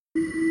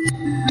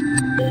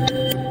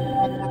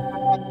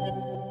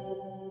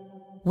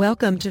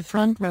Welcome to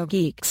Front Row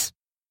Geeks.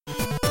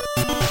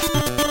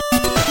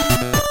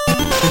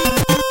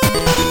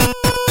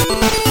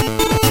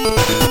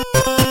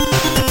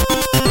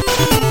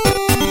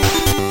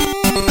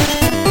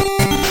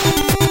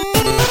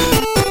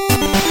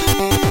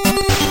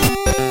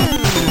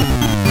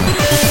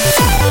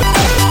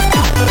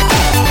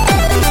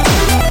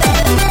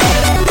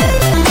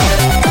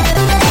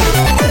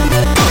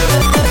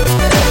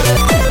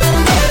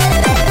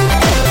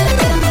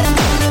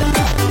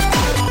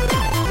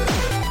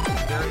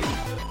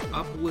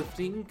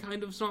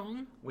 Kind of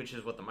song, which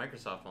is what the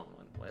Microsoft one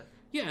went with.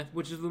 Yeah,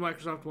 which is the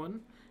Microsoft one,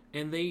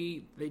 and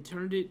they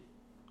turned it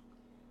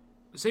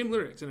same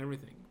lyrics and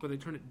everything, but they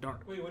turned it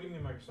dark. Wait, what do you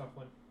mean Microsoft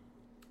one?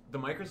 The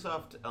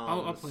Microsoft.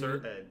 I'll play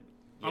it.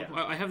 Yeah.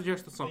 I have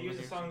just the song. They use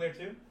the song there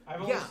too.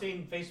 I've only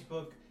seen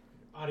Facebook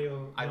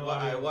audio.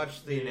 I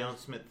watched the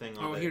announcement thing.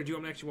 Oh, here, do you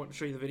want me to actually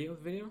show you the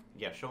video?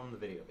 Yeah, show them the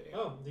video.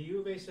 Oh, the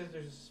U of A says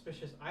there's a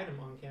suspicious item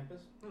on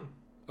campus.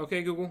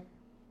 Okay, Google.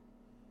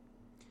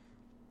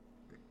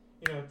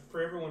 You know,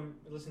 for everyone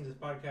listening to this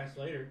podcast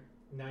later,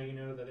 now you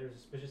know that there's a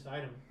suspicious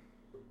item.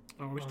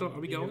 Are we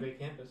going? U of A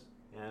campus.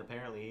 Yeah,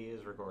 apparently he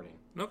is recording.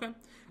 Okay.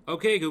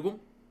 Okay, Google.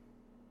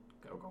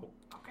 Go.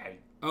 Okay.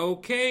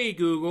 Okay,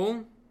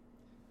 Google.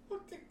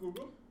 Okay,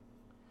 Google.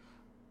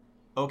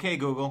 Okay,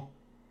 Google.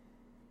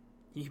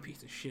 You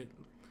piece of shit.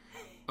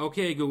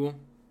 Okay, Google.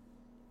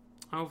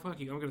 Oh, fuck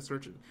you. I'm going to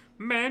search it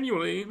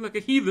manually like a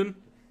heathen.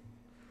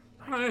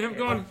 I have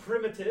gone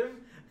primitive.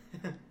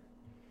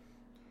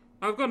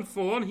 I've gone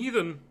full on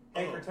heathen.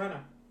 Hey, Cortana.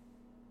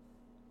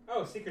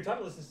 Oh, see,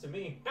 Cortana listens to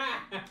me.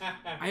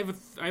 I have a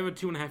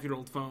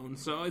 2.5-year-old phone,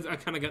 so I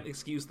kind of got an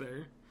excuse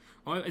there.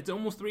 Oh, it's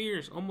almost 3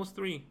 years. Almost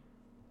 3.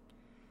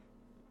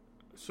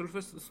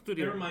 Surface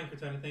Studio. Never mind,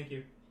 Cortana. Thank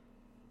you.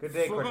 Good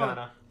day,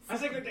 Cortana. I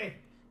say good day.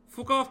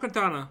 Fuck off,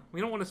 Cortana.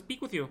 We don't want to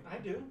speak with you. I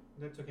do.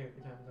 That's okay,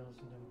 Cortana. Don't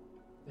listen to them.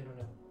 They don't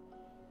know.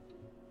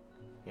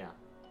 Yeah.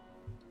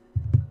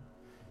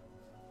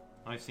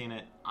 I've seen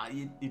it.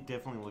 It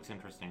definitely looks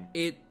interesting.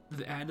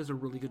 The ad does a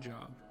really good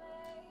job.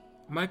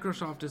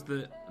 Microsoft is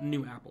the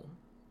new Apple,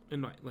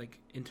 in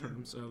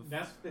terms of.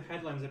 That's the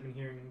headlines I've been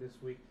hearing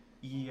this week.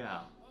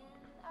 Yeah.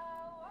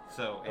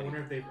 So I wonder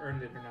if they've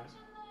earned it or not.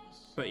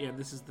 But yeah,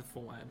 this is the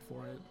full ad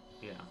for it.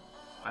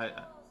 Yeah,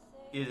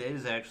 it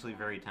is actually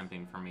very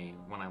tempting for me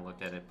when I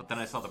looked at it, but then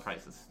I saw the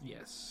prices.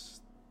 Yes,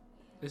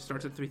 it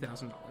starts at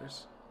 $3,000.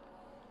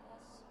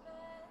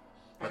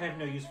 I have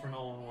no use for an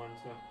all-in-one,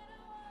 so.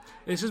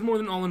 This is more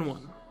than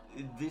all-in-one.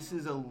 This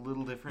is a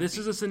little different. This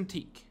is a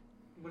Cintiq.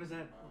 What is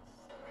that?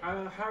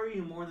 How are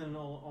you more than an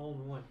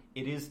all-in-one?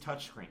 It is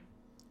touchscreen.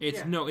 It's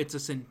a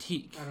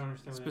Cintiq. I don't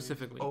understand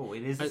specifically. Oh,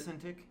 it is a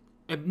Cintiq?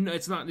 No,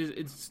 it's not.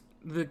 It's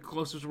the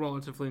closest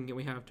relative thing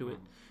we have to it.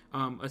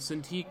 A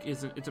Cintiq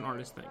it's an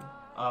artist thing.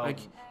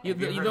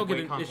 They'll get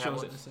it. It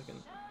shows it in a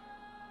second.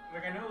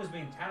 Like, I know it was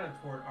being touted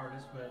toward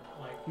artists, but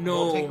like.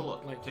 No. Well, take a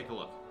look. Take a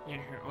look. Yeah,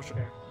 here I'll show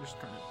you. Just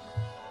turn it.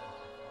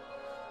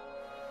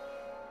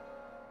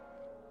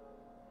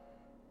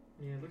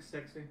 Yeah, it looks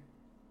sexy.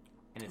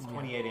 And it's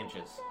 28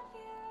 inches.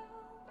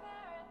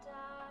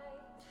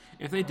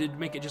 If they did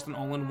make it just an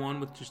all-in-one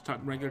with just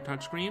regular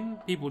touchscreen,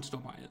 people would still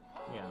buy it.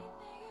 Yeah.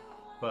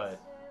 But...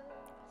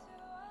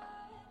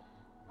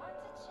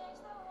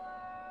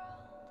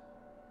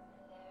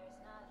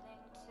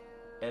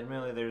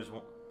 admittedly,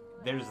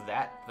 there's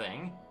that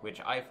thing, which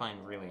I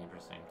find really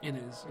interesting. It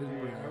is.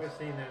 I was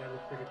seeing that. That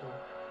looks pretty cool.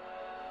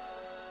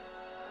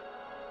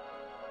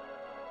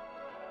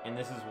 And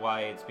this is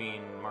why it's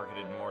being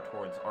marketed more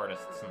towards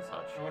artists and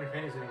such. I wonder if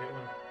Andy's going to get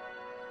one.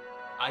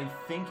 I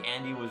think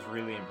Andy was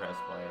really impressed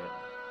by it.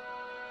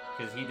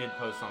 Because he did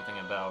post something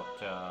about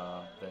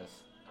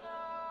this.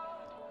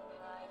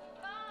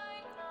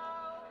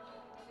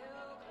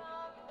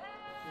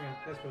 Yeah,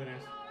 that's really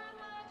nice.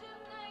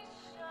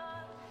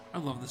 I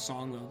love the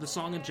song, though. The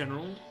song in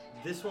general.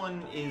 This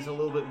one is a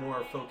little bit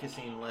more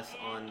focusing less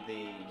on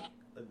the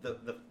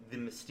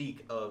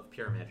mystique of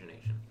pure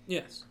imagination.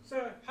 Yes.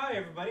 So, hi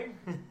everybody.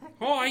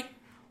 Hi.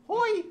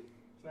 Hoi!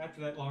 So after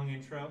that long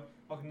intro,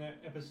 welcome to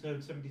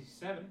episode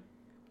 77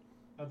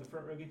 of the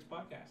Front Row Geeks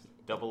podcast.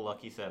 Double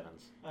lucky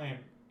sevens. I am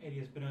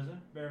Eddie Espinoza,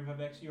 Baron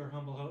 5X, your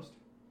humble host,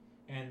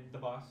 and the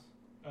boss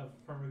of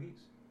Front Row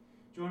Geeks.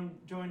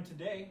 Joined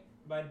today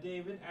by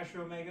David,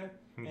 Astro Omega,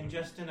 and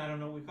Justin, I don't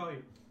know what we call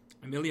you.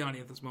 Emiliani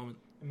at this moment.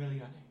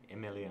 Emiliani.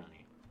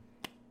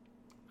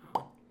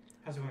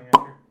 How's it going,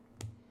 Asher?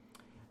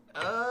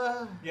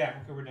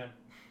 Yeah, okay, we're done.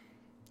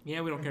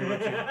 Yeah, we don't care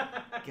about you.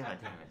 God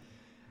damn it.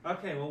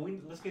 Okay, well,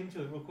 let's get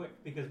into it real quick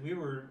because we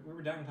were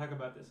down to talk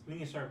about this. We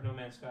need to start with No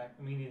Man's Sky.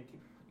 We need to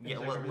keep.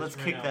 Let's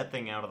kick that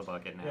thing out of the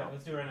bucket now. Yeah,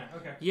 let's do it right now.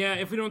 Okay. Yeah,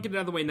 if we don't get it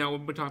out of the way now, we'll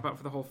be talking about it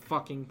for the whole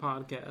fucking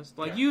podcast,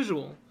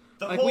 usual.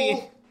 The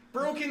whole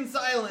broken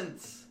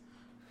silence.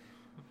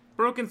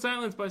 Broken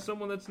silence by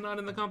someone that's not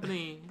in the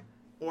company.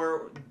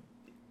 Or,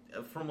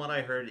 from what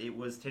I heard, it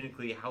was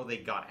technically how they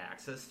got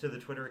access to the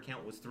Twitter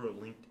account was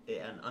through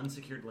an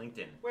unsecured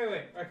LinkedIn.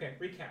 Wait. Okay,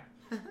 recap.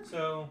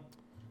 So,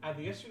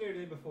 either yesterday or the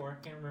day before,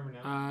 I can't remember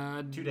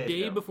now. 2 days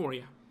day ago. before,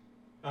 yeah.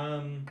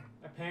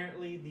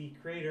 Apparently, the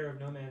creator of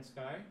No Man's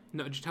Sky.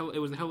 No, it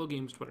was the Hello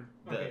Games Twitter.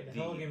 Okay, the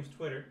Hello Games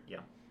Twitter. Yeah.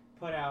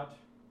 Put out.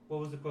 What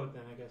was the quote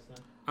then? I guess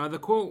then. The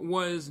quote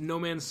was, "No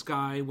Man's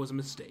Sky was a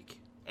mistake."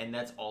 And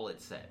that's all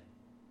it said.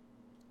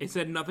 It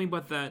said nothing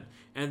but that,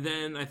 and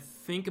then I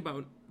think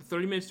about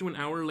 30 minutes to an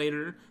hour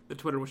later, the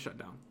Twitter was shut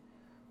down.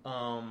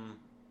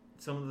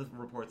 Some of the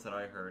reports that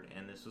I heard,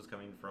 and this was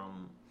coming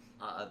from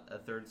a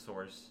third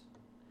source,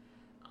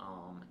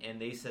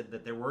 and they said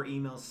that there were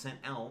emails sent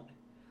out,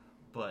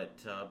 but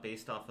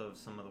based off of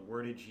some of the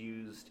wordage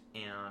used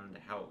and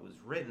how it was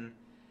written,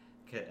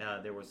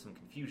 there was some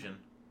confusion,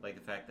 like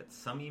the fact that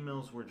some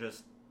emails were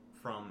just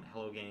from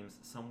Hello Games,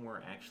 some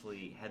were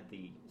actually had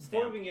the stamp.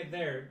 Before we get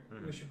there,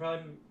 we should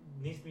probably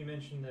needs to be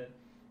mentioned that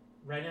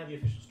right now the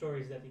official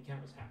story is that the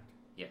account was hacked.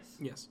 Yes.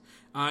 Yes.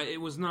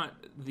 It was not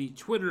the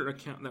Twitter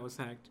account that was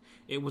hacked.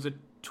 It was a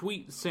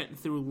tweet sent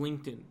through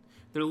LinkedIn.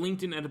 Their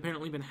LinkedIn had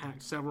apparently been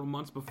hacked several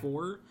months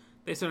before.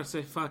 They started to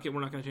say, fuck it,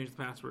 we're not going to change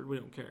the password. We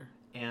don't care.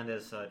 And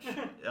as such,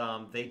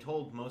 they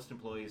told most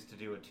employees to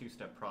do a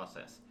two-step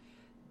process.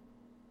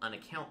 An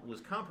account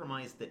was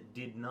compromised that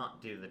did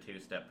not do the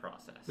two-step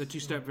process. The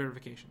two-step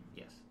verification.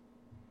 Yes.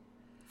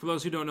 For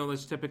those who don't know,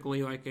 that's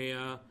typically like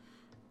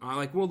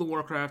like World of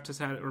Warcraft has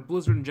had it, or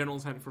Blizzard in general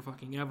has had it for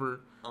fucking ever.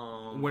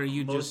 Where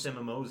you most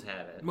MMOs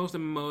have it. Most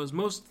MMOs,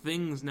 most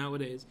things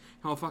nowadays.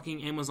 How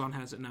fucking Amazon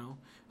has it now.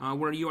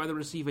 Where you either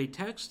receive a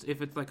text,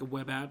 if it's like a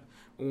web app,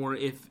 or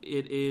if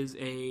it is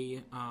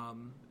a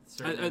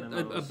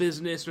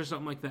business or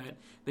something like that.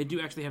 They do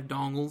actually have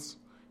dongles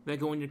that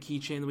go on your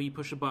keychain the way you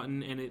push a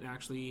button, and it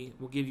actually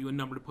will give you a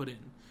number to put in.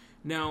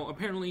 Now,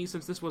 apparently,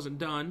 since this wasn't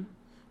done,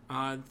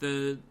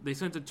 they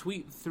sent a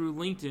tweet through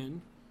LinkedIn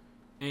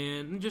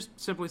and just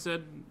simply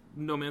said,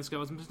 "No Man's Sky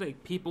was a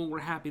mistake." People were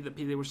happy that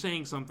they were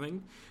saying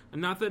something,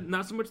 and not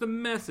so much the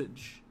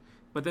message,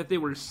 but that they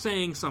were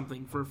saying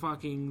something for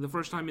fucking the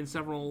first time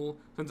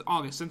since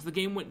August, since the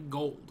game went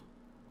gold.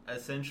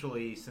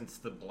 Essentially, since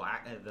the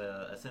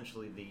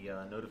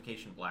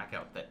notification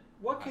blackout that.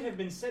 What could have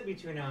been said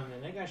between now and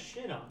then? They got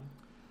shit on.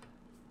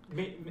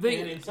 And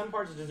in some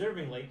parts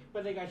deservingly,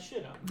 but they got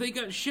shit on. They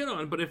got shit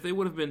on, but if they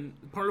would have been,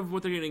 part of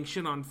what they're getting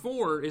shit on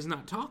for is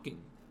not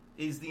talking.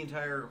 Is the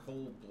entire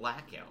whole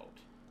blackout.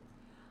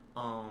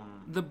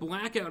 The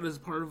blackout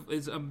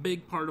is a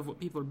big part of what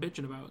people are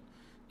bitching about.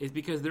 Is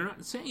because they're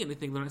not saying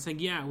anything. They're not saying,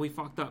 yeah, we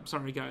fucked up.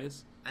 Sorry,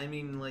 guys. I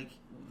mean, like,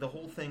 the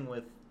whole thing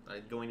with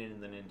going into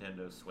the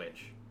Nintendo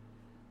Switch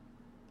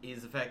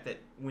is the fact that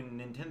when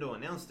Nintendo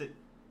announced it,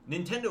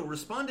 Nintendo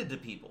responded to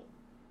people.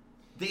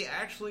 They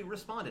actually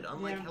responded,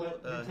 unlike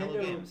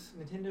Hello Games.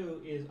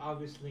 Nintendo is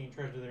obviously in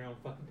charge of their own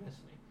fucking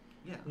destiny.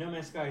 Yeah. No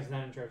Man's Sky is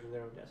not in charge of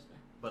their own destiny.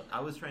 But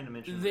I was trying to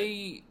mention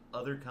that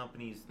other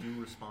companies do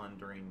respond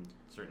during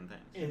certain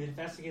things. And if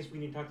that's the case, we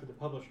need to talk to the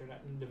publisher,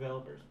 not the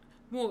developers.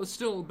 Well,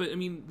 still, but I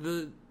mean,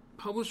 the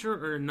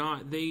publisher or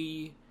not,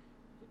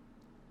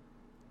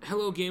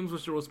 Hello Games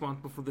was still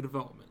responsible for the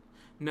development.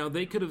 Now,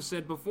 they could have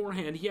said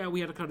beforehand, yeah, we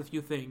had to cut a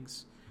few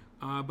things,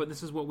 but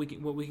this is what we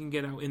can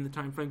get out in the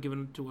time frame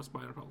given to us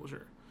by our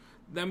publisher.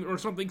 Or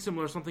something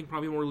similar, something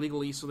probably more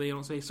legally, so they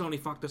don't say, Sony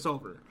fucked us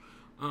over.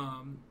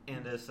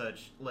 And as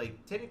such,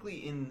 like,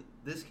 technically in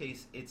this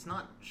case, it's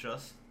not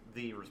just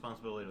the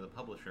responsibility of the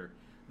publisher.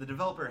 The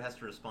developer has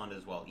to respond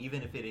as well,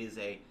 even if it is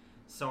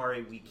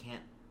sorry, we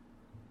can't.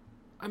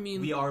 I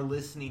mean, we are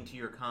listening to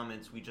your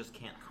comments, we just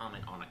can't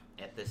comment on it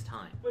at this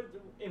time. But,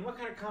 and what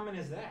kind of comment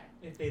is that,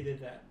 if they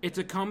did that? It's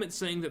a comment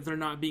saying that they're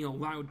not being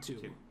allowed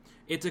to.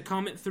 It's a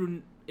comment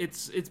through,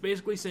 it's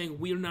basically saying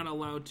we're not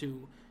allowed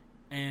to,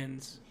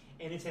 and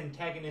it's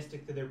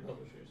antagonistic to their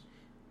publishers.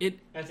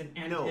 That's an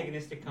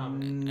antagonistic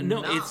comment.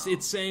 No,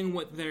 it's saying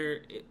what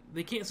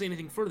they can't say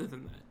anything further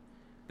than that.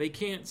 They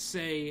can't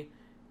say,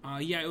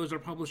 yeah, it was our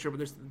publisher,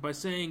 but by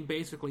saying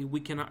basically we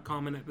cannot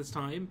comment at this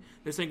time,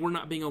 they're saying we're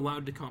not being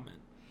allowed to comment.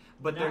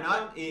 But they're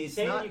not.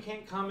 Saying you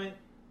can't comment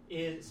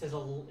says a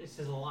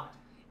lot.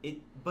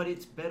 But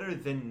it's better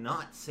than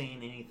not saying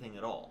anything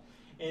at all.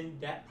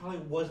 And that probably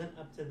wasn't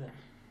up to them.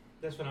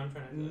 That's what I'm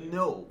trying to tell you.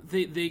 No,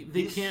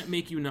 they can't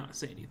make you not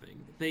say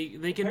anything.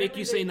 They can make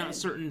you say not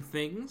certain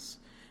things,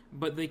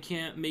 but they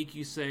can't make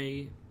you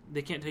say.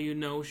 They can't tell you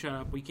no, shut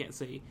up. We can't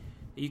say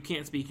you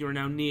can't speak. You are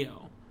now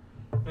Neo.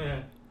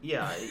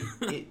 Yeah,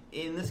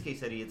 in this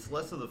case, Eddie, it's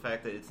less of the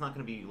fact that it's not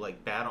going to be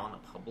like bad on a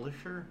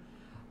publisher,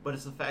 but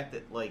it's the fact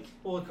that like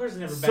of course, it's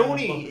never bad on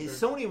a publisher.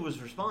 Sony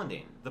was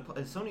responding.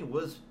 Sony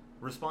was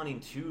responding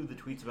to the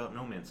tweets about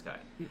No Man's Sky,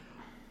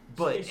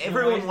 but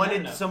everyone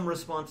wanted some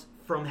response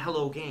from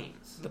Hello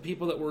Games, the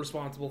people that were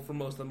responsible for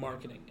most of the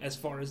marketing, as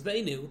far as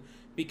they knew.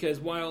 Because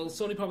while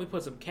Sony probably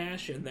put some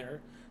cash in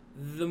there,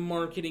 the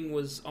marketing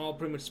was all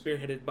pretty much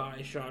spearheaded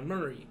by Sean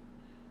Murray.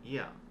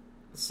 Yeah.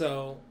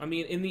 So, I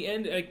mean, in the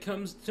end, it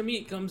comes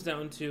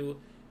down to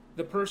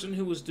the person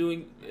who was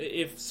doing.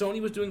 If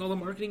Sony was doing all the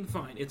marketing,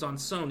 fine, it's on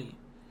Sony.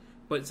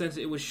 But since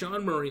it was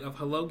Sean Murray of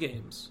Hello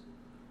Games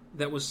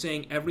that was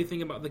saying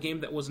everything about the game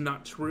that was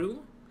not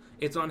true,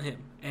 it's on him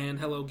and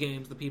Hello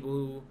Games, the people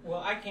who.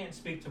 Well, I can't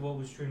speak to what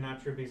was true,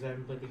 not true, because I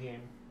haven't played the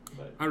game.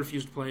 But I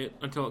refuse to play it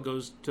until it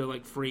goes to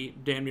like free,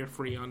 damn near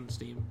free on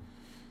Steam.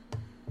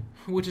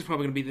 Which is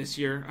probably going to be this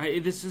year.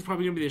 This is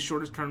probably going to be the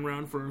shortest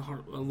turnaround for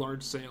a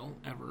large sale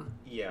ever.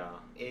 Yeah,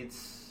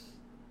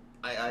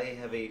 I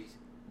have a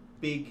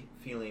big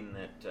feeling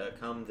that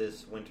come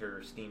this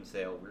winter Steam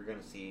sale, we're going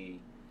to see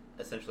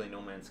essentially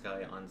No Man's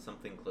Sky on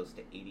something close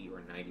to 80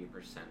 or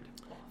 90%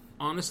 off.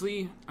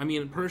 Honestly, I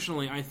mean,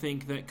 personally, I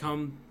think that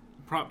come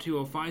Prop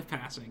 205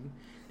 passing,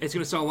 it's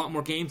going to sell a lot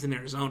more games in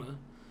Arizona.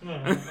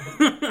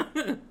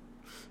 For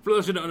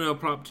those who don't know,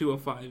 Prop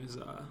 205 is...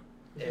 You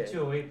said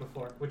 208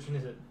 before. Which one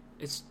is it?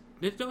 It's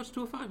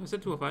 205. I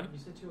said 205. You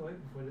said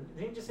 208 before.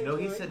 Didn't you just say No,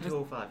 208? he said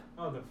 205.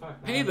 Oh, the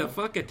fuck. Hey, the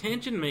fuck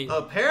attention, mate.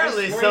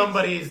 Apparently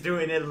somebody's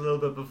doing it a little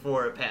bit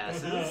before it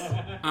passes.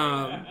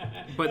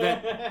 But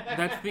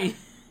that's the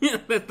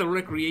that's the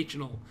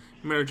recreational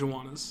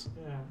marijuanas.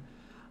 Yeah.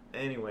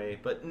 Anyway,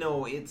 but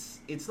no, it's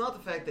not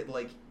the fact that,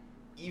 like,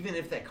 even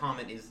if that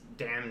comment is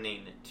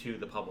damning to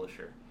the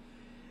publisher,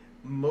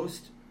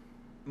 most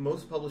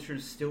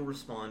publishers still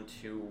respond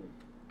to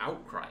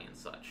outcry and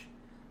such.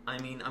 I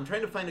mean, I'm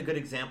trying to find a good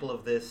example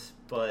of this,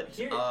 but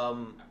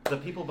the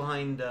people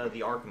behind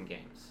the Arkham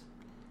games.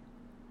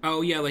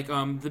 Oh yeah, like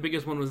the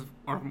biggest one was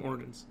Arkham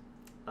Origins.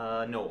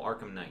 No,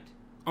 Arkham Knight.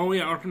 Oh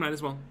yeah, Arkham Knight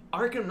as well.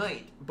 Arkham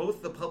Knight,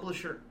 both the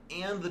publisher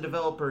and the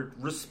developer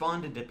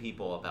responded to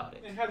people about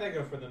it. And how'd that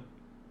go for them?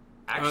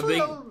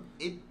 Actually,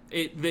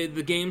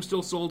 the game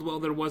still sold well.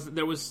 There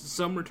was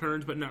some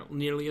returns, but not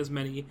nearly as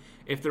many.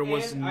 If there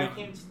was and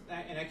none.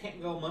 I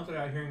can't go a month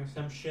without hearing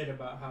some shit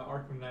about how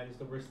Arkham Knight is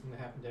the worst thing that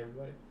happened to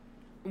everybody.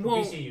 For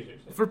PC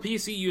users. For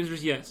PC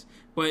users, yes.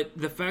 But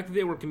the fact that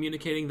they were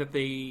communicating that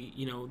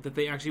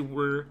they actually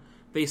were,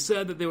 they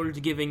said that they were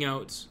giving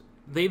out.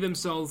 They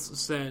themselves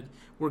said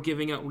we're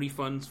giving out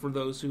refunds for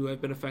those who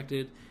have been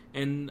affected.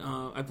 And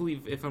I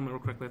believe, if I remember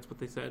correctly, that's what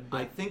they said.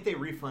 But I think they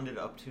refunded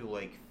up to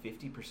like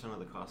 50% of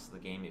the cost of the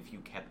game if you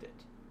kept it.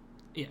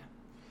 Yeah,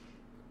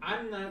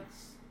 I'm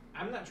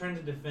not trying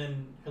to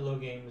defend Hello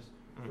Games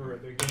for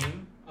their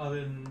game,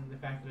 other than the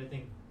fact that I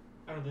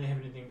don't think they have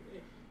anything.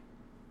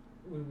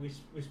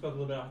 We spoke a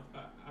little bit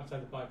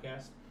outside the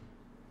podcast.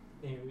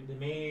 They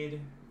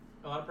made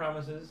a lot of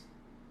promises.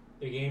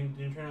 Their game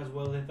didn't turn out as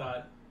well as they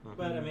thought.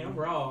 But I mean,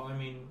 overall,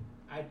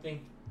 I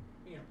think.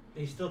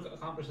 They still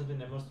accomplished something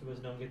that most of us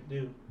don't get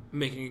to do.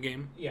 Making a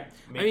game. Yeah.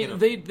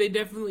 They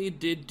definitely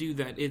did do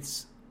that.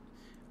 It's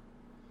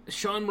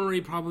Sean Murray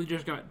probably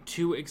just got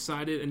too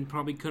excited and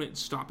probably couldn't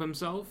stop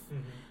himself.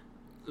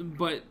 Mm-hmm.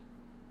 But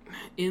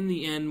in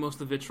the end, most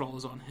of the vitriol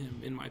is on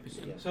him, in my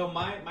opinion. So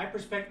my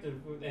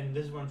perspective, and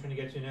this is what I'm trying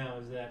to get to now,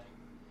 is that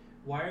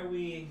why are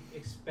we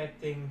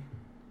expecting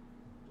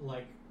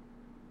like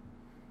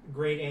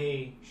grade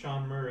A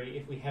Sean Murray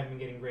if we haven't been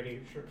getting grade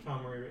A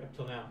Sean Murray up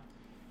till now?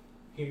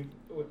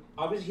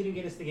 Obviously, he didn't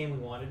get us the game we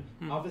wanted.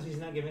 Obviously, he's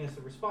not giving us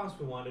the response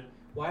we wanted.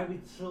 Why are we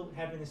still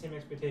having the same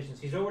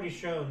expectations? He's already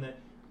shown that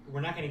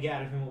we're not going to get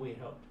out of him what we had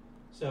hoped.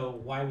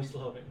 So why are we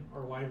still hoping,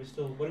 or what are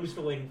we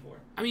still waiting for?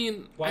 I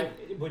mean, why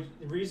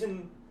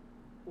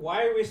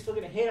are we still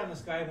going to hate on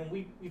this guy when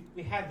we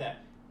had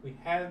that? We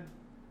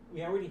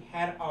already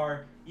had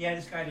our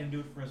this guy didn't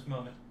do it for us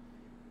moment.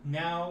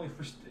 Now,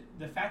 if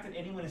the fact that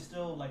anyone is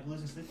still like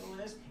losing sleep over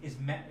this is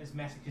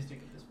masochistic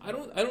at this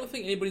point. I don't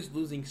think anybody's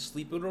losing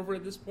sleep over it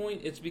at this point.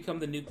 It's become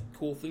the new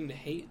cool thing to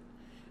hate.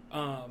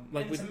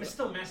 It's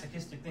still a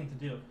masochistic thing to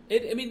do.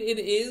 It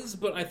is,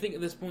 but I think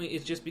at this point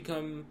it's just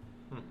become.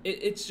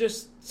 It's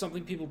just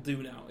something people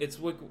do now. It's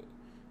what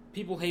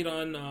people hate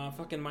on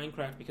fucking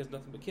Minecraft because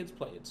nothing but kids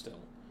play it still.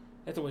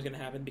 That's always going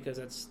to happen because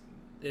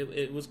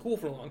it was cool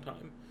for a long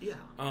time. Yeah.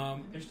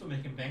 They're still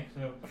making bank,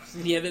 so...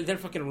 Yeah, they're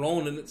fucking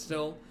rolling in it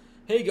still.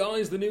 Hey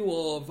guys, the new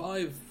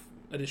Vive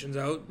edition's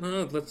out.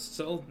 Let's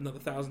sell another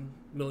 1,000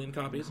 million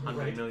copies.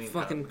 100 million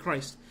Fucking copies.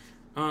 Christ.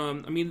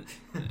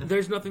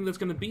 There's nothing that's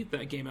going to beat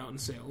that game out in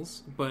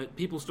sales, but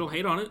people still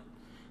hate on it.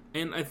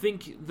 And I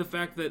think the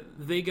fact that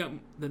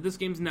that this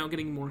game's now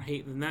getting more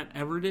hate than that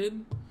ever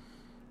did,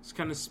 just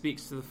kind of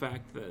speaks to the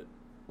fact that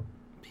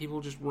people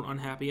just were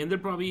unhappy, and they're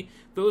probably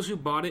those who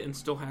bought it and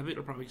still have it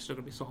are probably still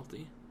gonna be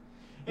salty,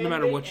 no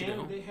matter what you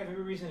do. They have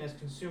every reason as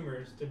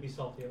consumers to be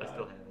salty about it. I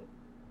still have it.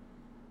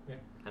 Yeah,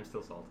 I'm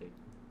still salty.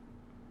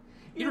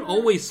 You're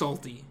always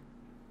salty.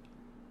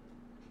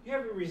 You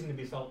have every reason to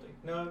be salty.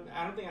 No,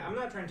 I don't think I'm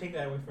not trying to take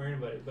that away from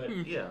anybody, but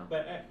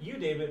But you,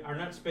 David, are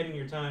not spending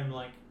your time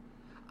like.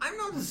 I'm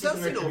not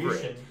obsessing over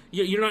it.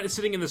 You're not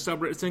sitting in the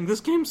subreddit saying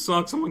this game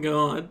sucks. Oh my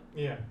god.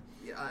 Yeah.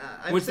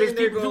 I'm sitting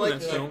there going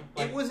like, that,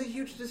 it was a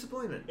huge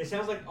disappointment. It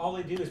sounds like all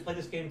they do is play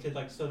this game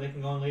to so they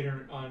can go on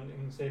later on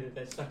and say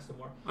that sucks some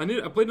more. I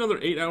played another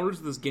 8 hours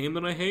of this game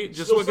that I hate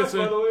just still so I can sucks, say.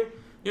 By the way?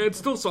 Yeah, it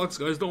still sucks,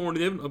 guys. Don't worry,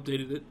 they haven't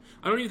updated it.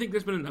 I don't even think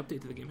there's been an update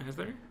to the game, has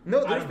there?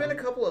 No, there's been a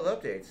couple of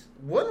updates.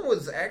 One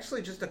was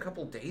actually just a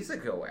couple days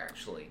ago,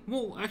 actually.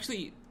 Well,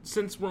 actually,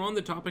 since we're on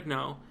the topic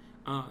now,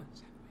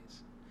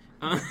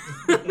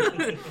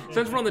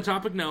 since we're on the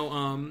topic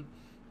now,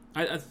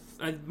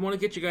 I want to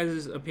get you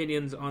guys'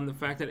 opinions on the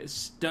fact that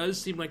it does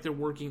seem like they're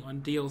working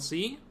on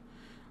DLC.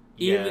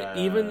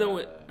 Even though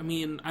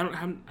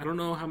I don't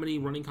know how many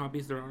running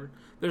copies there are.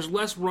 There's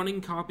less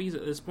running copies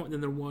at this point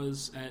than there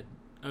was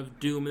of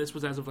Doom, and this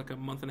was as of like a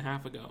month and a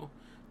half ago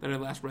that I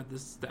last read the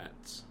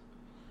stats.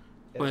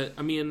 But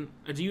I mean,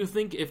 do you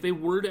think if they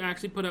were to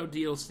actually put out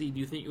DLC, do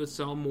you think it would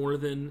sell more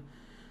than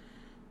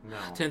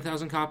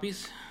 10,000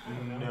 copies?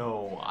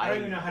 No, I don't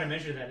even know how to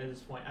measure that at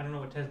this point. I don't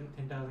know what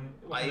 10,000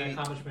 what kind of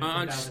accomplishment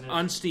 10,000 is.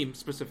 On Steam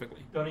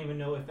specifically. Don't even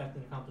know if that's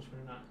an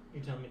accomplishment or not.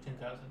 You're telling me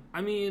 10,000.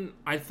 I mean,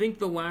 I think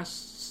the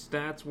last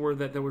stats were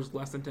that there was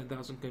less than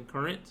 10,000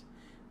 concurrent.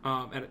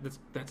 That's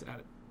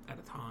at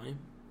a time.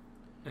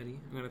 Eddie,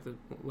 I'm gonna have to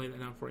lay that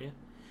down for you.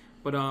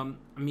 But I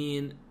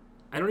mean,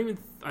 I don't even.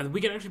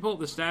 We can actually pull up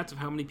the stats of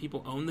how many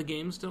people own the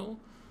game still,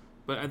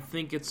 but I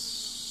think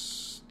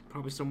it's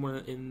probably somewhere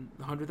in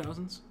the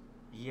 100,000s.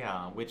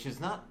 Yeah, which is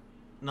not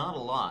a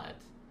lot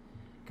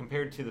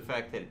compared to the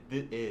fact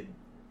that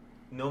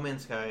No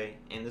Man's Sky,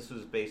 and this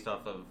was based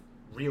off of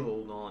real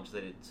old knowledge,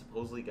 that it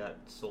supposedly got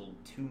sold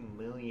 2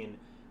 million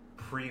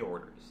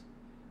pre-orders,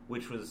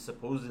 which was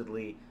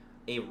supposedly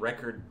a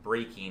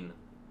record-breaking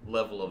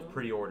level of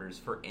pre-orders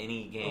for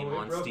any game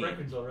on Steam.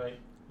 Records, all right.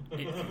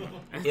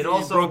 It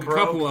also broke a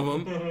couple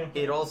of them.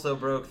 It also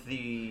broke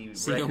the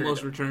single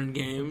most returned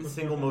game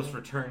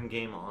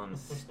on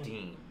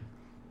Steam.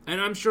 And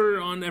I'm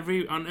sure on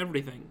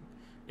everything,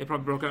 it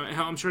probably broke out.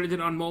 Hell, I'm sure it did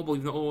on mobile,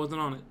 even though it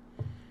wasn't on it.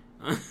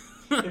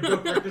 It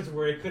broke records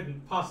where it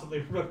couldn't possibly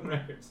have broken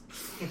records.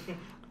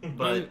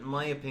 But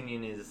my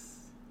opinion is,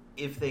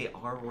 if they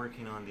are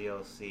working on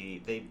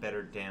DLC, they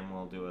better damn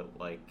well do it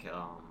like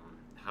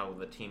how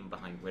the team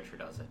behind Witcher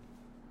does it.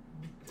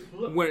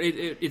 Where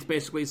it's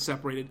basically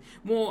separated.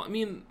 Well, I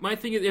mean, my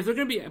thing is, if they're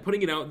going to be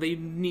putting it out, they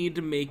need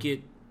to make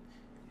it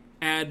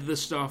add the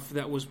stuff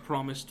that was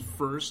promised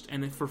first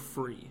and for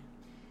free.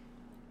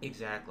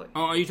 Exactly.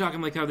 Oh, are you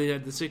talking like how they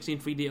had the 16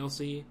 free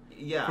DLC?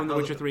 Yeah. From The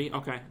Witcher 3?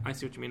 Okay, I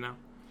see what you mean now.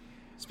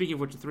 Speaking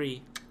of Witcher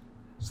 3,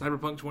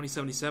 Cyberpunk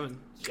 2077.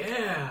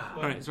 Yeah!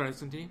 Alright, sorry, let's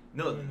continue.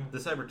 No, the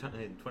Cyberpunk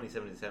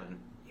 2077.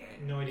 Yeah.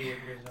 No idea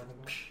what you're talking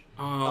about.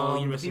 Oh,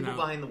 you're the missing people out.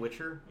 behind The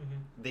Witcher,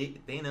 they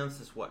announced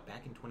this,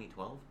 back in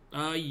 2012?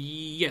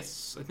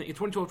 Yes. I think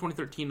 2012,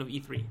 2013 of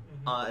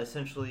E3.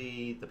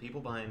 Essentially, the people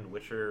behind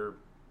Witcher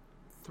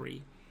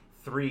 3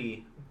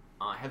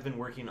 have been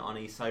working on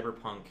a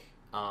Cyberpunk...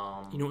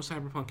 you know what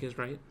Cyberpunk is,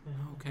 right?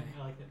 Okay.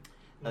 I like it.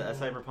 A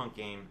Cyberpunk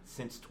game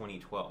since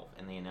 2012,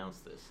 and they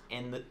announced this.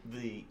 And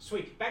the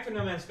Sweet. Back to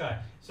No Man's Sky.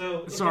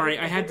 So sorry,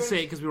 I had to say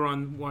it because we were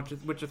on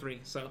Witcher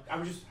 3. So I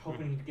was just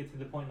hoping to get to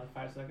the point in like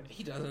 5 seconds.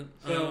 He doesn't.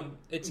 So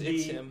it's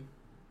him.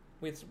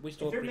 We still if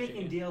they're appreciate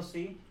making it.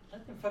 DLC,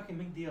 let them fucking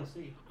make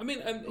DLC. I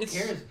mean, Who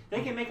cares?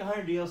 They can make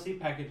 100 DLC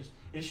packages.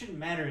 It shouldn't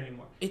matter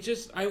anymore. It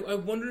just I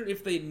wonder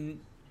if they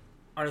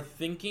are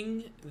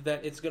thinking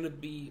that it's going to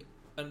be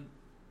I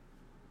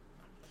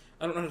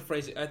don't know how to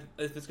phrase it.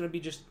 If it's going to be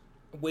just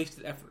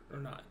wasted effort or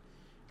not.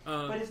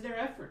 But it's their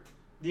effort.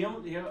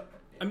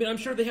 I mean, I'm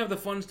sure they have the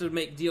funds to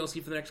make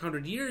DLC for the next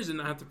 100 years and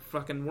not have to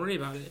fucking worry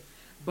about it.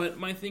 But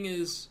my thing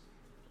is,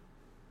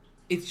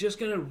 it's just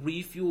going to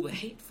refuel the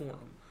hate for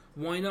them.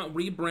 Why not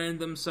rebrand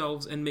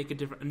themselves and make a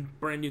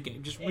brand new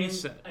game? Just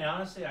reset. And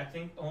honestly, I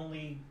think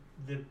only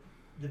the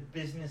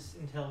business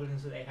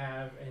intelligence that they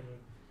have and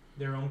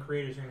their own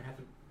creators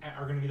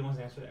are going to be the ones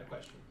to answer that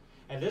question.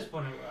 At this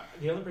point,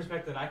 the only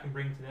perspective that I can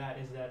bring to that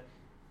is that,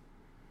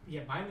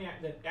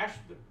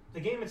 the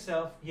game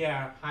itself,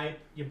 hype,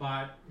 you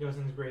bought,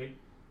 everything's great,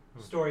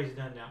 story's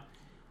done now.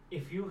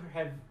 If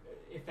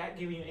that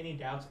gives you any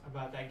doubts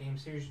about that game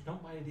series,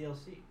 don't buy the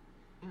DLC.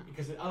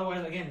 Because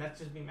otherwise, again, that's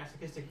just being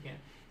masochistic again.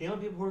 The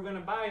only people who are going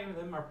to buy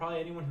them are probably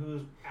anyone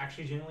who's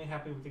actually genuinely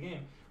happy with the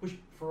game, which,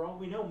 for all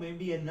we know, may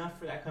be enough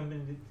for that company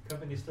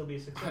to still be a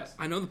success.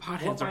 I know the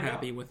potheads are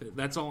happy with it.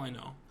 That's all I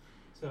know.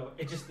 So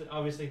it just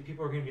obviously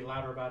people are going to be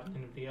louder about it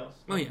than anybody else.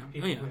 People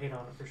who hate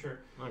on it for sure.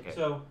 Okay.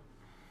 So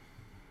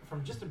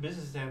from just a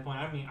business standpoint,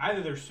 I mean,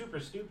 either they're super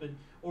stupid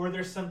or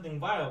there's something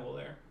viable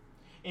there,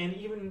 and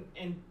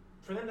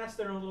for them that's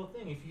their own little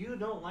thing. If you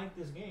don't like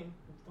this game,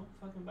 don't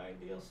fucking buy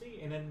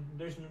DLC, and then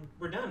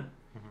we're done.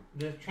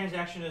 The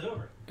transaction is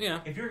over.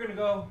 Yeah. If you're gonna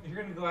go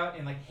out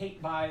and like hate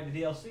buy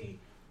the DLC.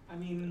 I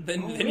mean,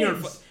 then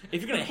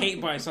if you're gonna hate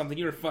buy something,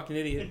 you're a fucking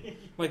idiot.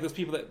 Like those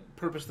people that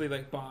purposely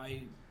like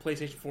buy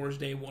PlayStation 4's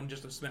day one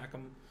just to smack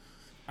them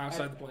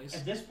outside the place.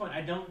 At this point,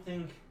 I don't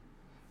think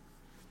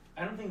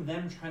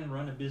them trying to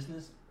run a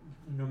business,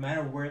 no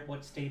matter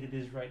what state it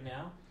is right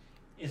now,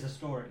 is a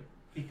story.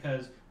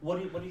 Because what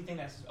do you think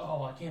that's?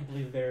 Oh, I can't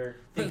believe they're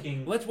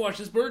thinking. Let's watch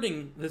this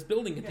building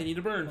continue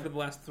to burn for the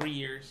last 3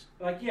 years.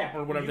 Or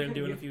whatever they're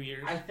doing in a few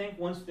years. I think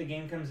once the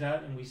game comes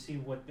out and we see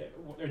what their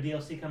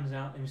DLC comes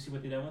out and we see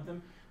what they've done with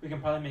them, we can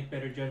probably make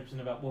better judgments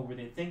about what were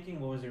they thinking,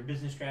 what was their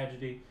business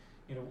strategy,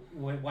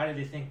 why did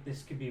they think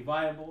this could be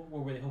viable,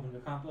 what were they hoping to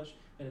accomplish.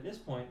 But at this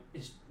point,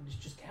 it's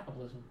just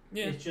capitalism.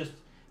 Yeah. It's just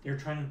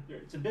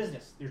it's a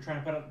business. They're trying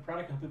to put out the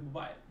product and people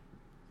buy it.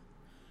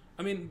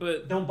 I mean,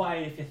 but don't buy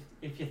it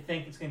if you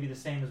think it's going to be the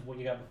same as what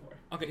you got before.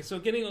 Okay, so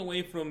getting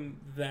away from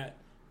that,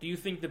 do you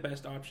think the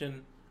best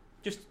option,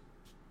 just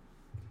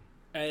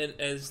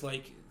as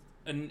like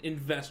an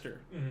investor,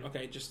 Mhm.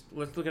 okay, just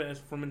let's look at it as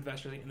from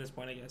investor in this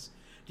point, I guess.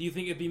 Do you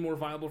think it'd be more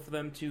viable for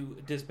them to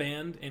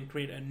disband and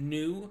create a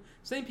new,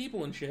 same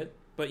people and shit,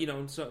 but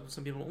so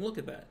some people don't look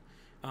at that.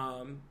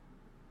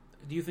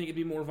 Do you think it'd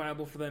be more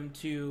viable for them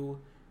to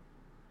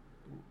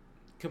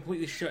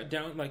completely shut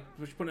down, like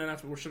we're putting an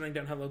announcement, we're shutting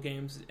down Hello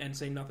Games and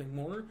say nothing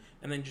more,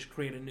 and then just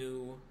create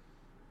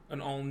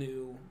an all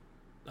new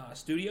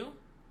studio?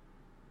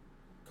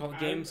 Call it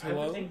Games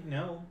Hello? I would think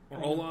no.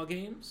 Or Ola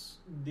Games?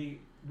 We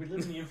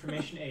live in the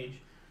information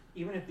age.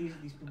 Even if these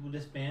people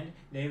disband,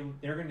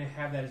 they're going to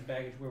have that as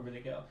baggage wherever they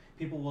go.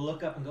 People will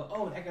look up and go,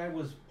 "Oh, that guy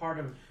was part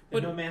of the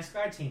No Man's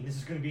Sky team. This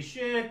is going to be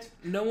shit."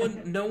 No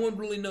one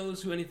really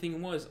knows who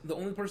anything was. The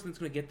only person that's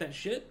going to get that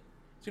shit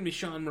is going to be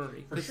Sean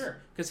Murray. For sure.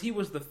 Because he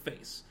was the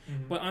face.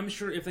 Mm-hmm. But I'm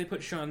sure if they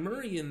put Sean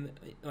Murray in,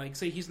 like,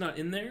 say he's not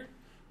in there,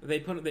 they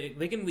can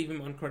leave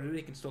him uncredited.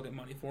 He can still get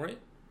money for it.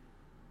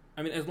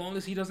 I mean, as long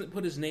as he doesn't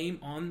put his name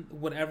on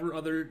whatever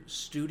other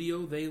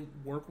studio they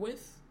work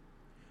with,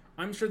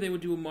 I'm sure they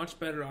would do much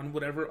better on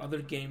whatever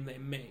other game they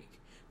make.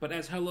 But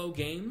as Hello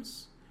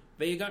Games,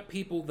 they got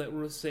people that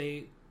will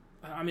say,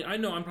 I mean, I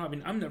know I'm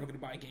never going to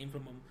buy a game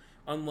from them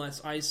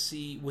unless I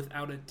see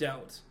without a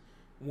doubt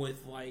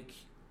with, like,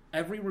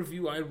 every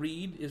review I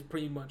read is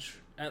pretty much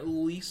at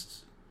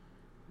least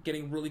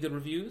getting really good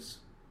reviews.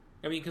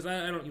 I mean, because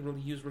I don't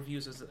really use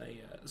reviews as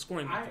a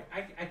scoring method.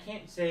 I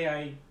can't say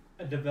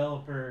a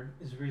developer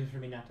is a reason for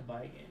me not to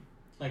buy a game.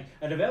 Like,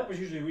 a developer is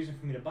usually a reason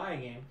for me to buy a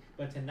game,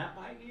 but to not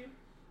buy a game,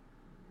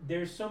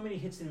 there's so many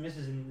hits and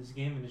misses in this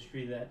game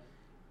industry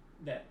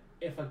that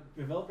if a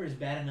developer is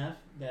bad enough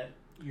that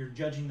you're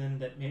judging them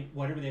that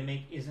whatever they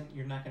make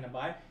you're not going to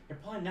buy, they're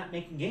probably not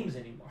making games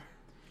anymore.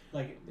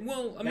 Like,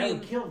 that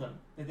would kill them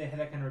if they had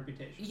that kind of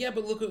reputation. Yeah,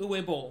 but look at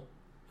Uwe Boll,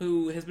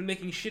 who has been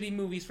making shitty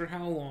movies for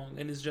how long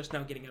and is just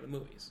now getting out of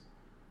movies.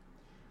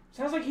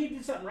 Sounds like he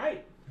did something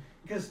right,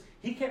 because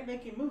he kept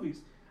making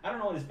movies. I don't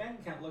know what his bank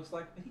account looks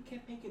like, but he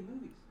kept making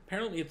movies.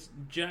 Apparently it's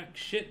jack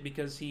shit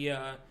because he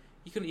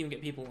couldn't even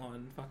get people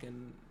on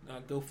fucking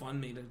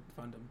GoFundMe to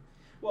fund him.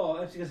 Well,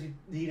 that's because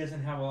he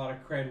doesn't have a lot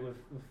of cred with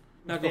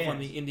not fans.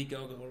 GoFundMe,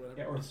 Indiegogo or whatever.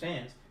 Yeah, or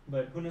fans.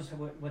 But who knows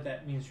what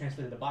that means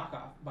translated to the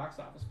box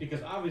office?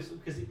 Because obviously,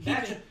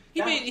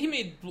 he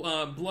made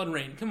Blood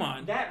Rain. Come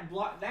on, that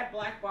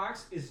black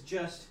box is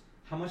just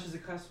how much does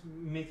it cost to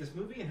make this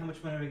movie and how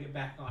much money do we get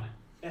back on it.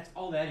 That's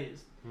all that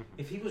is.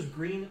 If he was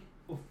green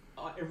with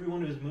every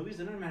one of his movies,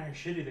 it doesn't matter how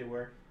shitty they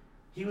were,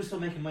 he was still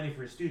making money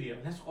for his studio,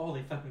 and that's all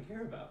they fucking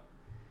care about.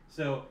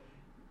 So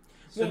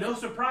no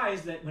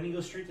surprise that when he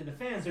goes straight to the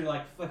fans, they're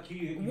like, "Fuck you,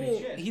 you made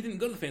shit." He didn't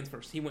go to the fans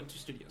first. He went to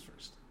studios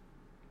first.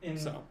 And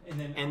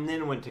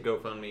then went to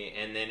GoFundMe,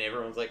 and then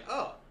everyone's like,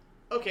 "Oh,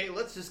 okay,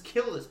 let's just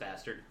kill this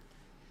bastard."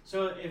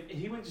 So if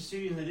he went to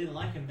studios that didn't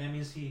like him, that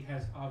means he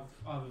has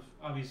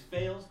obvious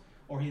fails,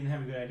 or he didn't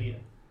have a good idea.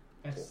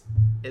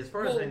 As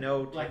far as I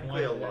know,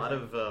 technically a lot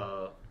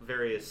of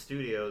various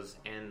studios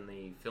and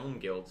the film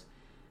guilds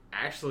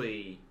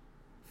actually,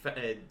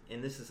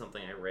 and this is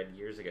something I read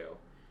years ago,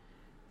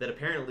 that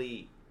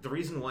apparently the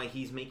reason why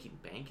he's making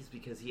bank is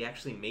because he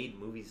actually made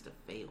movies to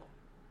fail.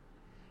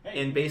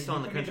 Hey, and based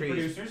on the country,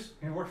 producers,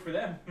 it worked for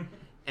them.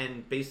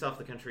 And based off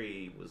the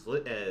country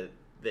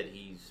that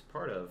he's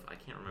part of, I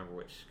can't remember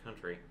which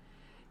country.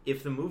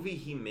 If the movie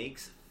he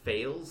makes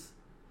fails,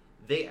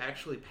 they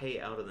actually pay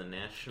out of the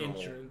national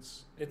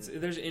insurance.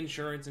 There's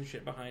insurance and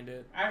shit behind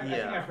it. I think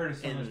I've heard a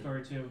similar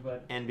story too,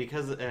 but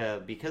because of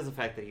the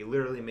fact that he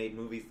literally made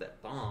movies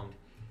that bombed,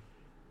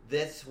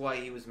 that's why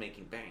he was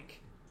making bank.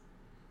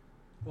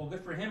 Well,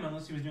 good for him,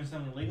 unless he was doing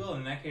something illegal.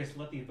 In that case,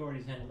 let the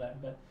authorities handle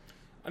that. But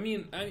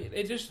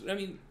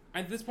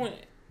at this point,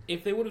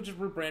 if they would have just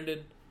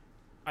rebranded,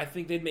 I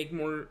think they'd make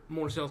more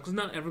sales. Because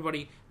not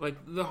everybody, like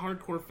the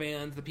hardcore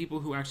fans, the people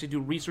who actually do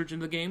research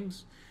into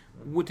games,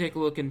 would take a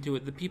look into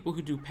it. The people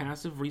who do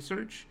passive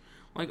research,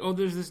 like, oh,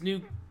 there's this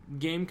new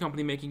game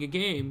company making a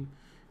game.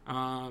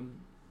 I'm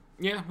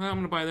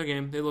going to buy their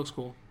game. It looks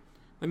cool.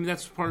 I mean,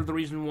 that's part of the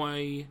reason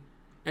why.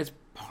 As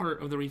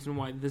part of the reason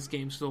why this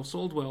game still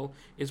sold well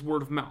is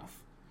word of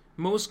mouth.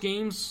 Most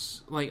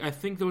games, like I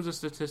think there was a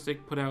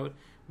statistic put out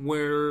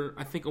where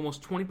I think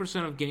almost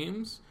 20% of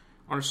games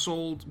are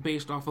sold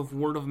based off of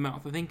word of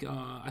mouth. I think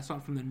I saw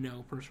it from the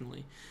No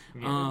personally.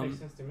 Yeah, that makes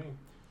sense to me.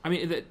 I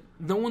mean,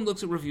 no one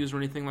looks at reviews or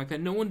anything like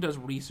that. No one does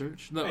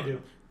research. I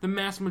do. The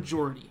mass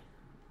majority.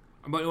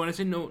 But when I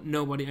say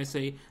nobody, I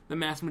say the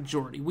mass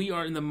majority. We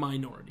are in the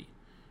minority.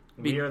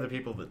 We are the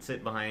people that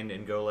sit behind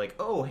and go like,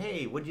 "Oh,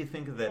 hey, what do you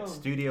think of that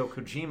Studio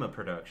Kojima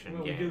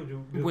production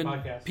game?" We do a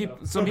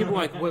podcast. Some people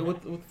are like,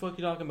 what the fuck are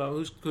you talking about?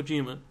 Who's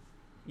Kojima?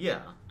 Yeah.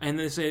 And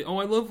they say, "Oh,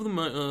 I love the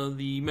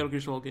Metal Gear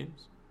Solid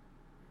games."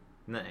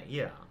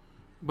 Yeah.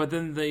 But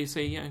then they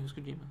say, "Yeah, who's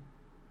Kojima?"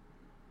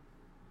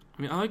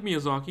 I mean, I like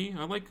Miyazaki.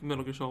 I like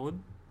Metal Gear Solid.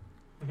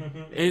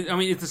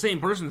 It's the same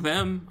person to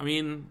them. I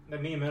mean, the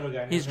Miyamoto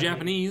guy. He's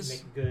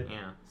Japanese. Make good,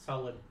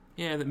 solid.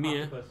 Yeah, the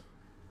Mia. Octopus.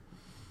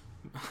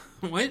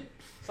 What?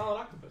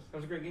 Solid Octopus. That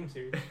was a great game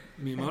series.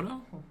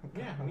 Miyamoto?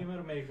 Yeah,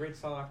 Miyamoto made a great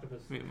Solid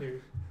Octopus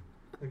series.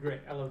 They're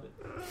great. I loved it.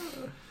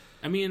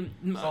 I mean,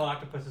 Solid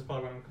Octopus is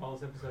probably what I'm going to call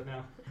this episode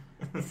now.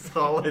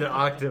 Solid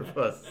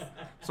Octopus.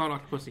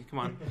 Solid Octopusy, come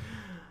on.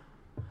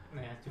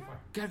 Nah, too far.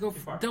 Gotta go Too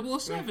far.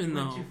 007, you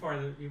though. went too far.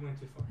 You went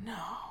too far. No.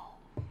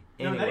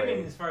 No, not Anyway,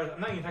 even as far as...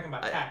 I'm not even talking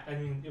about tact. I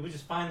mean, it was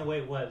just fine the way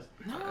it was.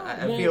 No.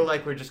 I feel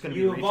like we're just going to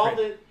be You evolved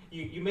retrained. it.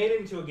 You made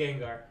it into a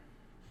Gengar.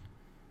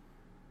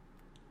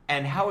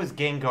 And how is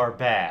Gengar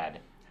bad?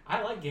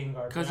 I like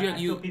Gengar. Because but I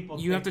feel people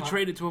you have think to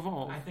trade it to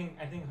evolve. I think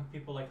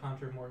people like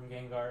Hunter more than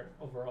Gengar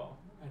overall.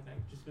 I think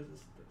just because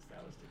it's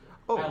stylistic.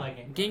 Oh, I like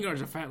Gengar.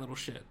 Gengar's a fat little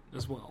shit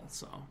as well,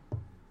 so.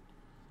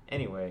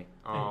 Anyway,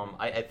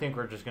 I think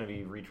we're just going to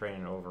be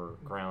retraining over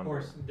ground.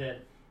 Horse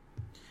dead.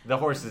 The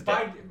horse is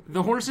dead.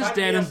 The horse is By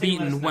dead and DLC, let us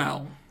beaten know.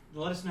 well.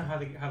 Let us know how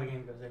the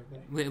game goes.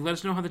 Everybody. Let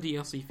us know how the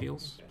DLC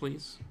feels, Okay.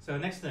 please. So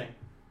next thing,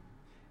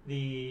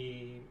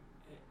 the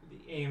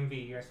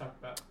AMV you guys talked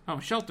about. Oh,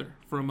 Shelter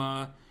from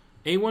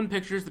A1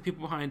 Pictures, the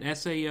people behind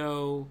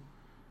SAO,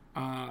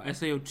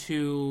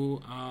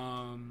 SAO2,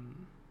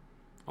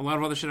 a lot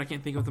of other shit I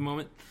can't think of at the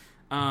moment,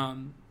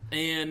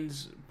 and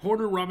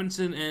Porter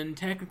Robinson and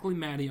technically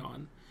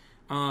Maddion.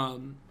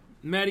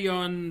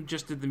 Maddion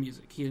just did the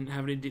music. He didn't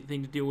have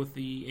anything to deal with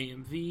the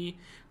AMV.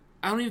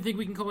 I don't even think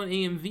we can call it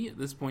AMV at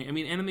this point. I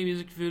mean, anime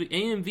music video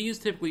AMV is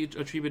typically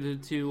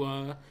attributed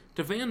to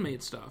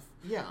fan-made stuff.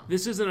 Yeah.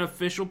 This is an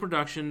official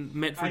production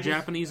meant for I just-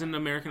 Japanese and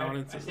American I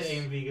audiences. said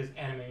AMV because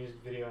anime music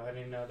video. I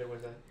didn't know there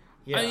was a.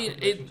 Yeah. I mean,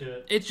 connection to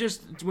it. it's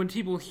just when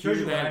people hear Shows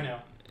you what I that, know.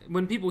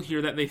 when people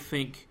hear that, they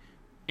think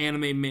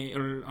anime made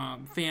or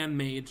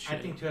fan-made shit. I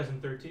think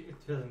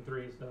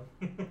 2003 is though.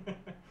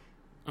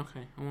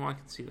 Okay, well, I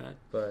can see that.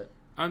 But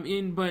I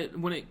mean, but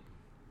when it...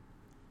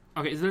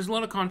 Okay, so there's a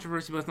lot of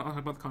controversy, but let's not talk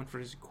about the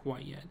controversy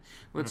quite yet.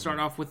 Let's start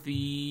off with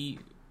the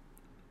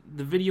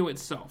video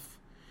itself.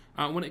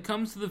 When it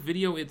comes to the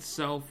video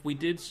itself, we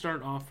did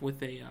start off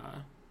with a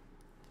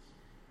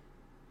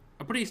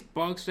pretty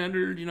bog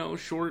standard,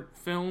 short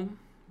film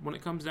when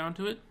it comes down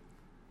to it.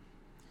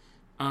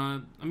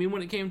 I mean,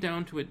 when it came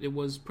down to it, it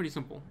was pretty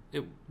simple.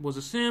 It was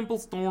a simple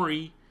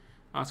story.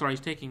 Sorry, he's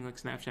taking like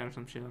Snapchat or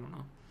some shit, I don't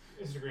know.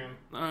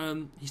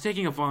 Instagram. He's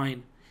taking a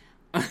Vine.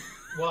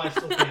 Well, I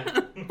still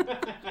can.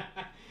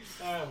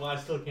 Well, I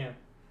still can.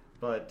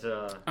 But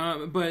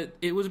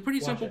it was a pretty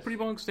Watch simple, us. pretty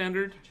bog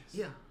standard.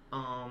 yeah,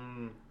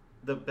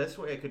 the best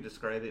way I could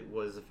describe it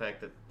was the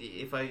fact that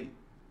if I,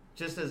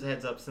 just as a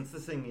heads up, since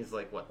this thing is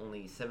like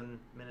only 7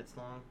 minutes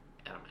long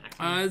at a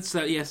maximum. It's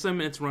 7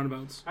 minutes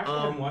runabouts. I actually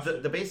haven't watched the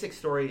it. basic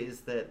story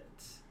is that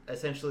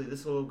essentially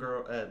this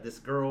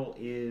girl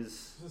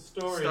is It's a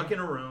story stuck in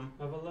a room,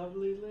 of a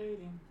lovely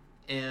lady.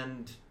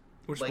 and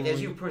We're like spoiling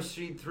as you it.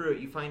 proceed through it,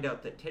 you find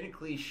out that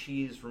technically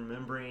she's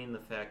remembering the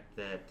fact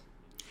that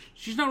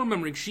She's not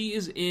remembering. She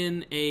is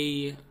in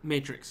a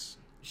matrix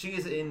she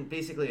is in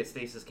basically a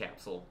stasis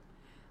capsule,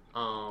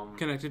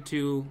 connected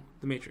to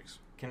the matrix.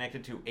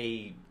 connected to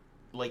a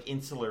like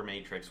insular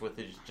matrix with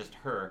just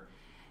her,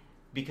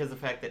 because the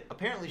fact that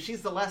apparently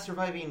she's the last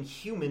surviving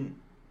human,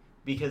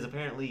 because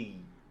apparently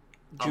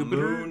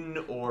Jupiter? a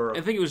moon or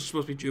I think it was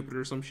supposed to be Jupiter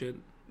or some shit.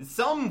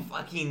 some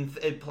fucking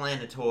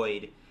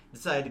planetoid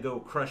decided to go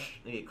crash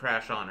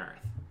on Earth,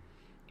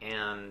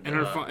 and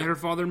her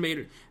father made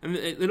her. And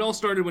it all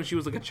started when she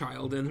was like a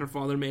child, and her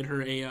father made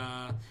her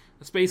a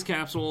space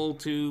capsule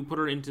to put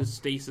her into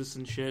stasis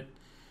and shit.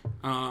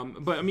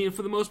 But I mean,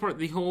 for the most part,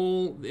 there's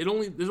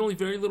only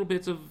very little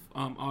bits of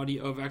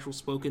audio of actual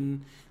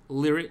spoken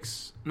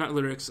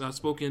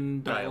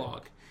spoken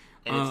dialogue.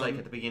 and it's like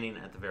at the beginning,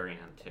 at the very end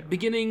too.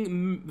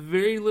 Beginning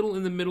very little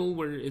in the middle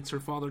where it's her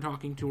father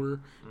talking to her,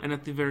 and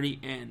at the very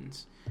end,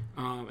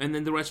 and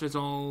then the rest of it's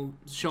all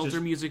Shelter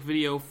Just- music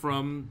video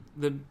from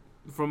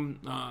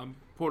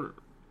Porter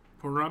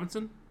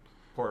Robinson.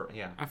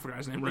 Yeah. I forgot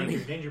his name already.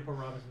 Danger Paul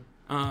Robinson.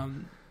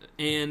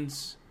 And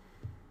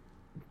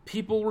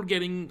people were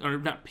getting, or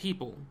not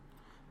people,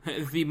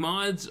 the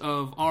mods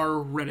of our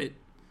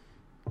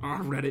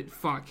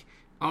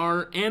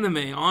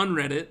anime on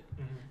Reddit,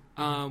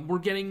 were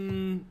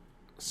getting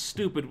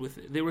stupid with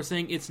it. They were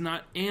saying it's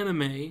not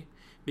anime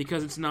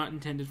because it's not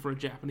intended for a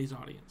Japanese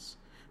audience,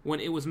 when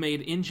it was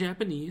made in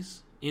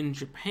Japanese, in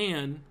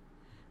Japan,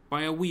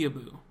 by a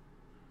weeaboo.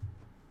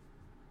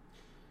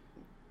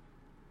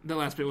 The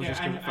last bit was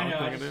just going to I know.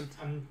 plug it in.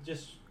 I'm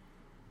just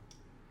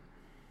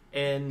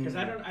And because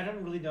I don't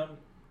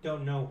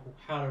know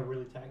how to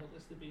really tackle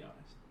this, to be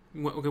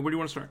honest. Okay, where do you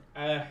want to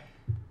start?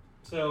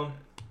 So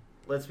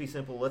let's be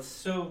simple. Let's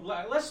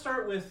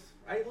start with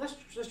let's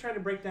just try to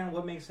break down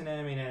what makes an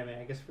anime.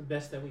 I guess the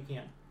best that we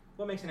can.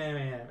 What makes an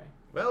anime?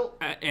 well.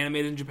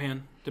 Animated in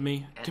Japan, to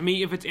me. To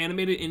me, if it's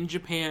animated in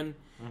Japan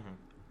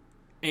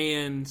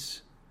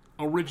and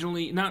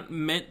originally not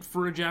meant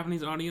for a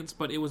Japanese audience,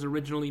 but it was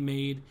originally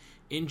made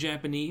in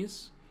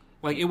Japanese,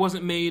 like it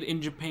wasn't made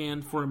in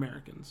Japan for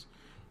Americans,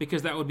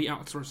 because that would be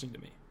outsourcing to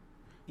me.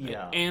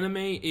 Yeah. Anime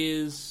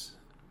is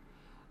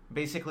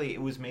Basically,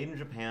 it was made in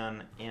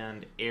Japan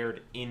and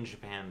aired in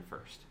Japan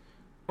first.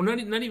 or not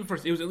even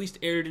first. It was at least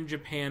aired in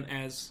Japan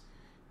as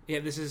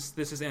this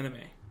is anime.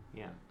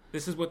 Yeah.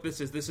 This is what this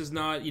is. This is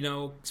not,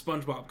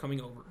 SpongeBob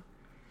coming over.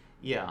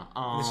 Yeah.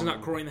 This is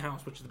not Croy in the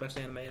House, which is the best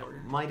anime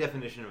ever. My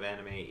definition of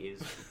anime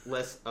is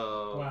less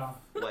of, Wow.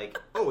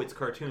 it's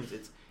cartoons.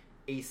 It's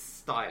a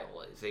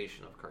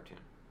stylization of cartoon.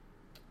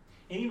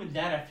 And even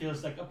that, I feel,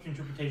 is up to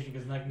interpretation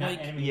because not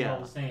anime is all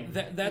the same.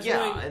 That's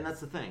why, and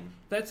that's the thing.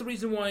 That's the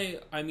reason why.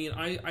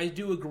 I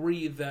do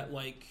agree that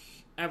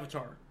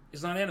Avatar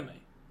is not anime.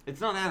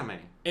 It's not anime.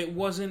 It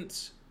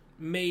wasn't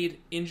made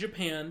in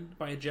Japan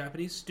by a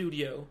Japanese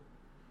studio.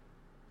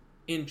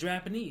 In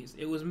Japanese,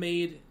 it was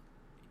made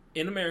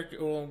in America.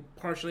 Well,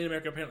 partially in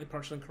America, apparently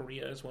partially in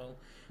Korea as well.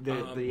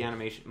 The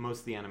animation,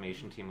 most of the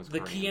animation team was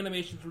Korean. The key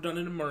animations were done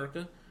in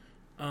America,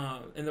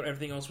 and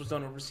everything else was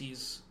done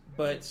overseas.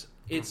 But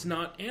it's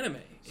not anime.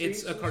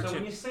 It's a cartoon. So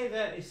when you say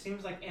that, it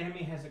seems like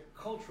anime has a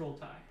cultural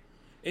tie.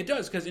 It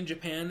does, because in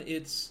Japan,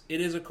 it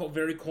is a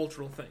very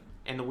cultural thing.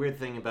 And the weird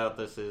thing about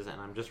this is, and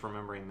I'm just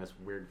remembering this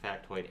weird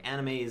factoid,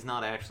 anime is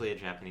not actually a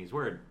Japanese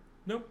word.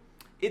 Nope.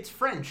 It's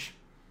French.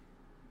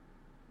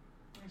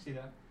 I see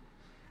that.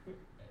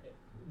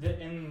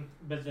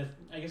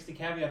 I guess the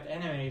caveat to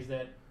anime is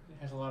that it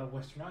has a lot of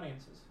Western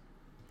audiences.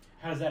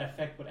 How does that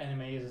affect what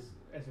anime is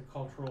as a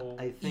cultural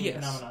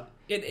phenomenon?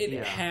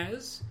 It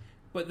has,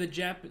 but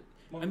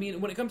when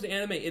it comes to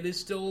anime, it is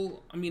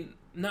still,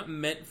 not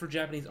meant for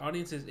Japanese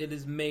audiences. It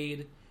is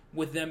made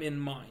with them in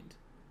mind.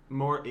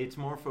 It's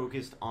more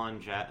focused on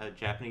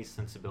Japanese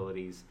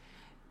sensibilities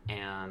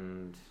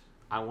and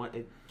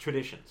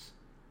traditions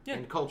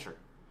and culture.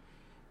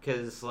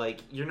 Because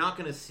you're not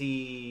going to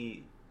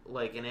see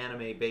an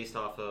anime based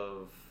off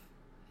of.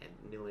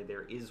 Admittedly,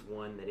 there is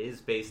one that is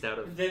based out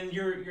of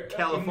you're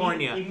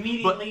California.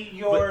 Immediately,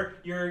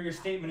 your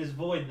statement is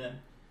void then,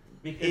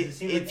 because it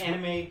seems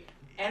like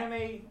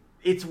anime.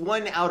 It's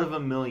 1 out of a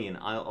million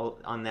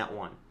on that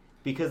one,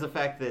 because the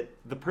fact that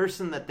the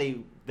person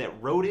that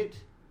wrote it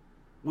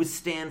was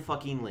Stan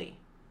fucking Lee.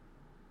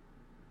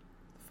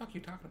 The fuck you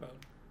talking about?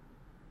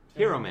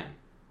 Hero Man.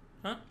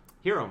 Huh?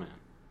 Hero Man.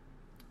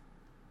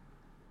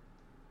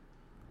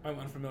 I'm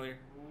unfamiliar.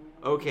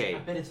 Okay. I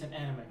bet it's an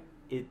anime.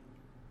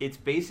 It's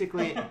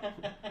basically.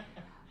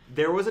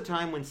 There was a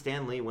time when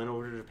Stan Lee went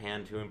over to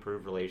Japan to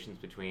improve relations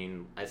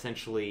between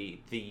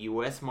essentially the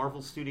U.S.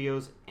 Marvel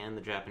Studios and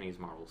the Japanese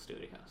Marvel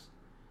Studios,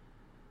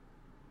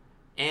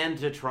 and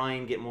to try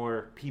and get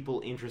more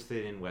people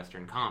interested in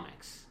Western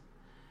comics.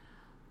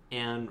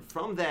 And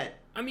from that,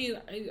 I'm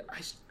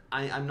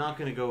not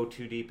going to go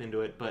too deep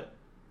into it, but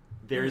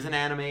there is an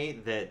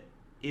anime that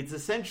it's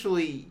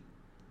essentially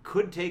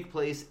could take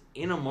place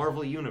in a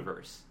Marvel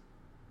universe.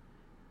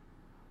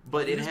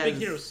 But it has Big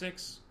Hero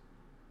 6.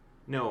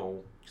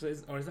 No.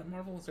 Is that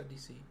Marvel or is that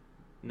DC?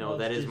 No,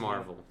 that is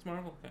Marvel. It's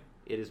Marvel? Okay.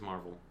 It is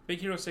Marvel. Big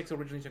Hero 6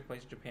 originally took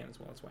place in Japan as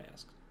well, that's why I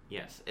asked.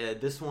 Yes.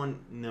 This one,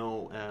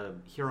 no.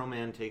 Hero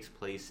Man takes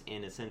place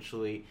in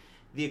essentially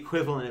the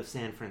equivalent of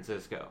San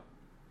Francisco.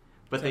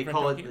 But they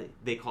call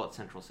it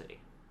Central City.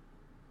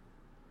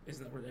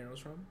 Isn't that where the Arrow's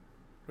from?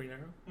 Green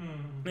Arrow?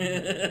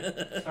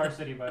 Mm. Star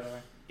City, by the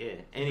way. Yeah,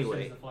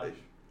 anyway.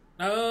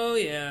 Oh,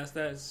 yeah.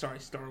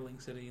 Starling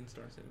City and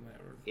Star City,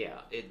 whatever.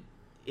 Yeah,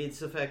 it's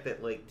the fact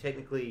that,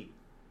 technically...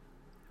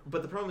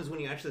 But the problem is when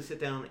you actually sit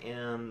down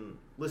and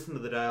listen to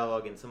the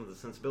dialogue and some of the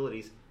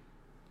sensibilities,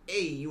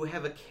 you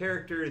have a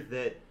character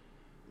that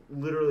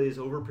literally is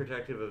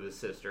overprotective of his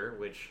sister,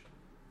 which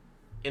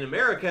in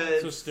America...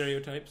 So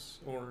stereotypes,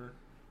 or...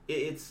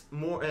 It's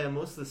more...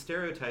 most of the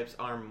stereotypes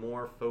are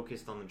more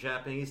focused on the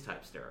Japanese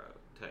type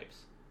stereotypes.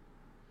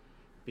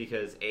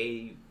 Because,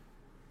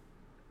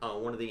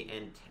 one of the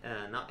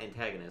not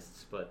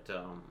antagonists, but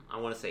I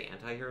want to say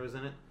anti-heroes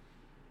in it,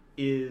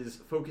 is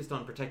focused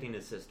on protecting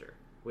his sister,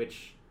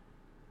 which,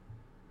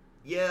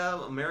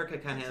 America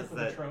kind of has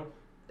that trope.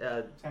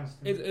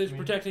 It's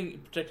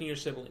protecting your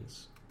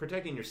siblings.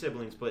 Protecting your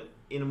siblings, but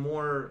in a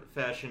more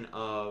fashion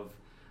of,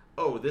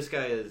 this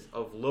guy is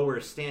of lower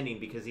standing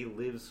because he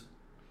lives,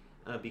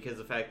 because of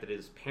the fact that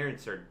his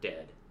parents are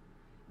dead.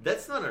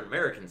 That's not an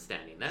American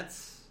standing.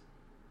 That's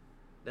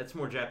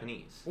more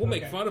Japanese. We'll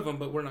make fun of him,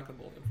 but we're not going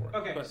to bully him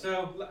for it. Okay,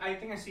 so I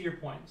think I see your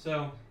point.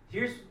 So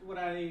here's what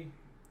I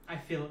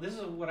feel. This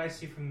is what I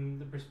see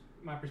from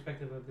my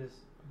perspective of this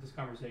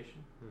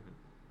conversation. Mm-hmm.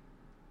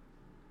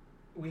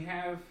 We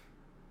have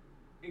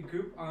a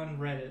group on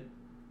Reddit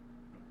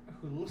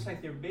who looks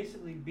like they're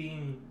basically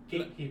being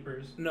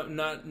gatekeepers. No,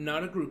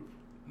 not a group.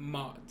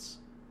 Mods.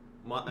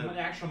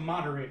 Actual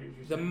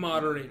moderators. The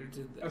moderator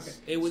did this.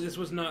 Okay. This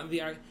was not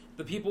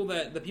the people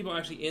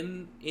actually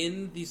in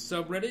the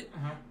subreddit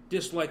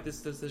disliked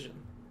this decision,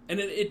 and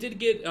it did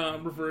get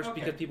reversed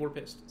because people were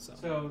pissed.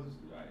 So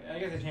I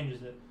guess it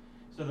changes it.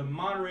 So the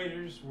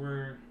moderators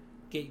were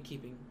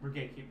gatekeeping.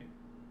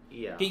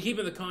 Yeah.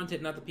 Gatekeeping the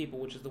content, not the people,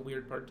 which is the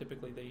weird part.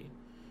 Typically, they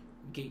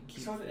gatekeep.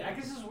 So I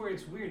guess this is where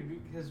it's weird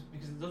because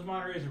those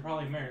moderators are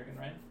probably American,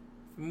 right?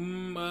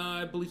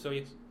 I believe so.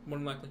 Yes, more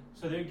than likely.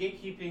 So they're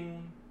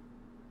gatekeeping.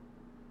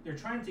 They're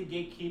trying to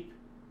gatekeep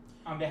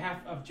on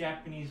behalf of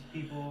Japanese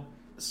people,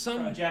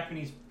 a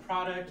Japanese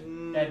product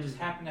that just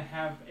happened to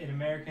have an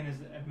American as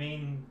a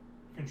main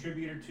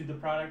contributor to the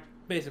product.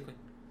 Basically.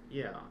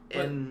 Yeah,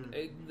 But, and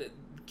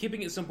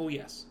keeping it simple,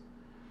 yes.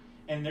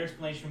 And their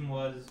explanation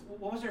was,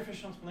 what was their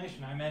official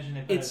explanation? I imagine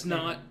they put It's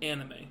not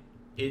anime.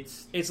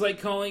 it's like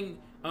calling.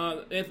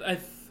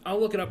 I'll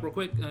look it up real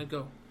quick.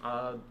 Go.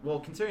 well,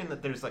 considering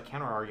that there's a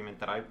counter argument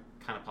that I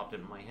kind of popped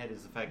into my head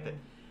is the fact that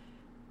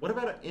what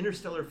about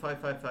Interstellar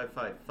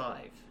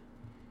 55555?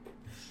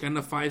 Got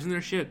enough fives in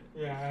their shit.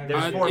 Yeah,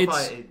 There's 4 or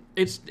 5.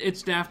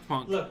 It's Daft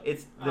Punk. Look,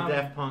 It's the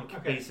Daft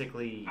Punk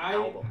basically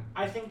album.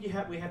 I think we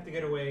have to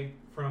get away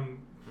from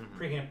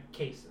bringing up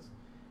cases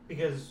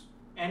because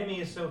anime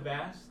is so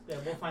vast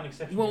that we'll find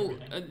exceptions. Well,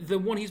 to everything. the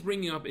one he's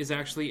bringing up is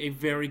actually a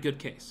very good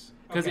case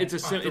because Okay, it's a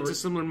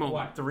similar moment.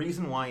 Why? The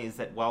reason why is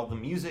that while the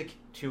music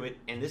to it,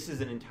 and this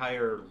is an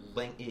entire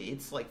length,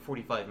 it's like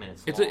 45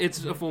 minutes long.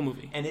 It's a full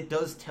movie. And it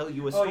does tell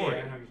you a Oh story. yeah, I know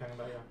what you're talking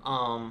about.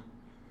 Yeah.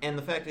 And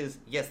the fact is,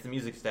 yes, the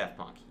music's Daft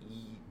Punk.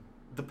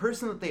 The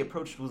person that they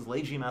approached was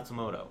Leiji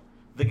Matsumoto,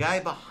 the guy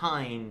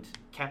behind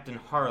Captain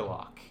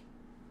Harlock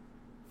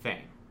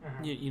fame,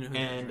 You know who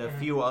and a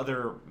few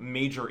other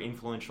major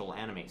influential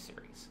anime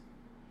series.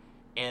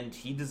 And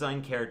he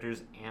designed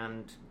characters,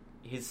 and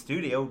his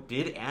studio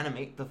did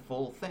animate the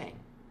full thing.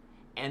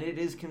 And it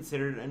is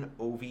considered an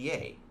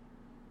OVA.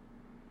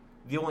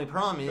 The only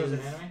problem So is... is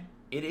it anime?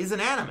 It is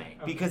an anime,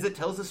 because it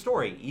tells a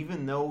story,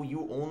 even though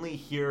you only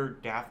hear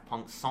Daft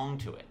Punk's song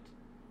to it.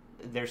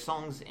 There's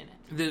songs in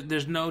it.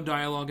 There's no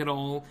dialogue at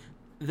all.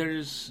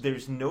 There's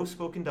no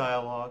spoken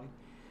dialogue.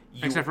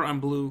 except for I'm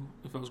blue.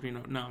 If I was green,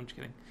 no, I'm just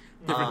kidding.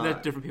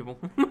 That's different people.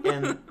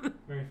 and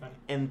Very funny.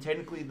 and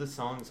technically the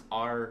songs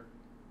are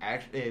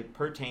actually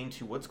pertain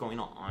to what's going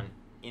on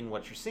in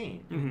what you're seeing.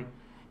 Mm-hmm.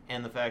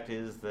 And the fact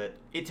is that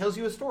it tells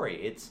you a story.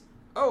 It's,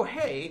 oh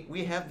hey,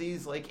 we have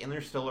these like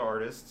interstellar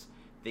artists.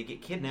 They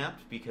get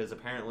kidnapped because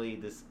apparently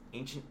this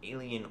ancient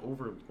alien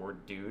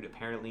overlord dude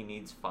apparently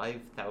needs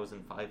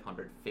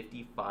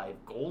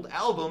 5,555 gold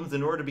albums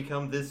in order to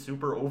become this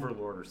super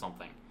overlord or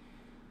something.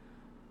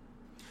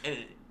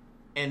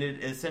 And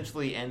it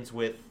essentially ends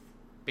with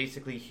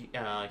basically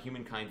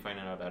humankind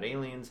finding out about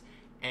aliens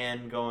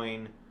and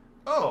going,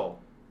 oh,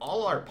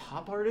 all our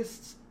pop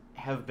artists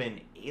have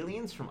been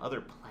aliens from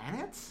other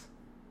planets?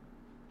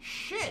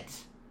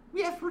 Shit!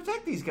 We have to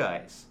protect these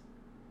guys.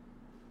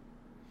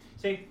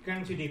 Say,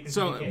 going too deep into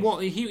So, the case. well,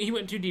 he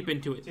went too deep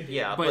into it. Too deep.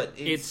 Yeah, But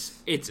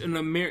it's an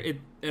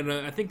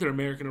I think they're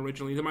American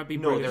originally. There might be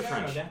No, British. they're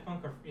French. Daft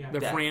Punk are, yeah. They're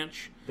Daft-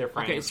 French. They're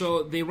French. Okay,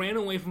 so they ran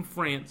away from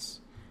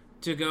France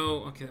to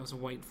go. Okay, that was a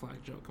white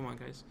flag joke. Come on,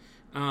 guys.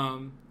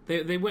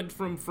 They went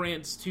from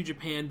France to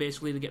Japan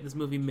basically to get this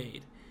movie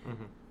made,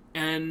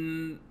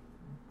 and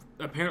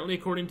apparently,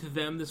 according to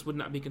them, this would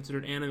not be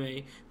considered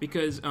anime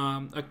because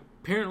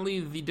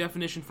apparently the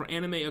definition for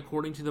anime,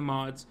 according to the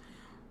mods,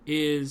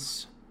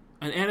 is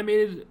an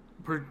animated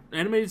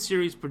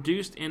series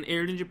produced and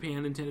aired in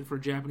Japan intended for a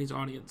Japanese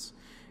audience.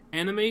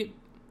 Anime.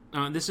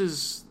 I'm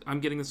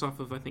getting this off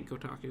of, I think,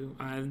 Kotaku.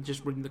 I'm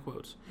just reading the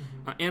quotes.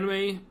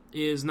 Anime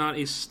is not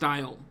a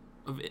style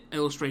of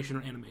illustration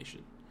or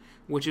animation,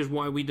 which is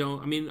why we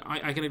don't... I mean,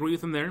 I can agree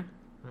with them there.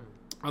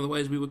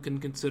 Otherwise, we can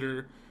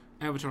consider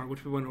Avatar,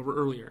 which we went over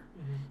earlier.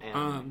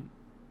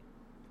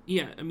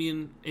 Yeah, I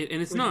mean,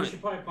 and it's not... We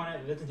should probably point out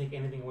that it doesn't take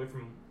anything away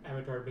from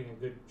Avatar being a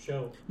good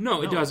show.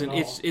 No, it doesn't. Not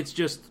at all. It's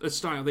just a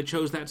style. They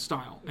chose that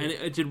style, and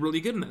it did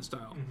really good in that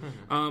style.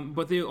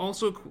 But they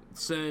also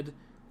said...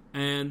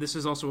 And this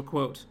is also a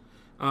quote.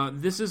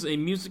 This is a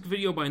music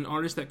video by an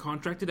artist that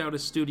contracted out a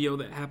studio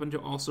that happened to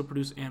also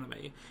produce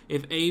anime.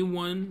 If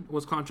A1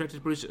 was contracted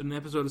to produce an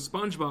episode of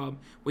SpongeBob,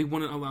 we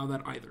wouldn't allow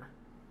that either.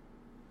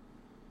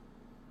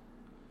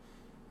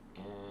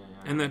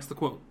 And that's the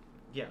quote.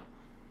 Yeah.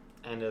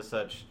 And as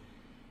such,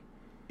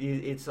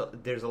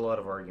 there's a lot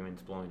of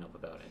arguments blowing up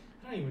about it.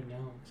 I don't even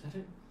know.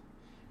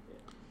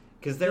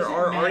 Because there Does it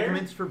are matter?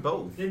 arguments for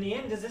both. In the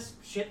end, does this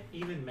shit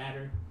even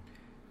matter?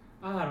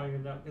 Oh, I don't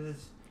even know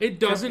because It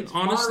doesn't, it's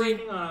honestly.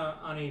 moderating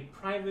on a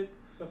private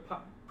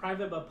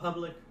but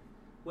public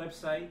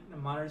website. The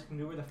moderators can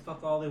do where the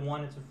fuck all they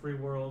want. It's a free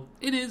world.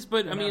 It is,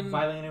 but They're I not mean,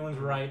 violating anyone's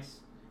rights.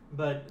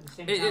 But at the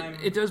same time,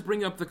 it does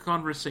bring up the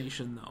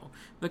conversation, though.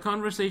 The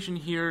conversation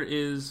here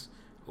is,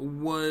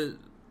 were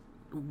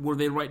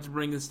they right to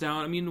bring this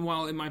down? I mean,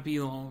 while it might be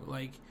all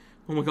like,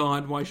 oh my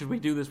god, why should we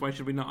do this? Why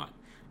should we not?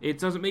 It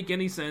doesn't make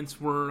any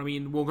sense. We're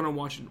gonna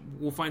watch it.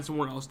 We'll find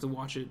somewhere else to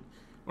watch it,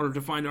 or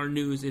to find our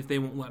news if they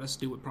won't let us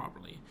do it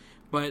properly.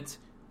 But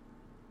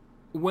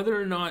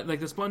whether or not, like,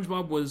 the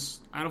SpongeBob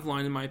was out of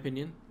line, in my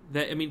opinion.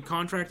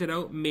 Contracted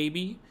out,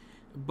 maybe,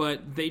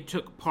 but they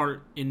took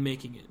part in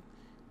making it.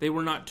 They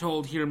were not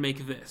told, here,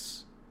 make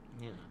this.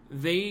 Yeah.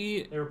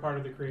 they were part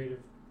of the creative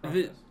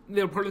process.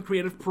 They were part of the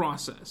creative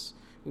process,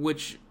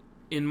 which,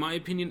 in my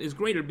opinion, is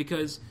greater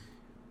because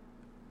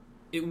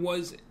it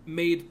was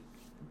made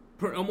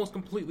almost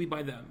completely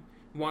by them.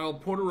 While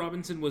Porter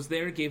Robinson was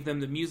there, gave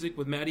them the music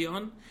with Maddie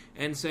on,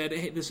 and said,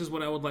 hey, this is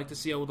what I would like to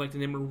see. I would like to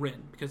name her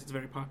Rin, because it's a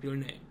very popular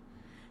name.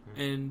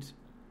 Mm-hmm. And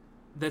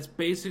that's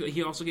basically...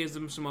 He also gave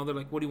them some other,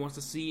 like, what he wants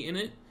to see in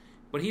it,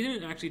 but he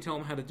didn't actually tell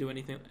them how to do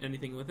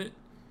anything with it.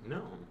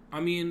 No.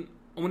 I mean,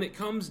 when it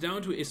comes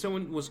down to it, if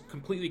someone was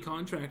completely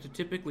contracted,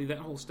 typically that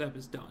whole step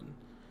is done.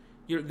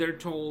 They're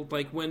told,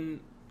 like, when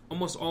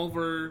almost a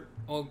lot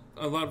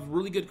of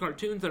really good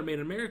cartoons that are made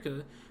in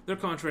America, they're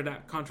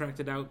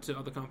contracted out to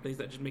other companies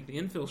that just make the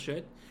infill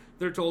shit.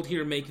 They're told,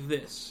 here, make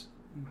this.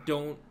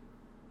 Don't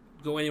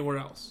go anywhere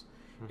else.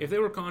 If they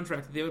were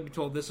contracted, they would be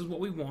told, this is what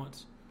we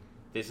want.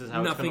 This is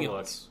how Nothing it's going to look,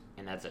 else.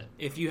 and that's it.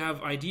 If you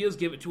have ideas,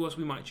 give it to us,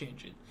 we might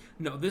change it.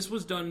 No, this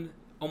was done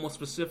almost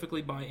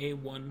specifically by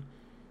A1,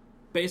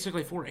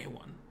 basically for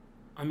A1.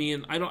 I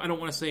mean, I don't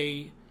want to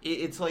say...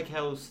 It's like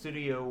how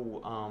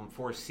Studio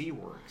 4C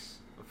works,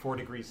 4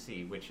 Degrees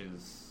C, which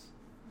is...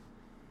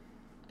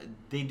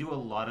 They do a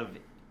lot of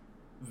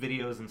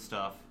videos and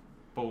stuff,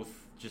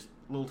 both just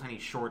little tiny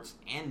shorts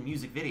and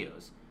music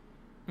videos.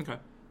 Okay.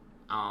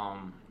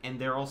 And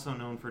they're also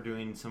known for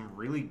doing some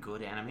really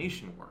good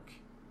animation work.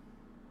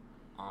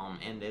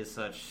 And as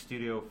such,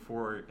 Studio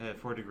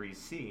 4 Degrees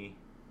C,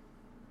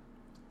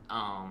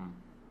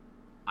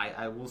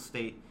 I will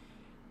state,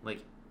 like,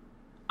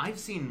 I've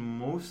seen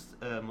most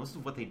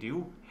of what they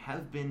do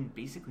have been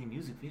basically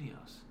music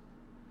videos.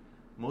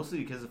 Mostly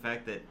because of the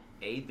fact that,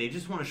 they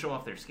just want to show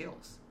off their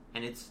skills.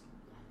 And it's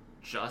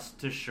just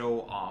to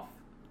show off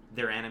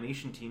their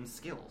animation team's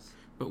skills.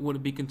 But would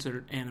it be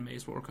considered anime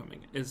is what we're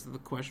coming? Is the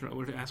question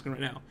we're asking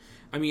right now.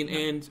 I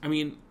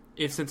mean,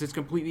 since it's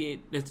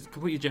completely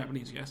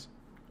Japanese, yes?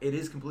 It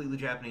is completely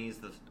Japanese.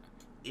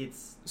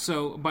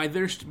 So by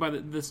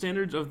the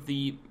standards of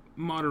the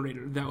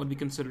moderator, that would be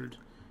considered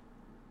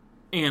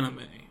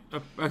anime,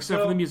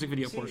 except for the music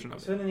video portion of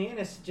it. So in the end,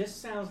 it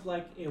just sounds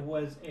like it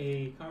was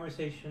a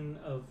conversation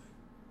of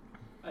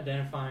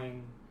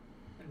identifying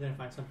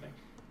something,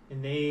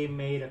 and they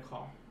made a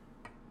call.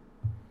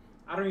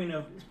 I don't even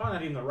know. It's probably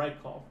not even the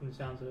right call from the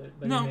sounds of it,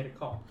 but they made a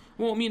call.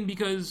 Well, I mean,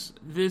 because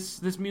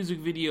this music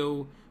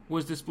video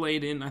was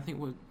displayed in, I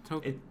think,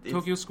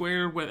 Tokyo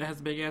Square, where it has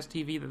the big-ass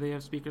TV that they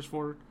have speakers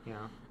for. Yeah.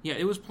 Yeah,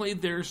 it was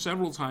played there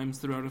several times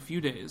throughout a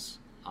few days.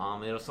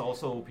 It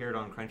also appeared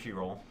on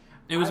Crunchyroll.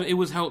 It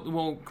was held.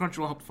 Well,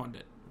 Crunchyroll helped fund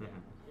it. Mm-hmm.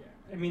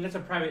 Yeah. I mean, that's a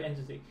private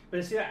entity.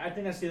 But see, I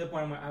think that's the other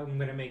point I'm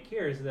going to make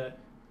here is that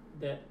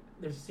there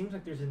seems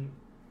like there's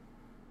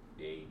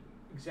a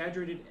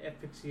exaggerated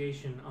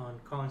asphyxiation on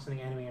calling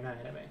something anime or not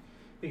anime.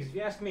 Because if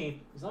you ask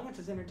me, as long as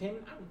it's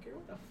entertainment, I don't care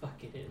what the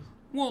fuck it is.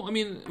 Well, I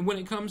mean, when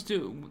it comes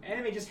to...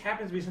 Anime just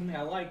happens to be something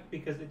I like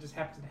because it just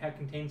happens to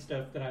contain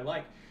stuff that I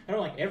like. I don't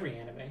like every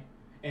anime.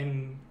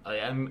 And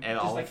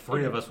all like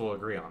three of us will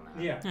agree on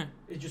that. Yeah.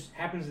 It just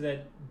happens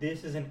that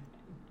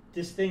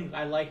this thing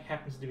I like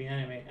happens to be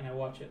anime, and I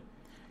watch it.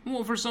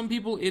 Well, for some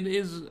people, it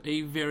is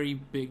a very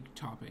big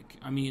topic.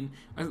 I mean,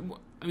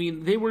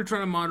 they were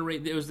trying to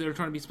moderate. They were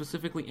trying to be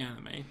specifically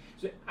anime.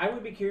 So I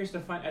would be curious to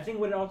find. I think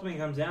what it ultimately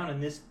comes down in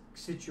this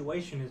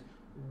situation is,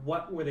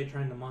 what were they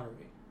trying to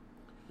moderate?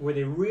 Were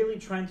they really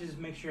trying to just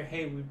make sure,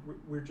 hey,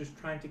 we're just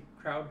trying to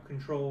crowd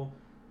control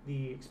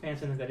the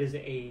expansiveness that is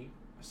a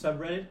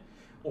subreddit,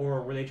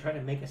 or were they trying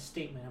to make a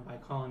statement by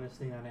calling this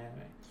thing not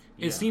anime?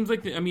 It seems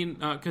like,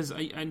 because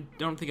I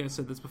don't think I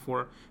said this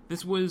before.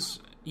 This was,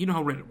 you know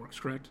how Reddit works,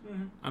 correct?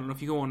 Mm-hmm. I don't know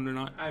if you go on it or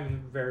not. I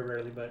mean, very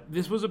rarely, but...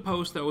 This was a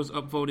post that was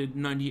upvoted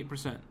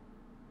 98%.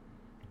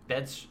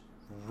 That's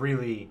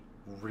really,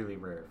 really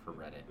rare for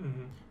Reddit.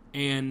 Mm-hmm.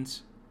 And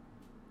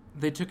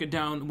they took it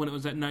down when it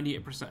was at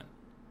 98%.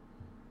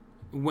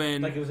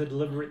 When like it was a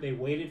deliberate, they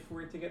waited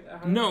for it to get that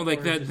high? No,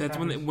 like that's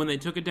when they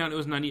took it down, it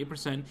was 98%.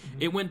 Mm-hmm.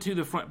 It went to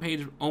the front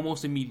page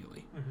almost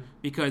immediately. Mm-hmm.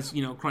 Because,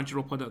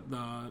 Crunchyroll put up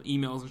the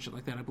emails and shit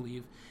like that, I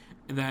believe,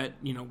 that,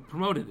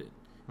 promoted it.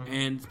 Mm-hmm.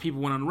 And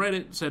people went on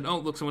Reddit, said, oh,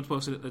 look, someone's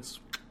posted it,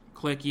 let's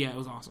click, yeah, it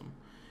was awesome.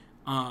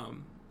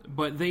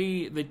 But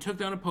they took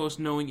down a post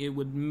knowing it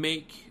would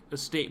make a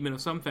statement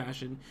of some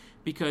fashion,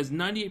 because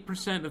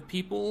 98% of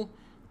people,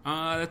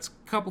 that's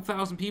a couple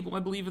thousand people, I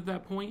believe, at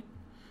that point.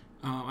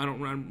 I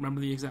don't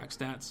remember the exact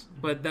stats,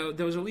 but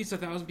there was at least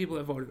 1,000 people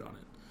that voted on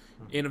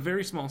it in a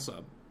very small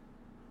sub.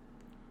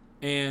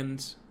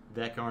 And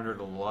that garnered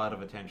a lot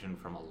of attention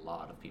from a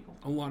lot of people.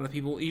 A lot of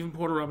people. Even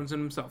Porter Robinson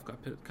himself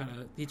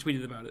he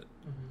tweeted about it.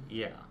 Mm-hmm.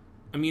 Yeah.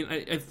 I mean,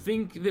 I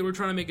think they were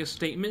trying to make a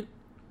statement,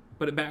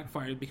 but it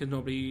backfired because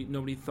nobody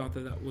thought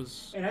that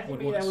was and I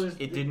think what it was.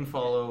 It didn't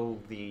follow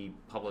the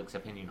public's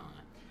opinion on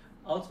it.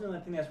 Ultimately, I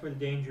think that's where the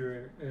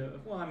danger...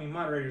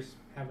 moderators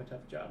have a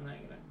tough job. I'm not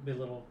going to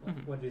belittle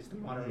what it is to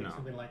moderate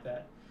something like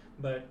that.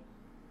 But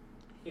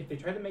if they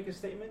try to make a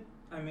statement,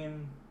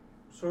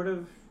 sort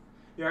of...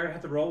 You're going to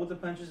have to roll with the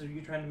punches of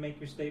you trying to make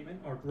your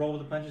statement, or roll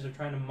with the punches of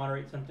trying to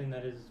moderate something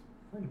that is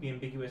going to be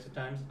ambiguous at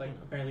times, like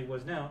apparently it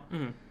was now.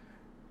 Mm-hmm.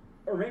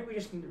 Or maybe we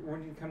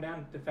need to come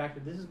down to the fact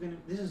that this is going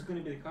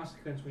to be the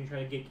consequence when you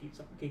try to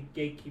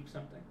gatekeep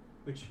something,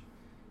 which...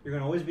 You're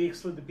going to always be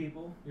excluded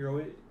people.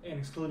 And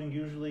excluding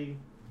usually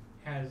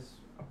comes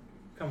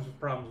with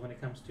problems when it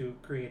comes to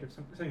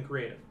something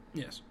creative.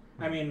 Yes.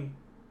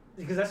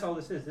 Because that's all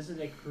this is. This is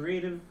a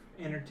creative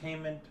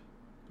entertainment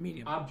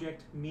medium,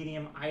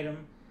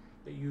 item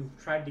that you've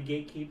tried to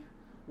gatekeep,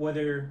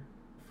 whether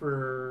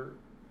for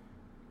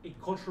a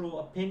cultural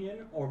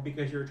opinion or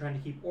because you're trying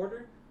to keep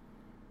order.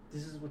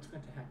 this is what's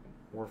going to happen.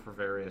 Or for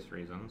various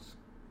reasons.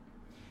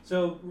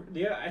 So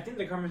I think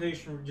the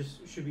conversation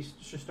just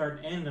should start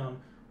and end on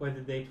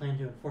whether they plan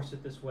to enforce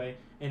it this way,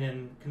 and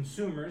then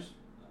consumers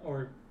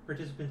or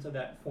participants of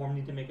that forum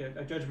need to make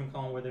a judgment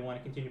call on whether they want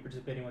to continue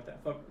participating with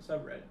that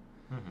subreddit.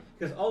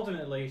 Because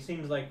ultimately, it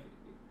seems like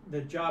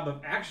the job of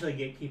actually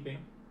gatekeeping,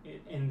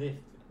 and if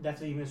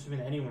that's even assuming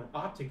that anyone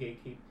ought to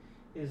gatekeep,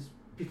 is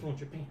people in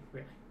Japan,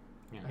 really,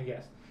 I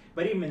guess.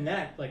 But even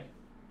that, like,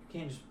 you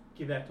can't just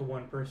give that to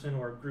one person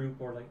or a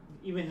group, or like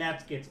even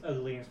that gets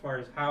ugly as far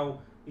as how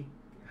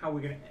we're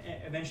going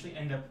to eventually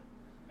end up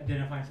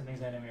identifying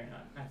something's anime or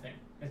not. I think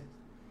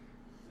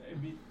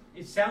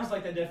it sounds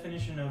like the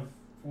definition of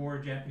for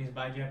Japanese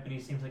by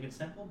Japanese seems like it's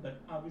simple, but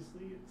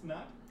obviously it's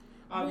not.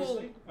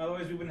 Obviously,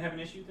 otherwise we wouldn't have an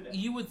issue today.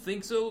 You would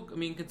think so. I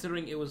mean,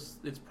 considering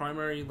its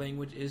primary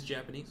language is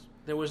Japanese,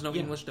 there was no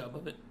English dub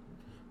of it.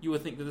 You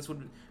would think that this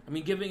would. I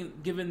mean,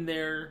 given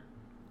their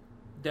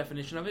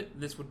definition of it,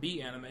 this would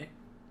be anime.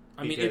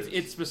 I mean,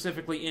 it's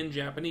specifically in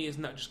Japanese,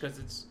 not just because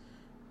it's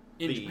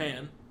in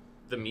Japan.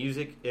 The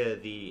music,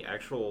 the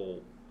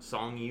actual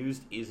song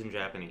used is in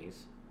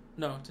Japanese.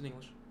 No, it's in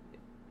English.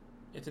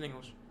 It's in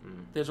English.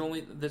 There's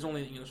only an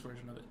English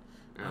version of it.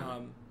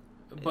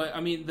 But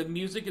I mean, the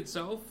music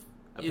itself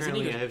is in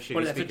English.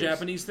 But that's a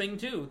Japanese thing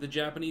too. The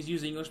Japanese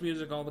use English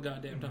music all the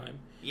goddamn time.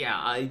 Yeah,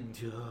 I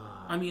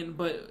mean,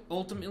 but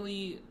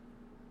ultimately,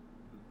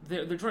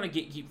 they're trying to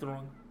gatekeep the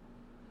wrong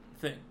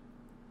thing.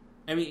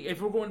 I mean,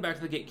 if we're going back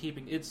to the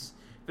gatekeeping,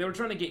 they were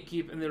trying to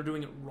gatekeep and they were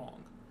doing it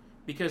wrong.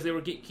 Because they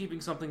were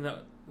gatekeeping something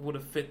that would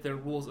have fit their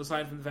rules,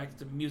 aside from the fact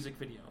it's a music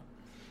video.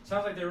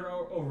 Sounds like they were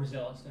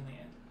overzealous in the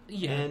end.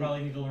 Yeah, and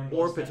probably need to learn.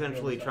 Or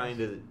potentially trying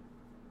to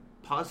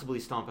possibly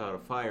stomp out a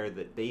fire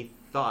that they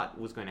thought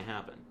was going to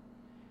happen.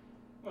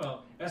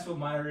 Well, that's what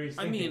moderates.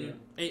 I mean,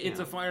 it's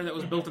a fire that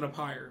was built in a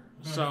pyre,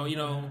 so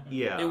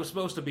it was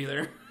supposed to be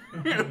there.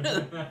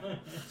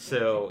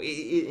 So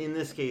in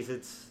this case,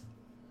 it's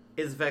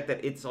the fact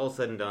that it's all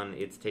said and done.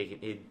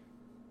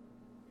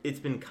 It's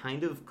been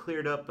kind of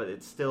cleared up, but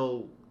it's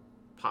still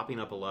popping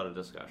up a lot of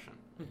discussion.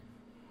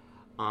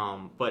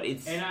 But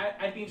it's... And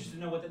I'd be interested to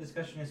know what that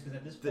discussion is, because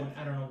at this point,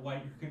 I don't know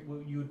what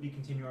you would be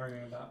continuing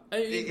arguing about.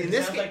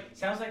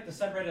 Sounds like the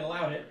subreddit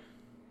allowed it.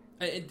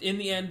 In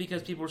the end,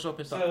 because people were so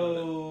pissed off.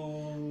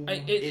 So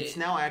it's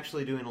now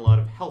actually doing a lot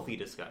of healthy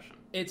discussion.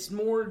 It's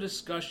more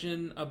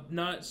discussion of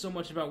not so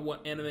much about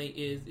what anime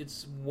is,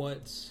 it's why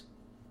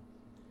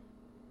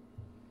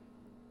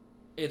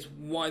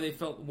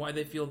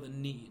they feel the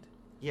need.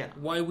 Yeah.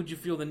 Why would you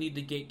feel the need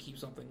to gatekeep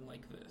something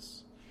like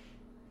this?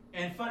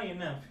 And funny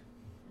enough,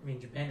 I mean,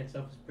 Japan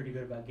itself is pretty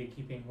good about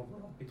gatekeeping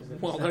overall. Because they're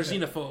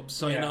xenophobes,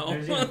 so they're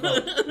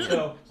xenophobes.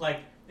 So, like,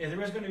 if there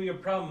was going to be a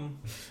problem,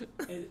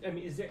 I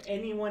mean, is there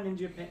anyone in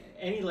Japan,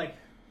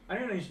 I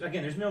don't know,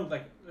 again, there's no,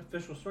 like,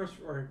 official source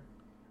or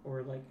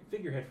like,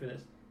 figurehead for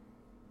this.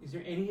 Is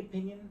there any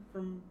opinion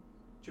from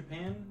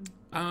Japan?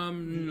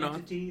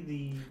 Not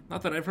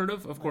that I've heard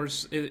of. Of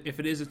course, if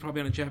it is, it's probably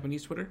on a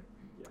Japanese Twitter.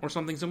 Or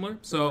something similar,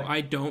 so like,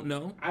 I don't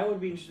know. I would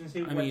be interested to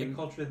see what the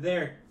culture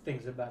there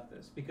thinks about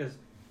this, because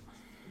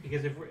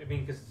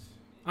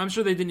I'm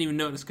sure they didn't even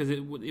notice because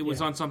it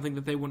was on something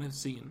that they wouldn't have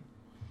seen.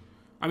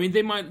 I mean,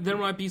 there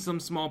might be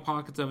some small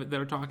pockets of it that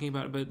are talking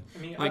about it, but I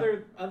mean,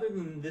 other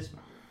than this,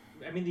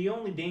 I mean, the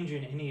only danger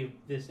in any of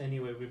this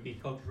anyway would be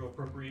cultural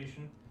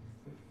appropriation.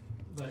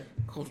 But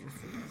cultural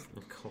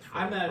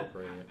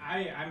appropriation.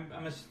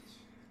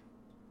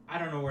 I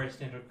don't know where I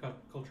stand with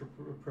cultural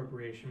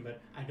appropriation, but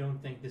I don't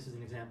think this is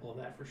an example of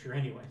that for sure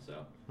anyway,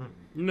 so...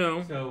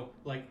 No. So,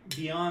 like,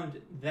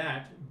 beyond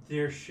that,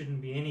 there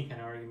shouldn't be any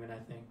kind of argument, I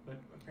think, but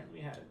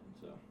apparently we had it,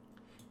 so...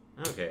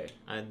 Okay.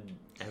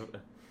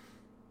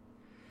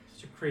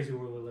 Such a crazy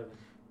world we live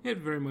in. It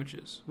very much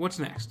is. What's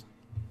next?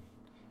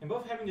 And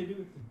both having to do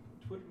with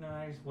Twitter... No,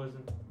 I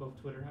wasn't both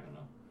Twitter, I don't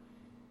know.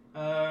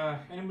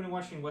 Anybody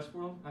watching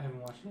Westworld? I haven't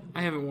watched it.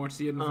 I haven't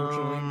watched it yet,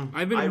 unfortunately.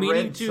 I've been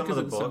meaning to because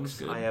it sounds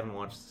good. I haven't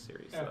watched the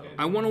series, though. Okay.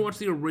 I want to watch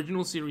the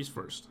original series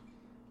first.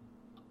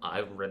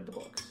 I've read the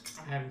books.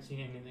 I haven't seen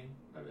anything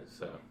of it,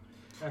 so...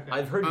 Okay.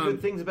 I've heard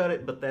good things about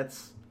it, but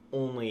that's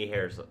only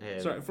hairs.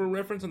 Sorry, for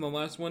reference on the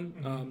last one,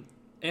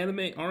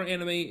 our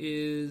anime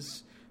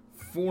is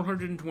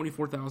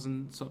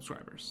 424,000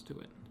 subscribers to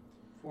it.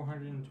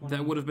 420.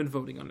 That would have been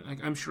voting on it.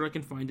 I'm sure I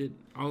can find it.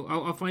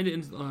 I'll find it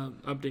in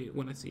update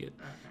when I see it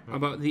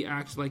about the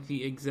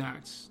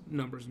exact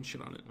numbers and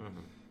shit on it.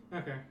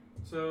 Okay,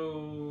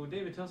 so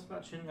David, tell us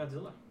about Shin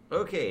Godzilla.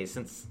 Okay,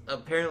 since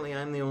apparently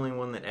I'm the only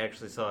one that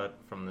actually saw it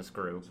from this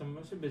group. Some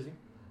of us are busy.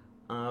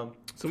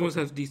 Some of us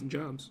have decent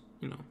jobs,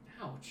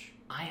 Ouch.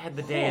 I had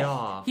the day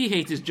off. He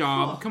hates his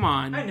job. Come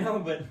on. I know,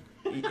 but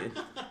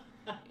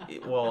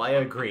well, I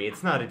agree.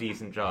 It's not a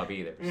decent job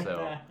either.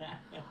 So.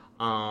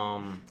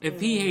 If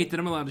he hates it,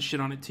 I'm allowed to shit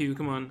on it too.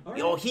 Come on.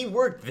 Right. Oh, he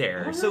worked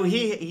there, so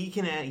he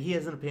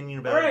has an opinion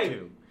about it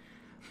too.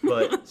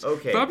 But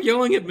okay, stop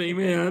yelling at me,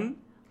 man.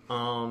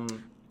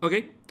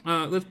 Okay,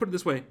 let's put it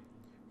this way.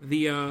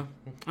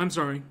 I'm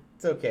sorry.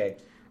 It's okay.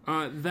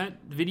 That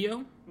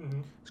video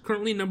is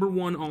currently number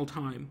 1 all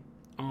time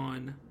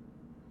on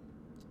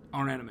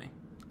are anime.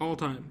 All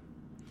time.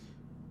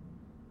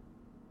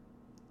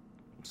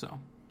 So.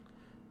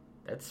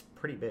 That's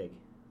pretty big.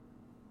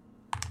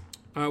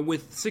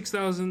 With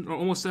 6,000 or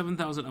almost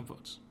 7,000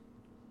 upvotes.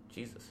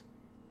 Jesus.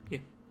 Yeah.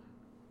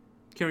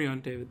 Carry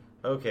on, David.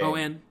 Okay. Oh,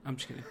 and I'm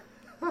just kidding.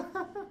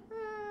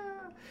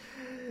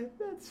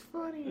 That's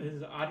funny.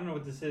 I don't know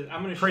what this is.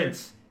 I'm gonna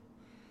Prince.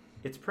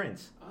 It's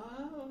Prince.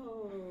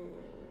 Oh.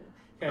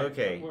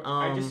 Okay.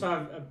 I just saw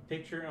a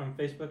picture on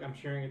Facebook. I'm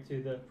sharing it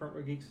to the Front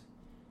Row Geeks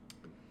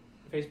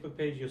Facebook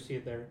page. You'll see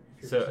it there.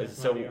 If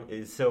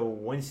you're So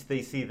once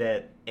they see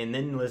that and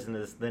then listen to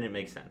this, then it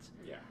makes sense.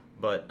 Yeah.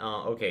 But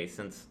okay,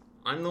 since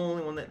I'm the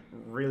only one that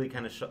really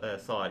kind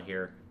of saw it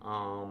here,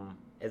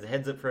 as a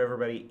heads up for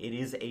everybody, it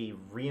is a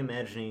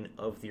reimagining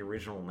of the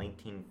original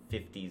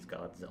 1950s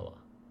Godzilla.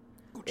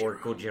 Or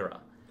Gojira.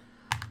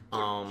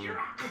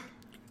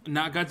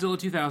 Not Godzilla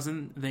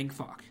 2000, thank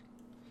fuck.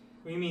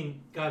 What do you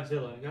mean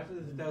Godzilla?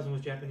 Godzilla 2000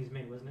 was Japanese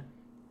made, wasn't it?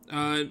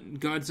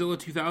 Godzilla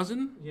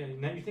 2000? Yeah,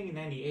 you're thinking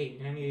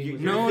 98. 98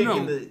 was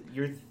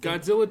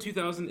Godzilla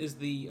 2000 is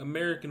the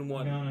American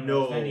one.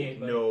 No, it's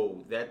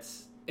 98,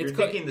 that's... You're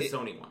thinking the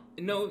Sony one.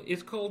 No,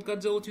 it's called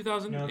Godzilla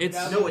 2000. No, it's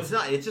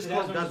not. It's just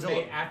called Godzilla. Was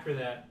made after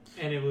that,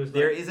 and it was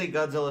there is a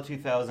Godzilla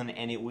 2000,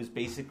 and it was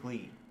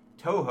basically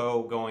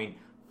Toho going,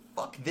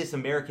 fuck this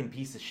American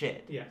piece of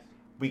shit. Yes.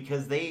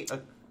 Because they...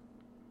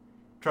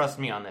 trust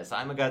me on this.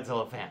 I'm a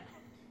Godzilla fan.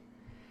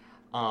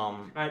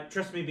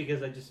 Trust me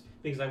because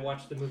I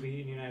watched the movie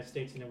in the United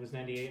States and it was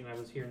 98 and I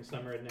was here in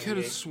summer at 98. Could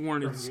have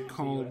sworn it's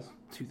called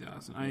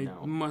 2000. I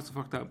must have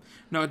fucked up.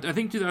 No, I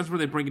think 2000 is where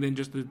they bring it in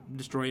just to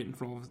destroy it and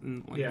for all.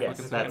 And yes,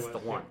 that's the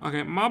one.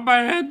 Okay, my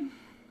bad.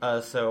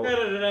 So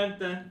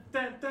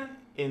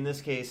in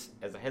this case,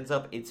 as a heads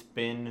up, it's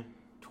been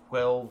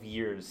 12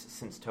 years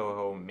since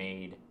Toho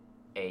made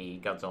a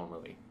Godzilla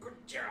movie,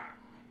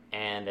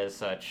 and as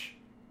such.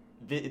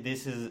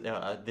 This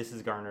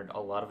has garnered a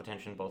lot of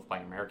attention both by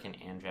American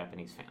and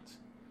Japanese fans.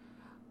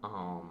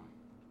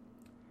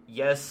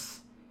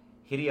 Yes,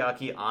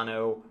 Hideaki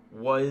Anno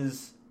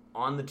was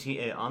on the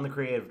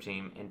creative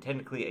team and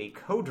technically a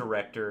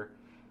co-director,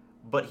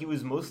 but he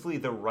was mostly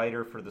the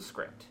writer for the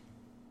script.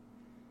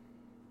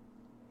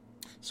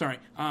 Sorry,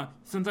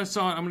 since I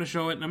saw it, I'm going to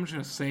show it and I'm just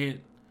going to say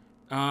it.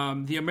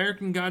 The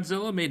American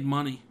Godzilla made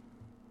money.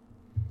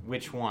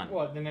 Which one?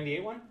 What, the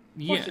 98 one?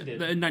 Yeah,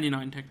 the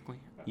 99 technically.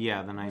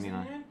 Yeah, the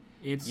 99.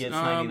 It's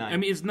 99. I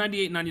mean, it's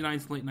 98, 99,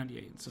 it's late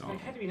 98. So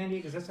it had to be 98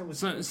 because that's how it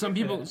was. Some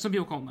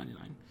people call it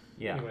 99.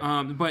 Yeah.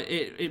 Anyway. But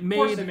it made.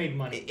 Of course, it made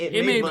money.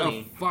 It made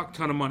money. A fuck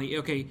ton of money.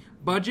 Okay,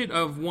 budget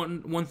of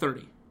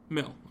 130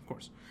 mil, of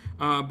course.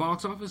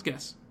 Box office,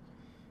 guess.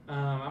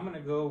 I'm gonna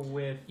go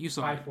with you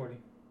saw 540.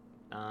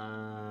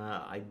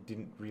 I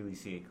didn't really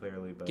see it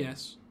clearly, but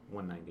guess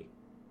 190.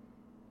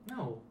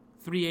 No.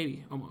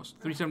 380 almost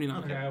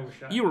 379. Okay, I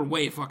overshot. You were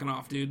way fucking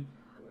off, dude.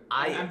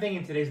 I'm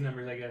thinking today's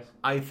numbers, I guess.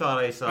 I thought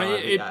I saw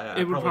it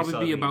would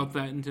probably be about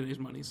that in today's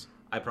monies.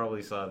 I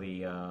probably saw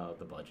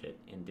the budget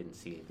and didn't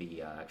see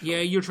the actual.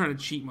 Yeah, you're trying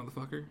to cheat,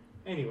 motherfucker.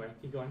 Anyway,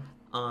 keep going.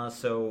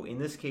 So in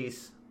this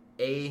case,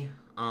 did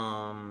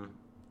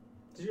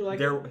you like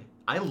it?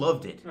 I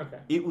loved it. Okay.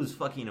 It was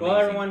fucking amazing.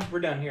 Well, everyone, we're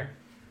done here.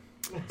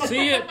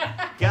 See it.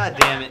 God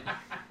damn it.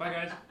 Bye,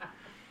 guys.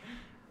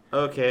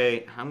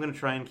 Okay, I'm gonna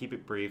try and keep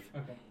it brief.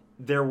 Okay.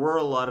 There were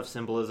a lot of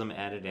symbolism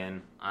added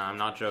in. I'm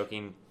not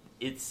joking.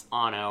 It's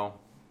Anno.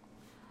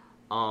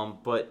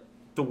 But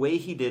the way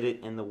he did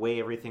it and the way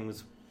everything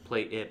was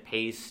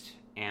paced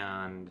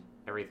and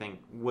everything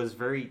was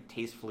very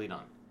tastefully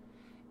done,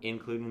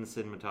 including the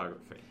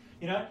cinematography.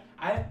 You know,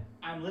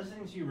 I'm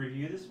listening to you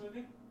review this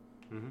movie,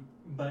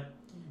 but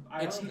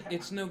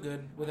it's no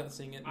good without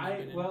seeing it.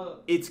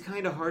 It's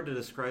kind of hard to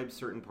describe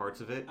certain parts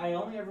of it. I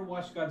only ever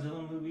watched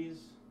Godzilla movies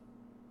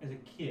as a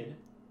kid.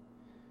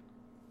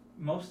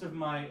 Most of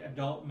my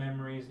adult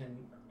memories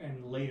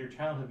and later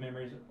childhood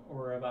memories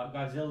were about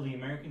Godzilla, the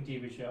American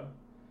TV show,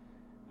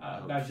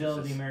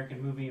 Godzilla, the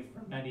American movie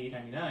from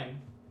 1998-99,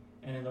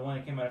 and then the one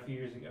that came out a few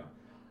years ago.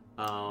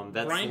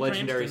 That's Bryan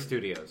Legendary Cranston.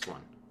 Studios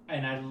one.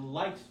 And I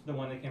liked the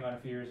one that came out a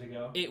few years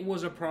ago. It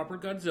was a proper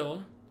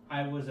Godzilla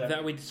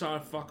that we saw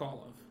fuck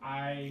all of.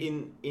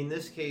 In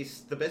this case,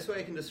 the best way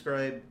I can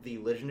describe the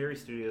Legendary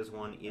Studios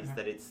one is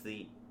that it's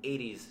the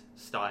 80s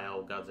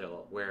style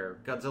Godzilla, where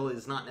Godzilla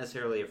is not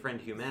necessarily a friend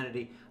to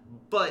humanity,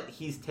 but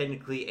he's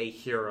technically a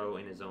hero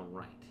in his own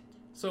right.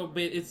 So,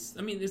 but is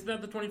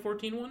that the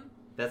 2014 one?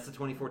 That's the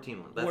 2014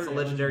 one. That's the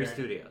Legendary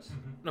Studios.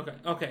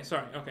 Mm-hmm. Okay,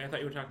 sorry. Okay, I thought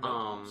you were talking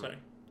about... sorry.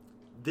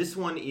 This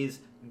one is...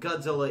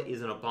 Godzilla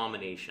is an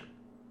abomination.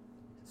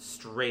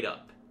 Straight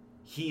up.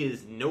 He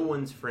is no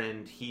one's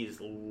friend. He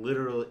is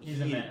literally... He's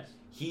a menace.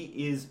 He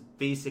is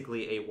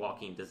basically a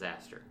walking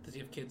disaster. Does he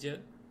have kids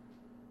yet?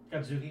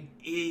 Godzuki?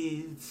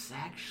 It's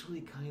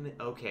actually kind of...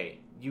 Okay,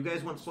 you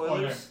guys want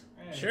spoilers?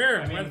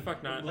 Sure, why the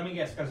fuck not? Let me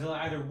guess. Godzilla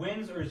either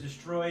wins or is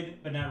destroyed,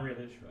 but not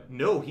really destroyed.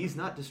 No, he's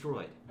not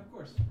destroyed. Of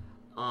course.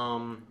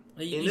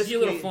 You see a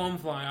little foam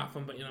fly off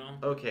him, but you know.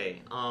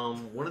 Okay,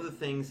 one of the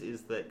things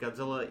is that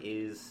Godzilla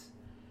is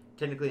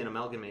technically an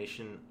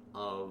amalgamation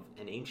of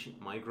an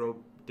ancient microbe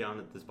down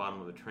at this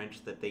bottom of a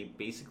trench that they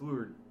basically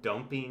were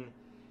dumping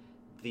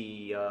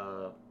the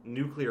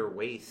nuclear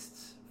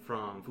wastes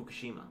from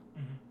Fukushima.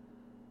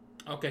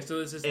 Mm-hmm. Okay, so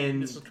this is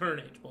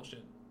current age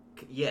bullshit.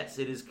 Yes,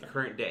 it is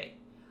current day.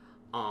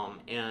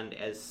 And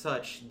as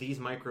such, these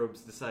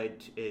microbes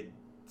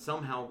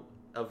somehow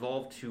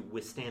evolved to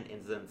withstand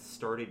and then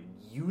started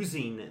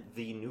using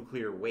the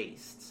nuclear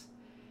wastes.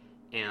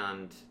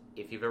 And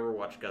if you've ever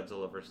watched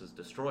Godzilla vs.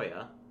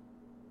 Destroya,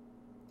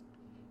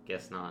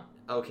 guess not.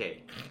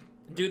 Okay.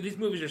 Dude, these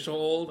movies are so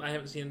old, I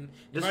haven't seen...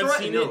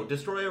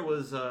 Destroya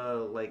was,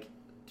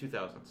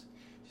 2000s.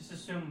 Just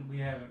assume we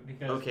haven't,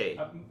 because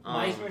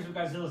my experience with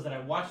Godzilla is that I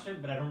watched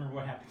it, but I don't remember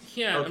what happened.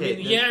 Yeah,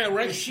 okay,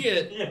 wreck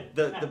shit. Yeah.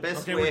 The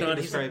best way I can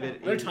describe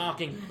it... They're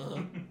talking.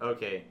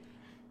 Okay.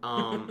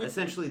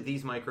 Essentially,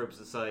 these microbes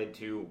decide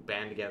to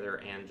band together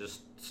and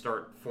just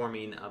start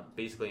forming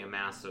basically a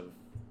mass of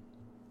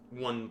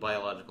one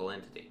biological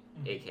entity,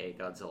 aka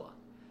Godzilla.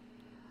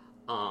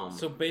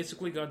 So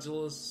basically,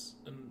 Godzilla's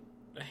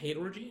a hate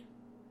orgy?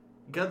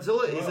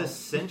 Godzilla is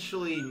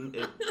essentially...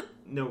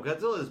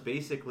 Godzilla is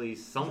basically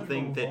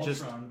something that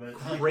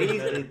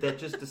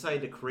just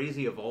decided to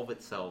crazy evolve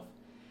itself.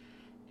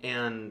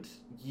 And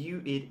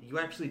you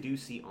actually do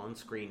see on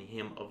screen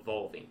him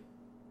evolving.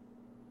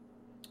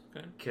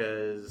 Okay.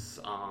 Because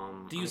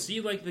do you see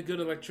the good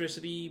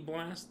electricity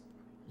blast?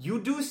 You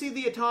do see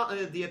the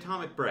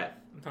atomic breath.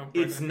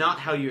 It's not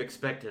how you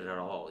expect it at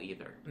all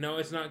either. No,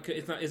 it's not.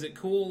 It's not. Is it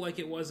cool like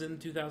it was in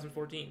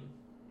 2014?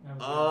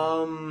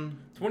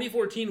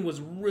 2014 was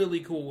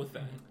really cool with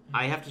that.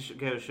 I have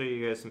to show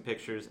you guys some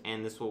pictures,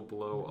 and this will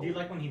blow. Do you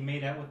like when he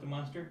made out with the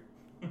monster?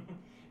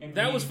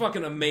 That was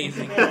fucking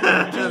amazing.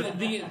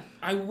 Dude,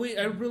 I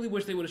really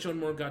wish they would have shown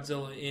more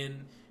Godzilla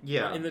in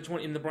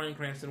the Bryan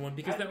Cranston one,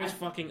 because that was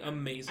fucking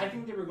amazing. I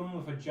think they were going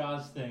with a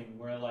Jaws thing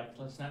where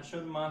let's not show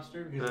the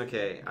monster.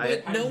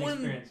 But no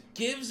one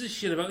gives a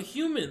shit about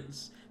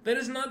humans. That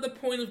is not the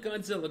point of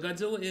Godzilla.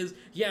 Godzilla is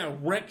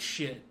wreck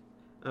shit.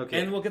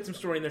 Okay. And we'll get some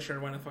story in there, sure.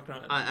 Why the fuck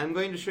not? I'm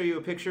going to show you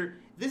a picture.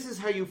 This is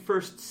how you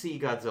first see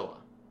Godzilla.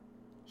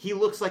 He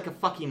looks like a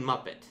fucking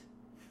Muppet.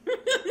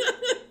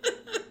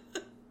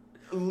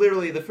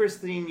 Literally, the first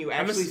thing you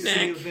actually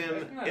see of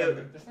him...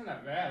 That's not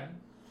that bad.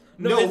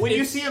 No, when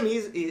you see him,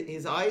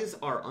 his eyes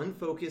are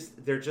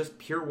unfocused. They're just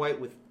pure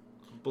white with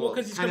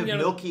kind of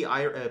milky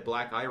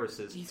black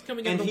irises. He's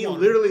coming out of the water.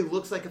 And he literally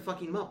looks like a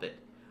fucking Muppet.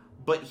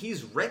 But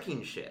he's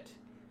wrecking shit.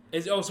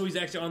 So he's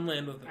actually on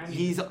land with us.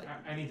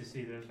 I need to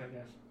see this, I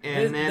guess.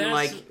 And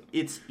then,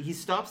 he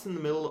stops in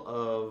the middle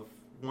of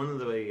one of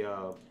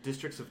the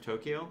districts of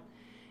Tokyo,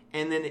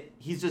 and then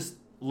he's just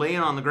laying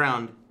on the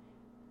ground,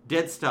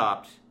 dead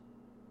stopped,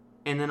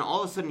 and then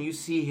all of a sudden you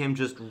see him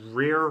just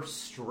rear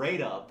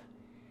straight up,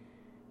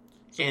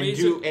 and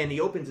he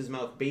opens his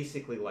mouth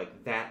basically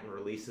like that and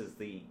releases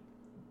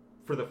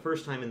for the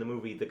first time in the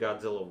movie, the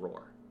Godzilla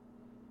roar.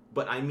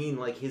 But I mean,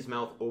 his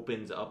mouth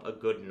opens up a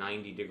good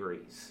 90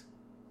 degrees.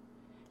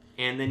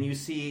 And then you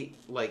see,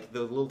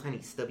 the little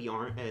tiny stubby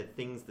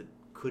things that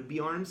could be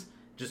arms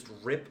just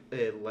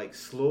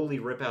slowly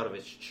rip out of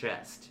his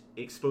chest,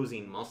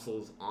 exposing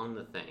muscles on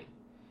the thing.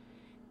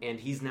 And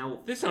he's now...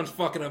 This sounds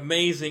fucking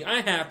amazing.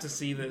 I have to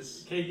see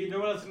this. Okay, you know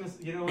what else?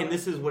 And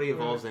this is what he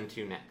evolves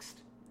into next.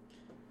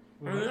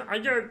 I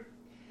got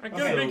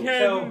a big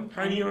head,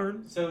 tiny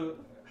arms. So...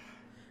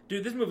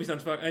 Dude, this movie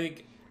sounds fucking... I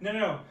think...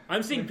 No.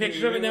 I'm seeing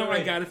pictures of it now.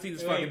 I gotta see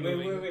this fucking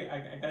movie. Wait.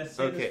 I gotta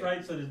say this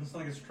right so it doesn't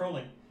sound like it's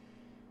trolling.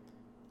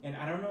 And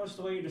I don't know if it's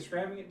the way you're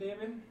describing it,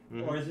 David,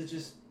 or is it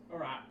just,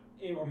 or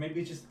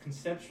maybe it's just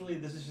conceptually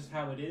this is just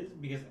how it is,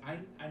 because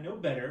I know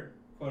better,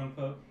 quote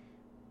unquote,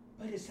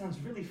 but it sounds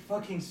really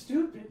fucking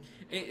stupid.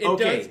 It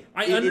does.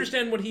 I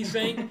understand what he's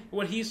saying.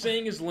 What he's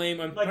saying is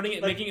lame. I'm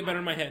making it better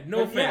in my head.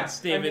 No offense,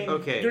 David.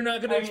 You're not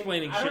good at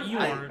explaining shit. You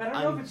aren't. I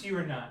don't know if it's you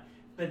or not,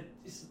 but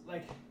it's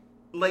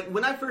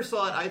when I first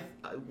saw it,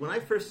 when I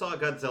first saw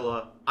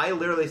Godzilla, I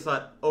literally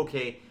thought,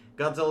 okay,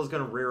 Godzilla's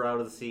gonna rear out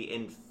of the sea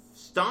and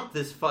stomp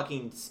this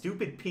fucking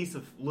stupid piece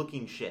of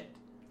looking shit.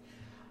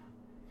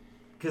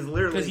 Because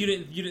you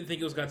didn't think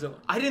it was Godzilla.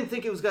 I didn't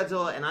think it was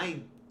Godzilla,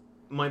 and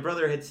my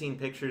brother had seen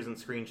pictures and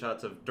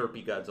screenshots of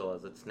Derpy Godzilla,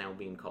 as it's now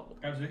being called.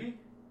 Godzilla?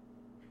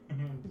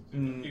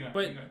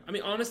 But I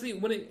mean,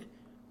 honestly,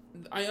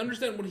 I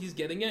understand what he's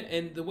getting at,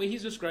 and the way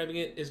he's describing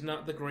it is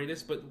not the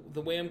greatest, but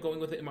the way I'm going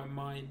with it in my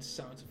mind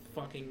sounds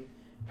fucking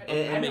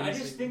amazing. I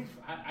just think,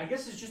 I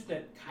guess it's just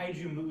that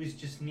kaiju movies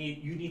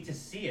you need to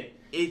see it.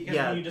 Because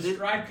when you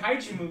describe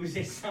kaiju movies,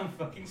 they sound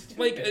fucking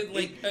stupid.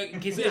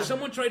 If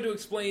someone tried to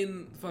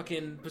explain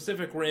fucking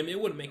Pacific Rim, it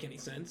wouldn't make any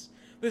sense.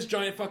 This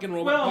giant fucking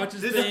robot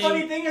punches thing. The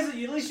funny thing is that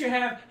at least you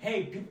have,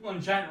 hey, people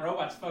and giant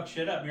robots fuck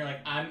shit up, and you're like,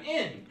 I'm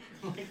in.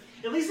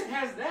 At least it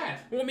has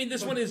that. Well, I mean,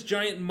 this one is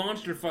giant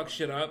monster fuck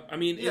shit up. I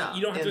mean,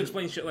 you don't have to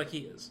explain shit like he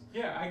is.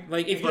 Yeah,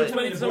 if you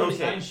explain someone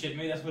science shit,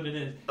 maybe that's what it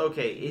is.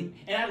 Okay,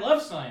 and I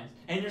love science,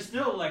 and you're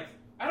still like,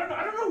 I don't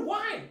know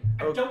why.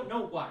 I don't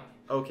know why.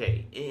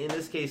 Okay, in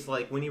this case,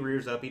 when he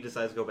rears up, he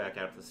decides to go back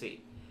out to the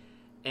sea,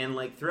 and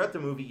throughout the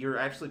movie, you're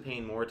actually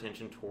paying more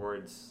attention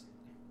towards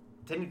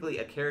technically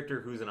a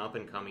character who's an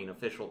up-and-coming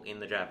official in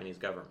the Japanese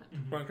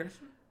government. Bryan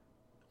Cranston?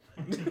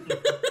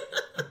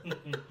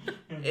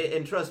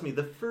 And trust me,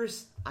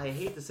 I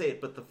hate to say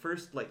it, but the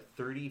first,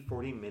 30,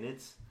 40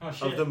 minutes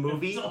of the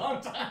movie it's a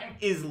long time.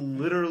 is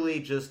literally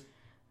just,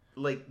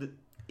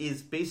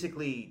 is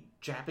basically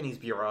Japanese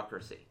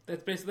bureaucracy.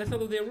 That's how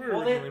they were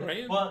originally,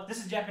 right? Well,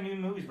 this is Japanese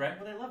movies, right?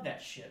 Well, they love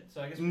that shit,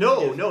 so I guess...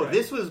 No,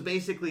 this was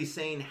basically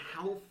saying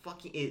how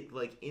fucking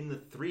in the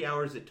 3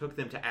 hours it took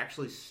them to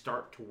actually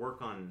start to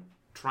work on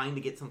trying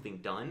to get something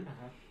done,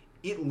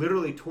 it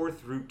literally tore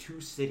through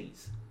 2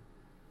 cities.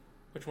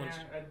 Which ones?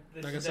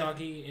 This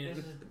Nagasaki This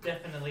is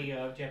definitely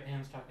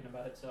Japan's talking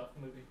about itself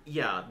movie.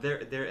 Yeah,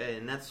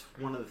 and that's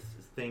one of the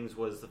things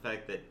was the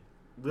fact that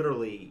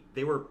literally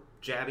they were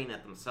jabbing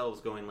at themselves,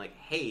 going like,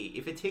 "Hey,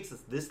 if it takes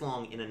us this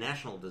long in a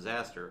national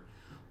disaster,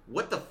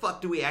 what the fuck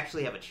do we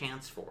actually have a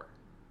chance for?"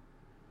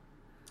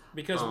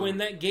 Because when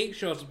that gate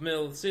shows up in the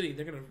middle of the city,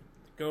 they're gonna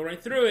go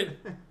right through it.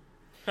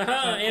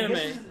 Haha,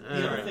 anime.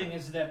 The other thing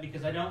is that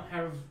because I don't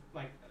have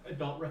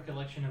adult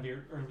recollection of the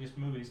earliest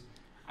movies.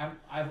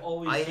 I've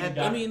always seen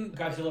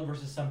Godzilla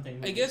versus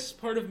something. I guess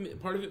part of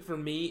it for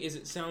me is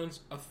it sounds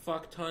a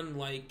fuck ton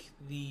like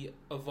the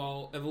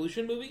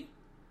Evolution movie.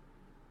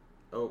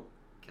 Oh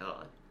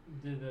God.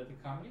 The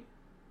comedy?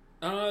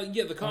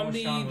 Yeah, the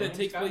comedy that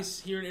takes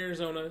place here in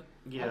Arizona.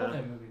 Yeah. I love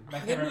that movie.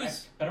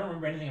 I don't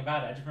remember anything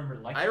about it. I just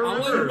remember liking it.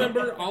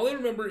 All I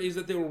remember is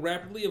that they were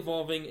rapidly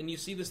evolving, and you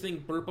see this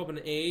thing burp up an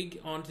egg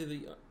onto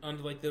the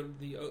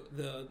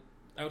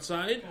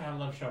outside. God, I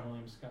love Sean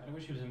William Scott. I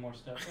wish he was in more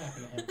stuff. What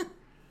happened to him?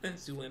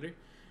 Zoolander.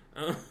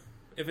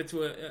 If it's I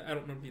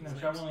don't remember. No,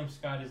 Sean William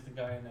Scott is the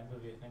guy in that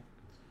movie, I think.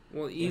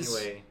 Well,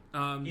 anyway,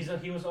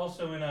 he was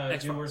also in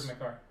Dude, Where's My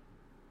Car?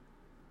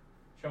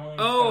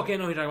 Okay,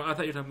 no, I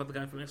thought you were talking about the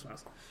guy from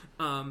X-Files.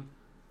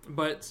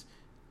 But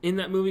in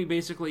that movie,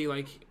 basically,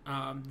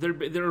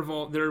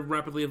 they're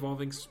rapidly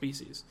evolving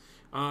species.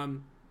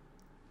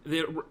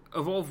 They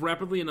evolve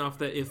rapidly enough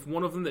that if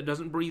one of them that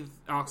doesn't breathe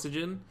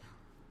oxygen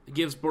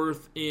gives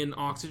birth in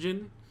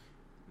oxygen,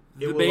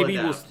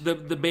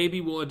 the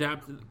baby will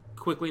adapt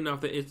quickly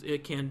enough that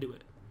it can do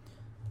it.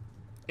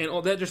 And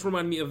all that just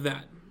reminded me of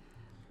that.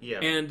 Yeah.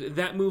 And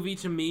that movie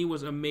to me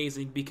was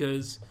amazing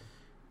because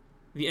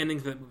the ending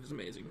to that movie is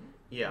amazing.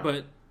 Yeah.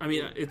 But I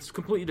mean, it's a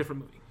completely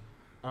different movie.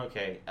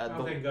 Okay.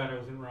 Thank God I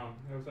wasn't wrong.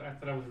 I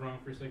thought I was wrong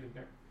for a second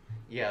there.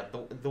 Yeah.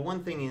 The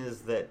one thing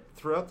is that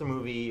throughout the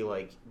movie,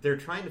 they're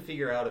trying to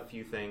figure out a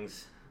few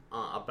things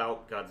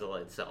about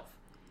Godzilla itself,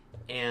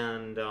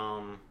 and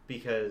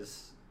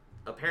because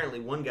apparently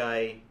one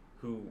guy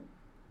who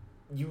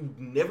you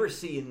never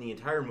see in the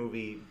entire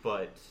movie,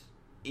 but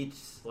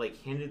it's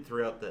hinted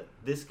throughout that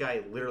this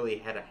guy literally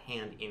had a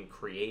hand in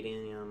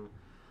creating him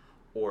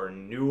or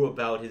knew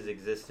about his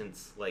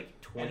existence 20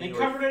 and they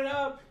covered it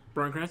up.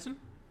 Bryan Cranston?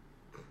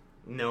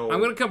 No. I'm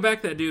going to come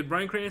back to that dude.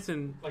 Bryan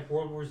Cranston. Like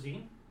World War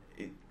Z?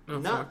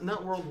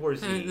 Not World War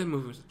Z. The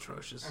movie was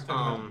atrocious. I'm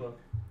talking about the book.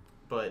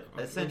 But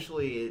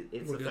essentially,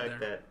 it's the fact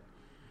that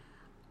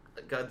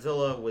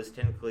Godzilla was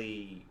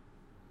technically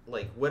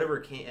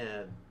whatever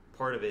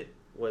part of it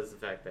was the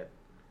fact that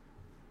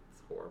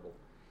it's horrible.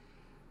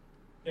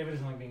 David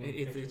doesn't like being.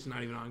 It's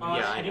not even on.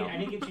 Yeah, I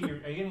didn't get you.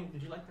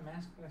 Did you like the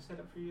mask that I set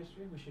up for you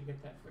yesterday? We should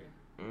get that for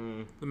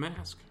you. The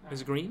mask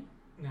is it green?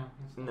 No.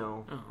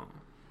 No. Oh.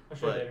 I'll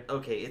show you later.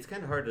 Okay, it's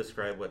kind of hard to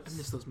describe what's I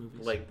miss those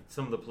movies.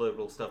 Some of the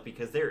political stuff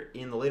because they're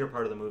in the later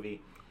part of the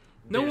movie.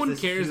 No one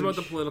cares about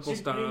the political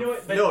stuff. You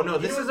know what, no.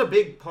 This is a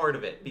big part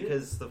of it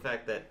because the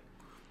fact that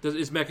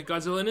is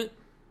Mechagodzilla in it?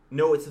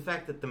 No, it's the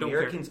fact that the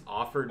Americans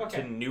offered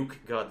to nuke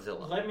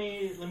Godzilla. Let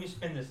me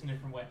spin this in a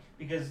different way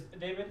because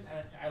David,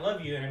 I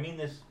love you and I mean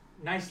this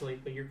nicely,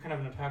 but you're kind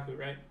of an otaku,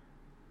 right?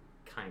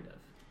 Kind of.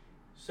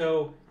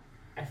 So,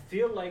 I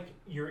feel like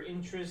your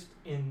interest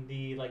in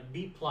the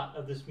B plot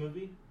of this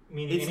movie,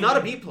 meaning it's not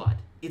a B plot.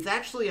 It's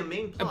actually a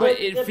main plot. But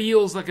it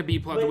feels like a B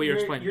plot the way you're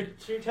explaining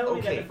it. You're telling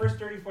me that the first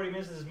 30-40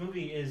 minutes of this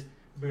movie is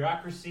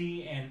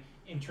bureaucracy and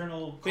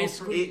internal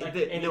basically,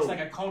 it's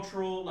like a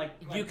cultural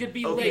you could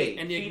be late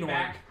and ignore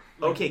it.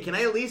 Okay, can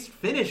I at least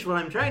finish what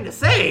I'm trying to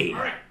say? All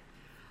right.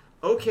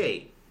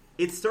 Okay,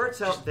 it starts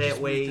out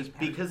that way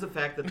because of the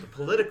fact that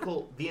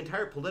the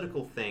entire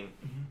political thing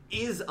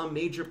is a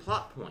major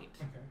plot point.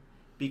 Okay.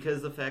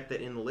 Because the fact that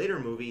in the later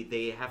movie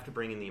they have to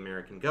bring in the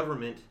American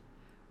government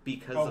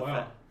because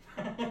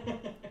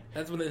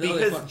that's when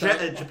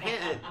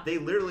Japan they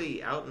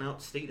literally out and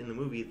out state in the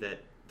movie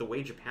that the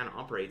way Japan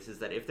operates is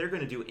that if they're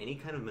going to do any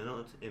kind of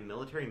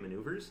military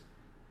maneuvers,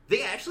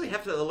 they actually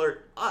have to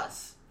alert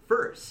us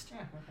first.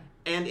 Yeah, okay.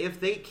 And if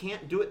they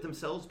can't do it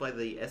themselves by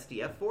the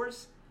SDF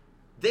force,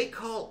 they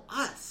call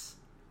us.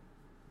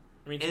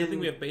 I mean, I think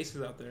we have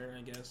bases out there,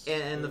 I guess.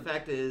 And the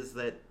fact is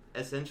that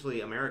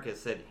essentially America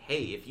said,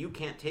 hey, if you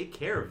can't take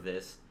care of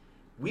this,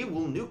 we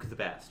will nuke the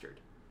bastard.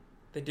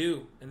 They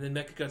do. And then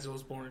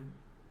Mechagodzilla's born.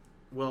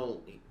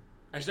 Well,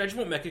 actually, I just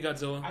want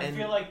Mechagodzilla. I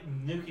feel like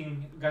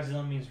nuking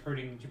Godzilla means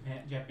hurting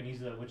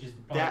Japanese, though, which is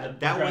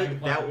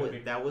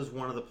that was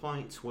one of the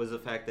points, was the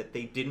fact that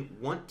they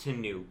didn't want to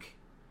nuke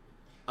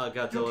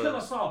You'll Godzilla. kill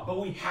us all, but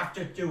we have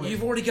to do it.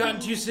 You've already gotten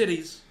 2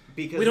 cities.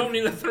 Because We don't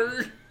need a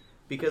third.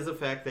 Because the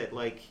fact that,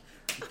 like,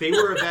 they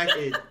were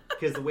evacuated.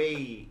 Because the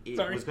way it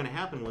Sorry. was going to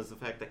happen was the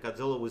fact that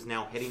Godzilla was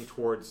now heading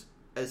towards,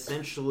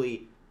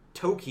 essentially,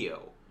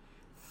 Tokyo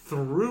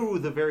through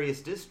the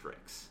various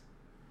districts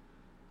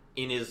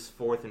in his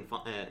fourth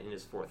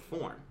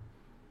form.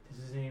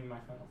 This isn't even my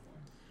final form.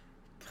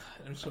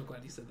 God, I'm so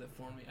glad you said that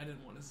for me. I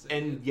didn't want to say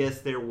And it.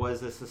 yes, there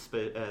was a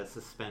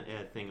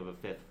thing of a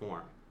fifth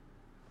form.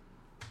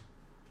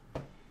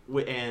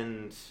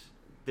 And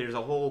there's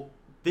a whole...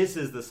 This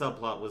is the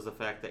subplot, was the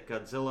fact that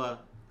Godzilla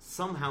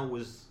somehow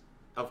was,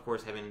 of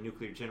course, having a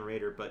nuclear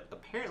generator, but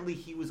apparently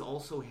he was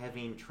also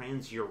having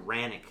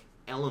transuranic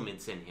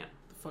elements in him.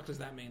 The fuck does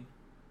that mean?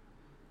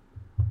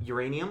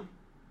 Uranium?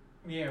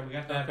 Yeah, we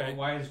got that, Okay. but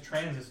why is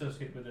trans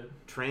associated with it?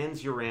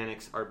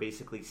 Transuranics are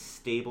basically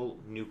stable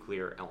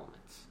nuclear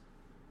elements.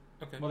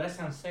 Okay. Well, that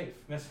sounds safe.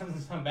 That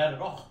doesn't sound bad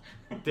at all.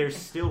 They're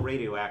still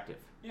radioactive.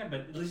 Yeah,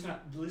 but at least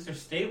they're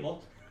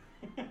stable.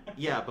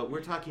 Yeah, but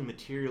we're talking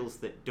materials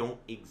that don't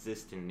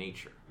exist in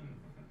nature.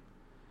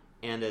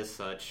 And as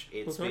such,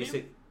 it's Plutonium?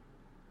 basic...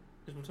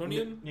 Is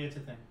plutonium? Yeah, it's a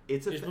thing.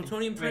 It's a Is thing.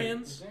 plutonium Wait,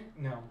 trans? is there?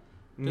 No.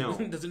 No.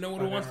 Does it know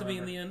what I it wants to don't be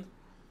in remember. the end?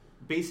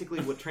 Basically,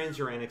 what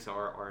transuranics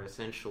are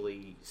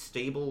essentially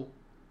stable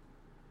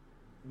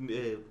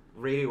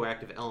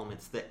radioactive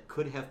elements that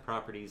could have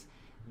properties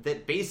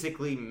that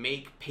basically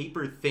make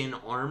paper-thin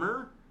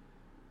armor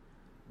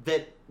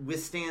that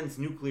withstands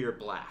nuclear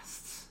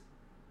blasts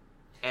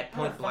at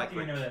How the point fuck blank do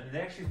you range. know that? Did they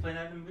actually explain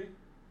that in the movie?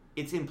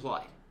 It's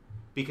implied.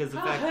 Because the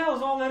How the fact hell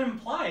is all that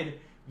implied?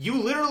 you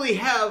literally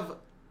have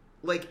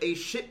like a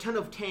shit ton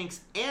of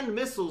tanks and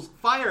missiles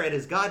fire at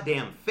his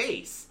goddamn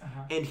face,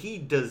 Uh-huh. and he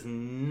does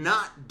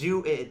not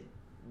do it.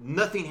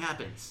 Nothing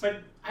happens.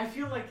 But I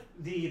feel like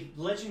the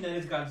legend that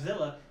is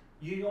Godzilla,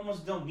 you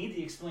almost don't need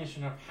the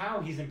explanation of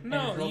how he's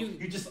impenetrable. you-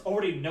 You just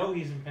already know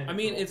he's impenetrable. I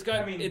mean, it's got.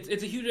 I mean, it's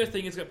a huge ass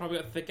thing. It's got probably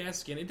got thick ass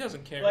skin. It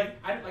doesn't care. like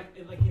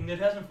in the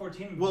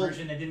 2014 Well-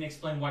 version, they didn't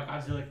explain why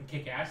Godzilla can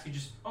kick ass. You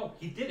just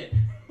he did it.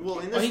 Well,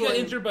 in Oh, this he got one,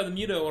 injured by the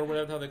Muto or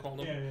whatever the hell they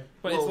called him. Yeah.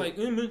 But Well, it's like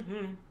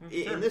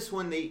sure. in this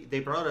one, they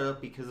brought it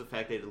up because of the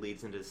fact that it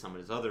leads into some of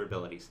his other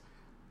abilities,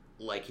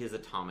 like his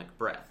atomic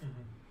breath.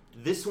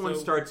 Mm-hmm. This one So-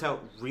 starts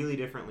out really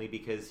differently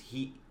because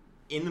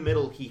in the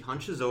middle, he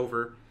hunches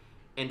over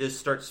and just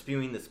starts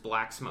spewing this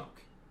black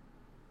smoke.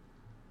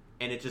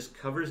 And it just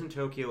covers in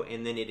Tokyo,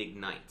 and then it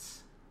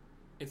ignites.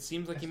 It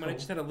seems like That's he might have cool.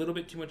 just had a little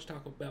bit too much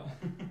Taco Bell.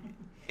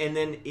 And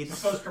then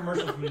it's... Post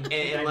commercial from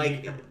And,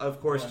 like,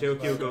 of course,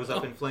 Tokyo goes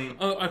up in flame.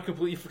 Oh, I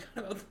completely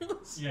forgot about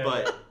this. Yeah.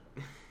 But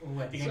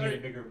I think I Sorry. need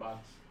a bigger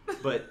box.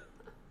 but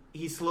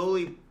he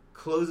slowly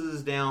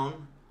closes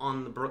down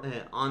on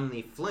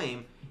the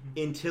flame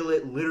until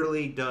it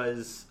literally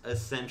does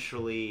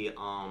essentially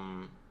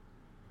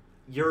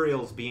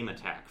Uriel's beam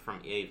attack from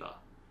Eva.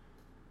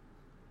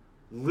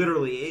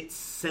 Literally, it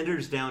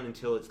centers down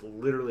until it's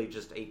literally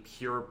just a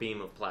pure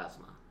beam of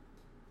plasma.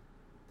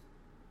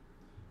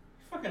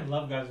 You fucking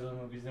love Godzilla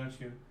movies, don't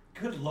you?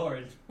 Good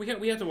lord. We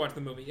have to watch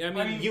the movie. I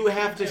mean, You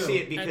have to too. see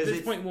it at because this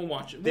it's point, we'll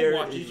watch it. there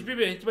We'll watch is-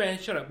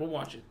 it. Shut up. We'll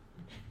watch it.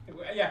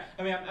 Yeah,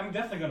 I mean, I'm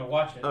definitely going to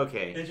watch it.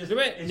 okay. It's just, Do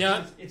it. it's, No,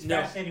 just, it's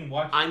no. fascinating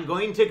watching. I'm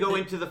going to go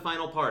into the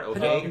final part.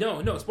 Okay.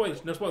 No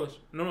spoilers. No spoilers.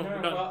 No, No,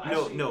 we're done. well, No,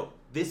 actually, no.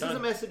 This is a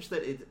Done. message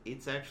that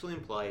it's actually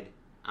implied.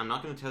 I'm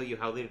not going to tell you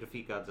how they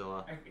defeat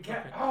Godzilla. I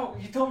can't, oh,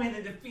 you told me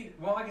to defeat.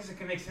 Well, I guess it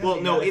can make sense. Well,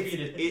 he no, got it's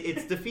defeated.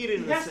 it's defeated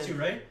in He the has sense. to,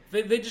 right?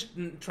 They just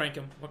trank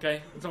him.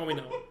 Okay, that's all we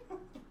know.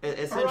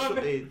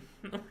 Essentially.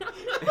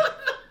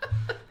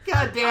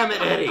 God damn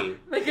it, Eddie.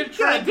 They could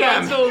trank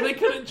damn it. Godzilla. They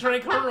couldn't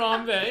trank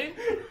Harambe.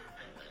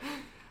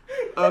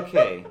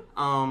 Okay.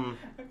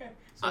 Okay.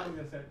 So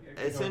that's it. Yeah,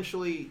 keep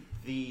Essentially,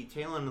 the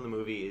tail end of the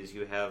movie is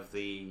you have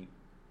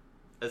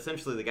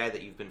essentially the guy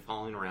that you've been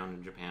following around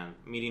in Japan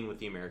meeting with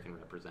the American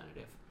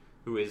representative,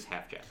 who is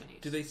half Japanese.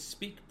 Do they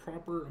speak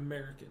proper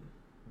American?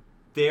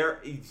 There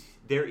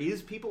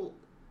is people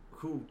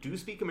who do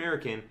speak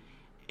American,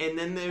 and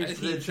then there's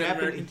the He said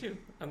American Japanese. too.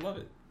 I love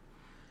it.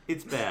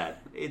 It's bad.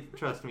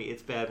 Trust me,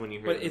 it's bad when you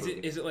hear. But the movie.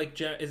 is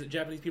it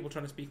Japanese people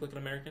trying to speak like an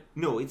American?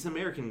 No, it's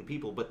American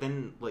people, but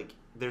then like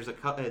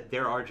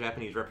there are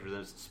Japanese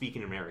representatives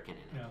speaking American in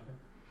it. going. Yeah,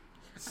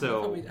 okay.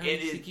 So How it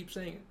does he is. keep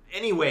saying it?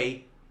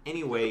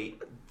 Anyway,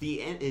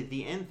 the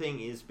end thing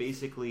is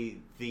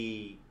basically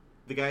the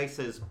guy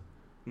says,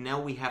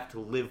 now we have to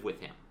live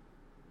with him.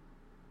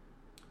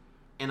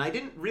 And I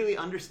didn't really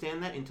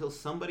understand that until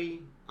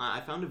I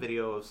found a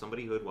video of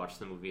somebody who had watched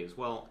the movie as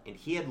well, and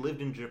he had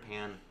lived in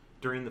Japan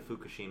during the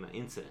Fukushima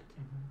incident.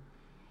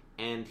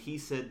 Mm-hmm. And he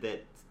said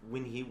that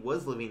when he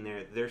was living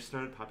there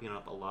started popping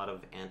up a lot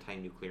of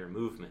anti-nuclear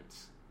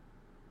movements,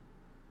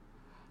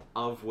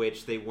 of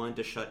which they wanted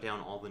to shut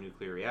down all the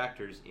nuclear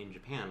reactors in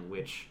Japan,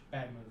 which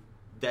Bad move.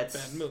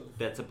 Bad move.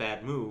 that's a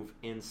bad move.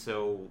 And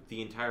so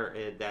the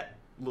entire that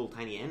little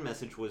tiny end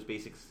message was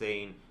basically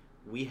saying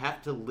we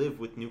have to live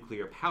with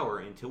nuclear power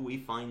until we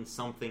find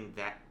something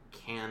that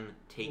can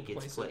take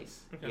its Replace it.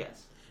 place. Okay.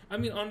 Yes. I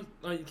mean,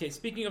 okay,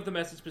 speaking of the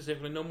message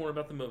specifically, no more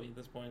about the movie at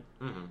this point.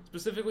 Mm-hmm.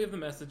 Specifically of the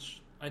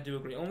message, I do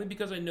agree. Only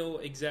because I know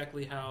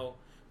exactly how...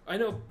 I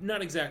know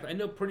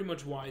pretty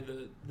much why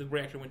the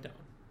reactor went down.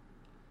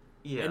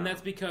 Yeah. And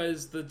that's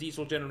because the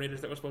diesel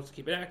generators that were supposed to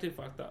keep it active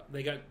fucked up.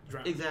 They got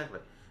drowned. Exactly.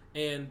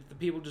 And the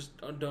people just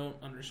don't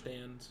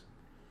understand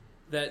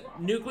that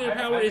nuclear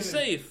power is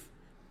safe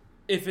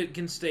if it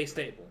can stay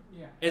stable.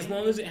 Yeah. As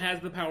long as it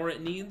has the power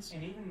it needs.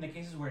 And even in the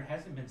cases where it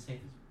hasn't been safe,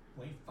 it's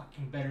way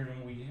fucking better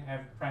than we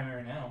have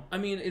primary now. I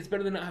mean, it's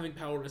better than not having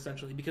power,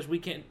 essentially, because we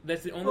can't...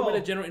 That's the only way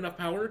to generate enough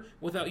power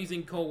without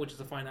using coal, which is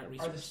a finite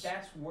resource.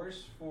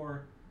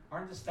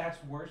 Aren't the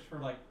stats worse for,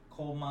 like,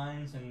 coal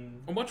mines and...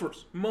 Oh, much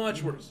worse.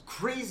 Much worse.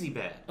 Crazy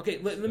bad. Okay,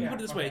 let me put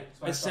it this way.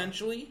 So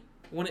Essentially,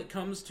 when it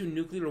comes to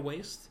nuclear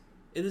waste,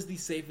 it is the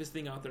safest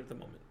thing out there at the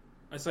moment.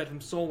 Aside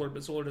from solar,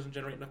 but solar doesn't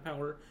generate enough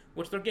power,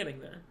 which they're getting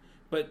there.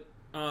 But,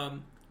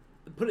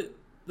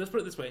 let's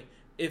put it this way.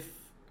 If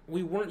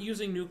we weren't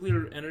using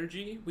nuclear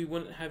energy, we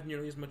wouldn't have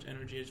nearly as much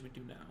energy as we do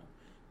now.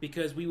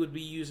 Because we would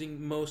be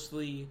using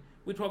mostly...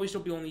 We'd probably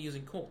still be only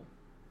using coal.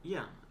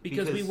 Yeah.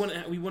 Because we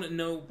wouldn't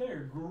know...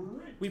 They're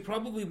great. We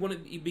probably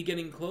wouldn't be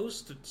getting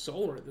close to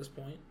solar at this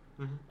point.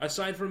 Mm-hmm.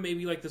 Aside from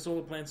maybe like the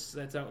solar plants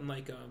that's out in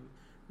like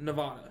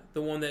Nevada,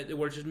 the one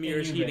where it just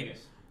mirrors heating.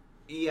 Vegas.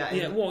 Yeah.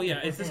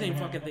 It's the same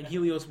fucking thing.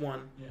 Helios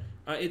 1.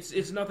 Yeah.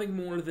 It's nothing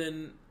more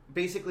than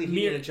basically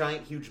heating a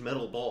giant, huge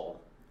metal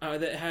ball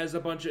that has a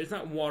bunch of. It's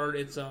not water.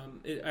 It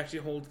actually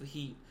holds the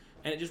heat,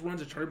 and it just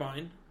runs a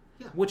turbine,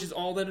 which is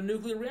all that a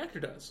nuclear reactor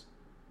does.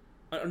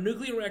 A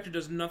nuclear reactor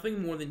does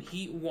nothing more than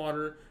heat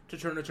water to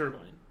turn a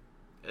turbine.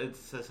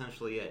 It's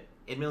essentially it.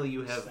 Admittedly,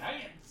 you have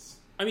science.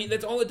 I mean,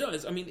 that's all it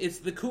does. I mean, it's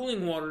the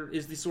cooling water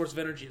is the source of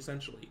energy,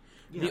 essentially.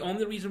 Yeah. The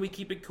only reason we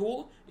keep it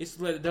cool is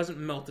so that it doesn't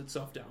melt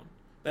itself down.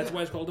 That's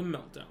why it's called a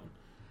meltdown.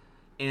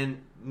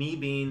 And me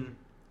being,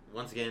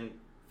 once again,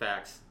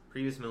 facts,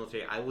 previous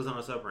military, I was on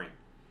a submarine.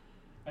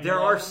 There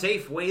are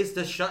safe ways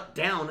to shut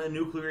down a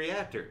nuclear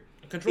reactor.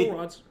 Control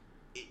rods.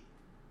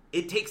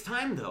 It takes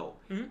time, though.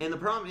 Mm-hmm. And the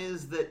problem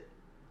is that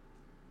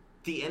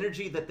the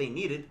energy that they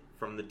needed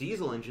from the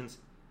diesel engines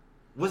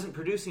wasn't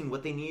producing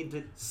what they needed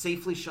to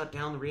safely shut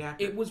down the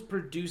reactor. It was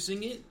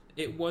producing it.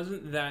 It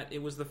wasn't that.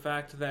 It was the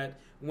fact that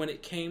when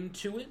it came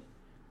to it,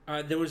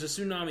 there was a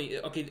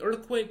tsunami. Okay, the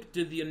earthquake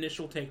did the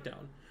initial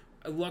takedown.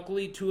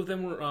 Luckily, 2 of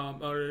them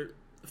were...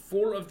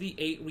 4 of the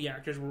 8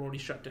 reactors were already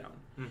shut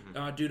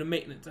down due to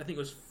maintenance. I think it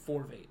was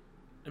 4 of 8.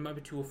 It might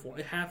be 2 or 4.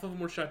 Half of them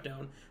were shut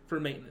down for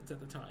maintenance at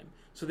the time.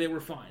 So they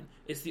were fine.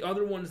 It's the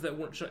other ones that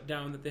weren't shut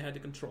down that they had to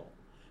control.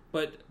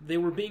 But they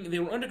were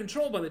under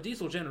control by the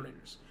diesel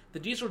generators. The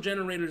diesel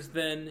generators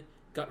then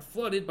got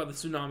flooded by the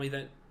tsunami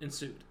that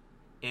ensued.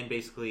 And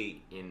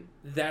basically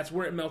that's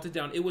where it melted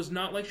down. It was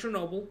not like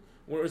Chernobyl,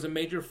 where it was a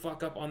major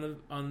fuck up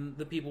on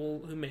the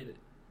people who made it.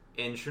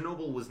 And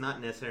Chernobyl was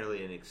not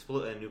necessarily a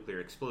nuclear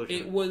explosion.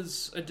 It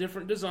was a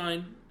different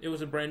design. It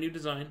was a brand new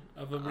design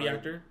of a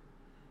reactor.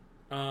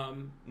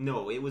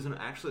 No, it was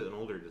actually an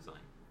older design.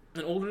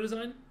 An older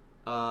design?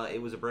 It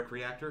was a brick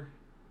reactor.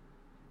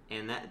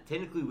 And that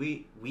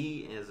technically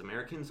we as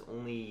Americans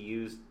only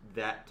used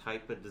that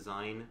type of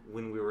design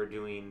when we were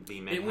doing the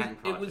Manhattan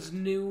Project. It was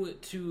new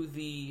to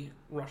the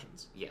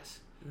Russians. Yes.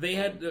 They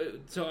had...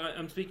 so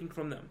I'm speaking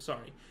from them,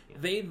 sorry.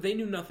 Yeah. They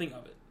knew nothing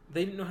of it.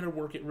 They didn't know how to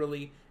work it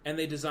really, and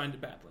they designed it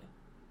badly.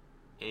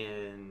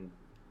 And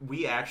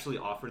we actually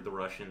offered the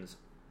Russians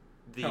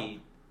the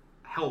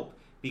help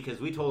because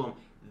we told them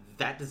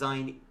that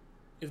design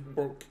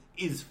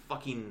is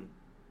fucking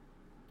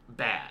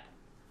bad.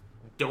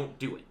 Don't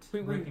do it.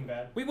 We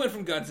went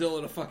from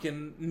Godzilla to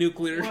fucking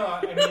nuclear.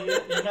 Well, I mean,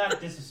 you're not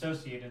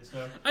disassociated,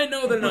 so... I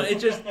know they're not. It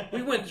just...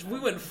 We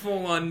went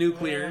full on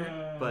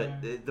nuclear.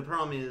 But the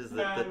problem is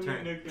that the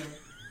term...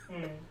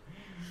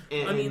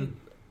 I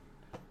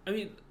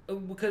mean,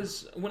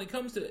 because when it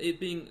comes to it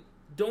being...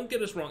 Don't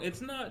get us wrong.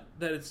 It's not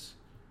that it's...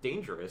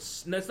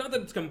 dangerous. It's not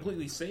that it's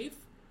completely safe,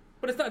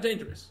 but it's not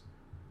dangerous.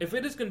 If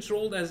it is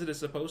controlled as it is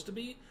supposed to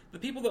be, the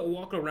people that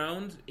walk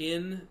around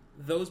in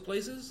those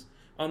places...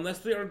 Unless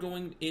they are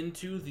going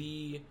into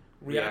the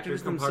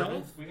reactors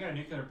themselves. We got a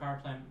nuclear power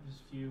plant just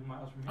a few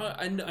miles from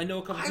here. I know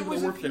a couple people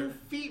that work there. I was a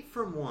few feet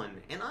from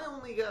one, and I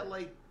only got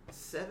like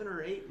 7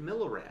 or 8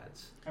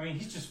 millirads. I mean,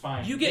 he's just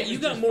fine. You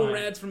got more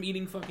rads from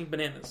eating fucking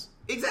bananas.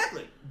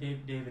 Exactly.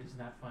 David is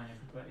not fine,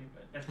 everybody,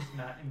 but that's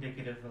not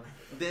indicative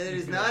of... That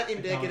is not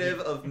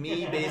indicative of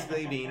me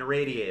basically being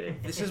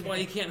irradiated. This is why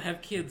you can't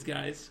have kids,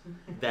 guys.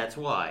 That's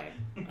why.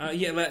 That's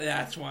why.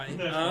 That's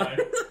why.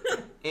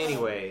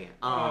 Anyway,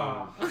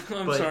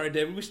 I'm sorry,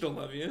 David. We still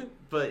love you.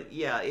 But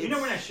yeah, you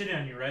know we're not shitting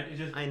on you, right?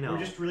 I know. We're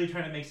just really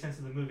trying to make sense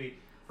of the movie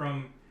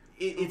from.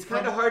 It's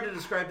kind of hard to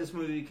describe this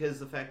movie because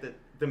the fact that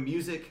the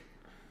music.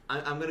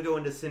 I'm going to go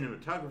into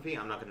cinematography.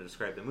 I'm not going to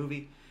describe the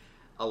movie.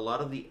 A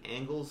lot of the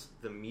angles,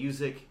 the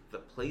music, the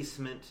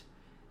placement,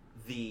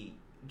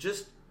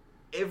 just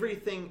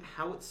everything,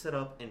 how it's set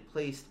up and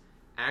placed,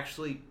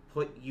 actually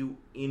put you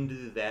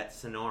into that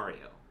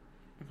scenario.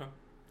 Okay.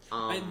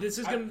 This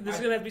is gonna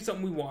have to be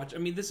something we watch. I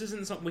mean, this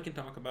isn't something we can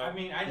talk about. I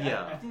mean, I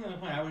think the only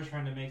point I was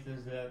trying to make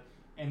is that,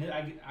 and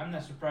I'm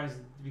not surprised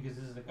because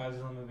this is a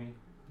Godzilla movie,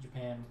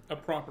 Japan. A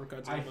proper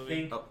Godzilla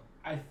movie.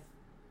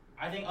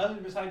 I think other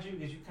besides you,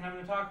 because you kind of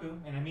an otaku,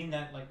 and I mean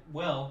that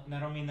and I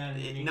don't mean that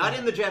in not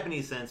in the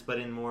Japanese sense, but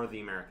in more of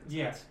the American sense.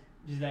 Yes,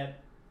 is that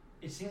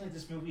it seems like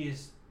this movie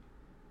is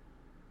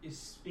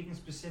speaking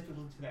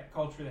specifically to that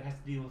culture that has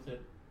to deal with it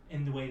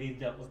in the way they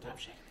dealt with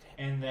it,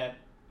 and that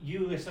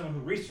you, as someone who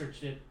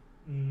researched it,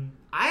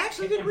 I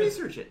actually did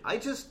research it. I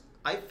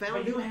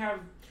found you have.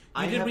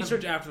 You did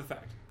research after the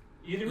fact.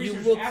 You did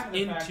research looked after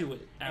the fact, into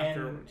it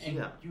afterwards.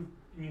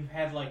 and you've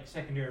had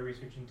secondary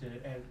research into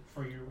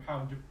for your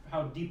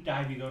how deep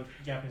dive you go into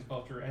Japanese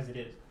culture as it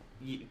is.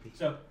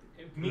 So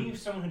me,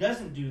 someone who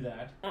doesn't do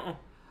that,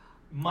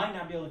 might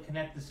not be able to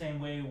connect the same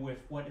way with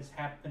what is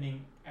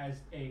happening as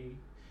I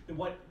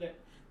won't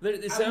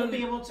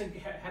be able to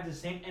have the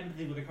same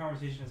empathy with the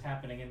conversation that's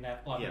happening in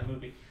that plot of the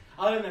movie.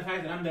 Other than the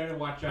fact that I'm there to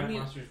watch giant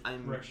monsters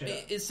wreck shit up.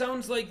 It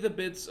sounds like the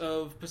bits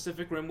of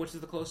Pacific Rim, which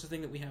is the closest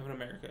thing that we have in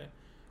America.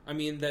 I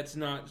mean, that's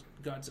not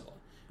Godzilla.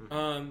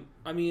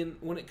 I mean,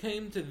 when it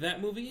came to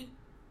that movie,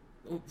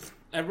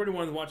 everybody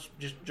wanted to watch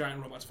just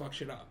giant robots fuck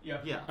shit up.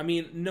 Yeah. I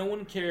mean, no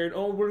one cared,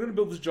 we're going to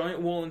build this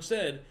giant wall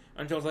instead,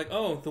 until it's like,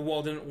 the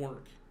wall didn't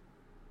work.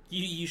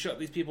 You shut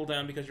these people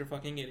down because you're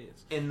fucking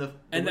idiots. And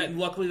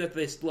luckily that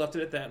they left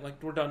it at that.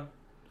 Like, we're done.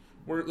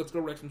 Let's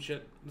go wreck some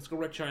shit. Let's go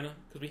wreck China,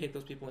 because we hate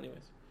those people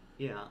anyways.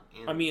 Yeah.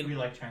 I mean, we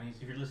like Chinese.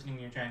 If you're listening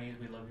and you're Chinese,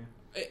 we love you.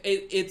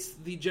 It's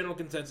the general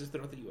consensus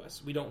throughout the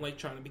U.S. We don't like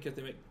China because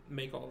they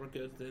make all of our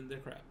goods and they're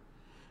crap.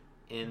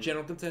 And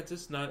general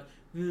consensus, not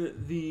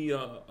the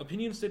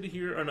opinions stated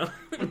here are not.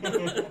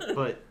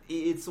 But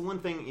it's the one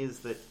thing is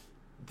that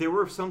there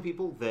were some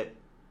people that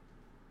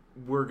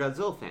were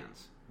Godzilla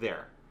fans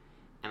there,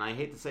 and I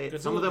hate to say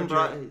it, some of them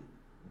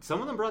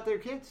brought their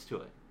kids to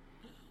it.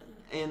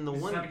 And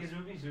It's not a kids'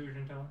 movie, so you're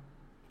tell.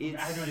 I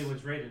have no idea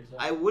what's rated. So.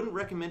 I wouldn't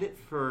recommend it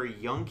for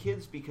young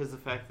kids because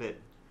of the fact that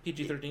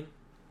PG-13.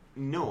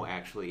 No,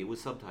 actually, it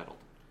was subtitled.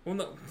 Well,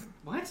 no.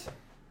 What?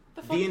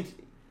 The fuck?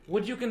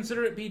 Would you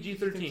consider it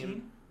PG-13?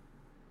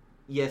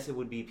 Yes, it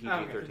would be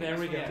PG-13. Okay. There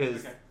we go.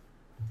 Because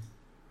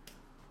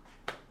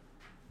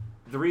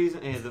the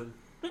reason,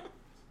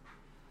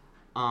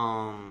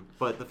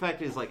 but the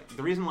fact is,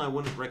 the reason why I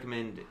wouldn't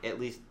recommend at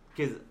least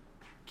because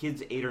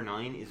kids 8 or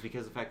 9 is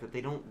because of the fact that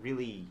they don't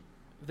really.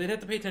 They'd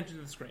have to pay attention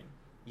to the screen.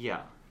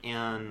 Yeah,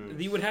 and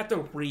you would have to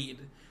read.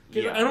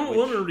 I don't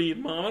want to read,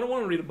 Mom. I don't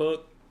want to read a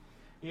book.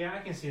 Yeah, I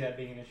can see that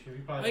being an issue.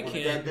 You probably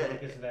can't.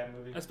 That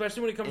movie.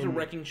 Especially when it comes to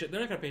wrecking shit.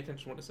 They're not going to pay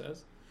attention to what it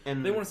says.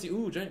 And they want to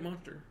see, giant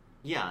monster.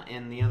 Yeah,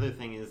 and the other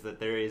thing is that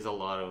there is a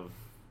lot of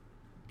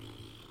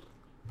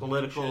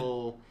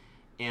political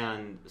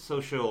and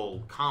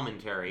social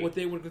commentary. What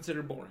they would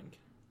consider boring.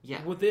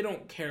 Yeah. What they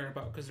don't care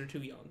about because they're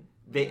too young.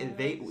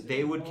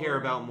 They would care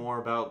about more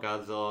about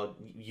Godzilla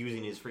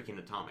using his freaking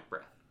atomic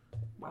breath.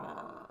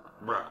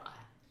 Bruh.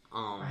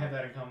 I have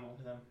that in common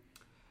with them.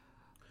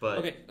 But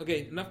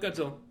okay, enough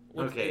Godzilla.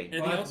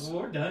 Anything else?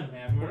 We're done,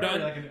 man. We're done.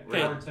 Like an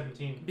hour and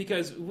 17.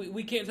 Because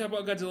we can't talk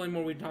about Godzilla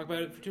anymore. We talk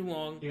about it for too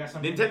long. You got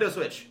something? Nintendo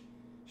Switch.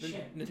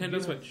 Shit. Nintendo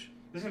Switch.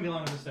 This is gonna be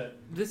long as this set.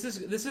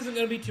 This isn't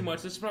gonna be too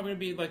much. This is probably gonna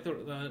be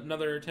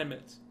another 10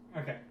 minutes.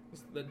 Okay.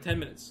 10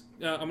 minutes.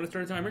 I'm gonna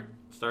start a timer.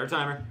 Start a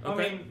timer.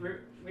 Okay. I mean,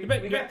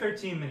 we got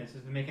 13 minutes to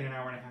make it an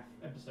hour and a half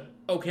episode.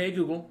 Okay,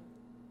 Google.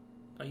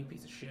 Oh, you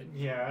piece of shit.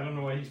 Yeah, I don't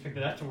know why you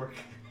expected that to work.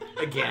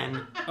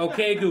 Again.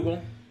 Okay,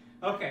 Google.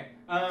 Okay.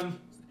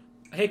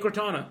 Hey,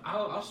 Cortana.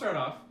 I'll start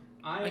off.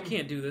 I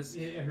can't do this.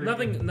 It hurt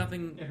Nothing. you.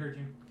 Nothing. It hurt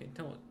you. Okay,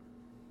 tell it.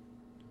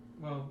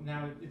 Well,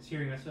 now it's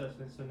hearing us, so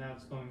now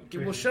it's going.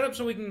 Okay, well, shut up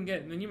so we can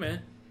get. Then you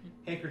man.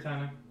 Hey,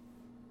 Cortana.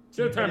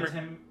 Set a timer.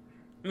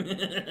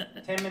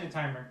 10-minute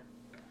timer.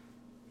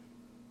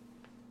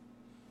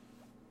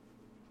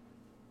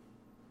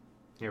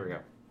 Here we go.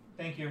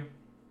 Thank you.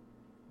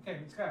 Okay,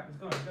 let's go.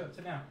 Let's go.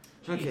 Sit down.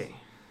 Jeez. Okay.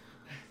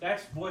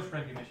 That's voice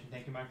recognition.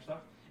 Thank you, Microsoft.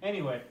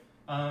 Anyway.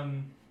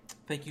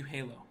 Thank you,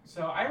 Halo.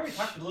 So I already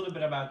talked a little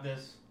bit about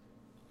this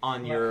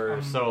on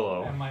your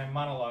solo. On my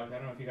monologue. I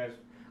don't know if you guys.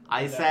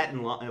 I sat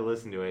and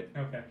listened to it.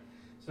 Okay.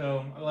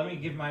 So let me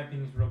give my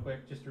opinions real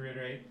quick, just to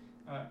reiterate.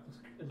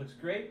 It looks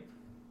great.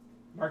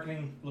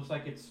 Marketing looks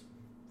like it's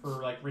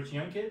for rich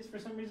young kids for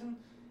some reason,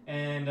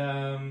 and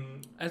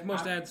as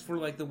most ads for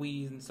the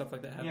Wii and stuff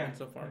like that have been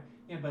so far.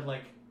 Yeah, but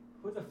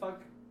who the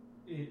fuck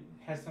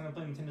has time to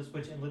play Nintendo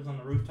Switch and lives on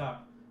the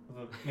rooftop of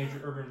a major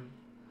urban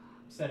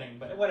setting?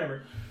 But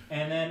whatever.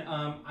 And then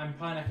I'm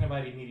probably not going to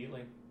buy it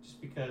immediately,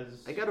 just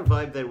because. I got a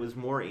vibe that it was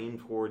more aimed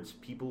towards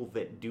people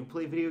that do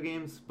play video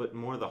games, but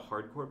more the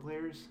hardcore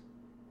players.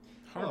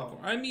 Hardcore.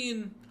 I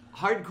mean,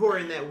 hardcore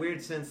in that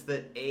weird sense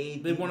that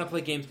they want to play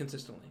games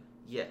consistently.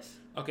 Yes.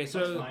 Okay, so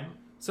that's fine.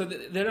 So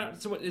they're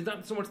not. So it's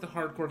not so much the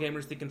hardcore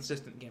gamers, the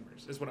consistent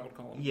gamers is what I would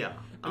call them. Yeah.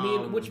 I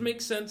mean, which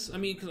makes sense. I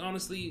mean, because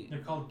honestly, they're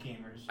called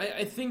gamers.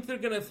 I think they're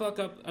gonna fuck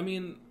up. I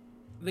mean,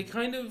 they're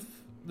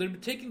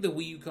taking the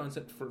Wii U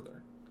concept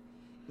further.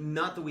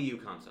 Not the Wii U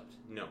concept.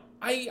 No.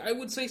 I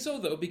would say so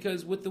though,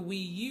 because with the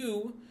Wii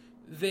U,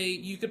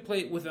 you could play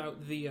it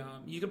without the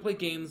you could play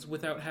games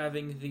without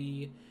having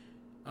the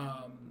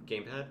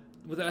Gamepad.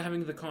 Without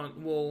having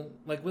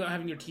without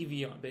having your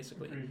TV on,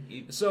 basically.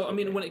 Mm-hmm. So I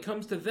mean, when it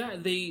comes to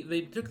that,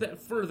 they took that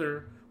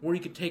further, where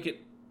you could take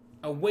it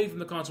away from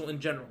the console in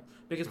general,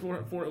 because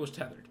before it was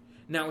tethered.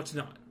 Now it's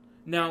not.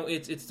 Now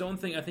it's its own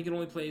thing. I think it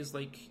only plays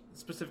like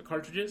specific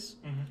cartridges.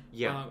 Mm-hmm.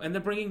 Yeah, and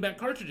they're bringing back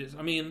cartridges.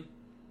 I mean,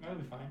 that'll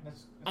be fine.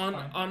 That's on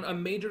fine. on a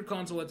major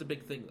console, that's a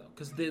big thing though,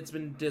 because it's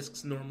been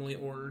discs normally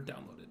or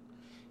downloaded.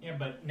 Yeah,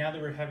 but now that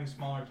we're having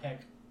smaller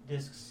tech,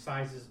 disc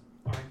sizes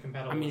aren't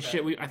compatible. I mean, with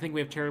shit. that. I think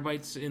we have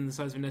terabytes in the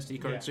size of an SD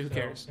card. Yeah, so who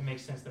cares? It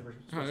makes sense that we're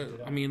switching to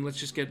that. I mean, let's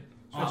just get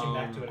Switching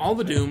back to it. all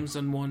the Dooms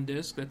on one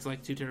disc. That's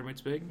like 2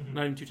 terabytes big. Mhm.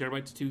 Not even 2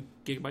 terabytes, 2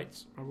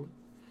 gigabytes probably.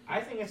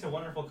 I think it's a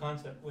wonderful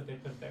concept what they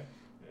put there.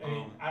 I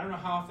mean, I don't know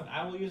how often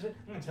I will use it.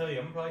 I'm gonna tell you,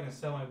 I'm probably gonna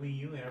sell my Wii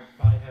U and I'll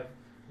probably have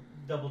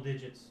double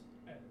digits,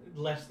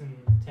 less than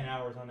 10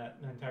 hours on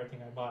that the entire thing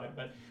I bought it.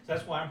 But so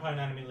that's why I'm probably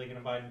not immediately gonna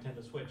buy a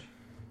Nintendo Switch.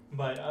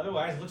 But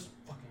otherwise, it looks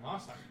fucking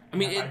awesome. I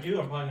mean, if I do,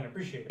 I'm probably gonna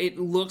appreciate it. It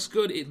looks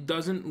good. It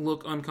doesn't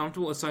look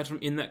uncomfortable. Aside from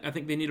in that, I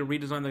think they need to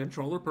redesign the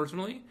controller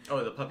personally,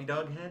 Oh, the puppy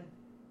dog head?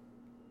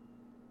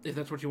 if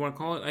that's what you want to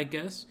call it. I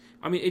guess.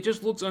 I mean, it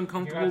just looks You're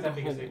uncomfortable right to that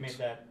because hold. they made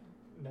that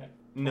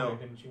No. toy,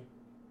 didn't you?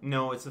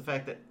 No, it's the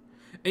fact that...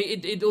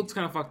 It looks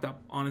kind of fucked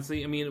up,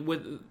 honestly. I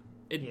mean,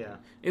 Yeah.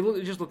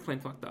 it just looks plain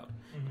fucked up.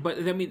 Mm-hmm. But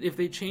I mean, if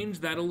they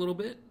changed that a little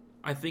bit,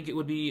 I think it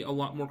would be a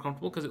lot more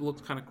comfortable because it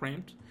looks kind of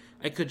cramped.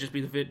 It could just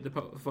be the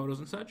photos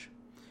and such.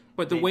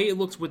 But the way it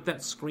looks with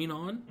that screen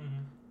on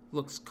Mm-hmm.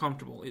 looks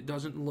comfortable. It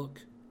doesn't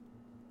look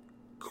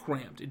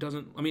cramped. It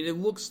doesn't. I mean, it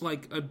looks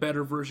like a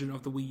better version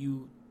of the Wii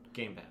U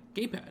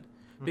gamepad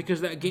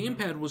because that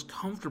gamepad was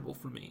comfortable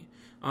for me.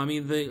 I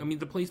mean,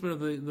 the placement of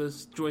the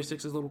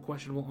joysticks is a little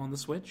questionable on the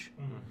Switch.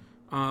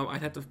 Mm-hmm.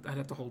 I'd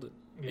have to hold it.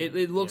 Yeah.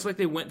 It looks like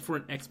they went for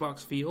an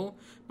Xbox feel,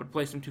 but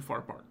placed them too far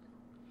apart.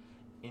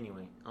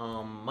 Anyway,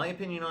 my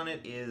opinion on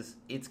it is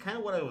it's kind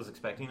of what I was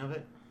expecting of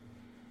it.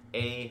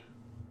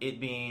 It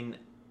being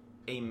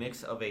a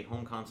mix of a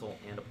home console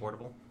and a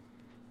portable.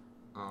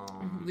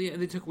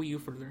 They took Wii U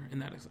further in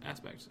that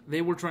aspect.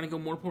 They were trying to go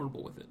more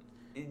portable with it.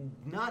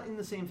 Not in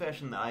the same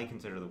fashion that I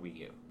consider the Wii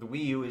U. The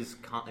Wii U is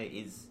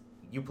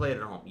you play it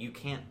at home. You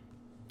can't.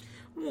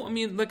 Well, I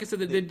mean, like I said,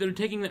 they're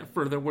taking that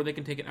further where they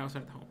can take it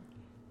outside the home.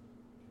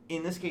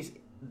 In this case,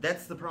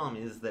 that's the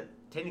problem. Is that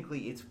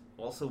technically it's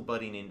also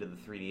butting into the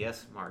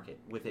 3DS market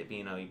with it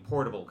being a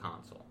portable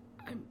console.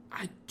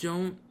 I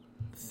don't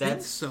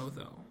think so,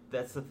 though.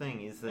 That's the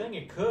thing. Is I that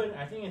think it could.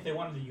 I think if they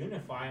wanted to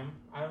unify them,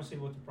 I don't see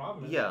what the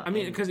problem is. yeah? I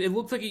mean, because it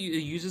looks like it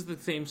uses the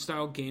same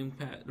style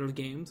gamepad or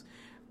games.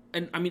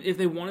 And I mean, if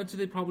they wanted to,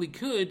 they probably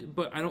could,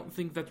 but I don't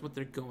think that's what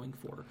they're going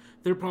for.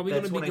 They're probably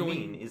going to be That's what I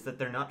going. mean, is that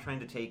they're not trying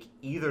to take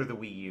either the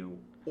Wii U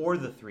or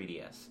the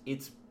 3DS.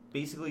 It's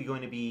basically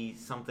going to be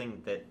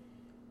something that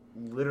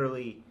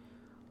literally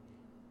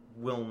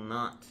will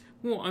not.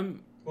 Well,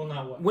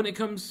 not what? When it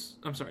comes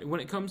to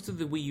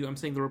the Wii U, I'm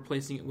saying they're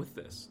replacing it with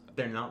this.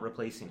 They're not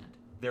replacing it.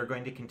 They're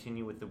going to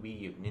continue with the Wii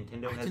U.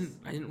 Nintendo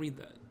I didn't read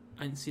that.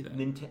 I didn't see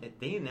that.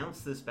 They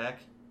announced this back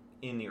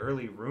in the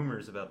early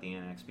rumors about the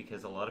NX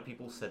because a lot of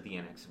people said the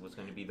NX was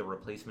going to be the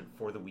replacement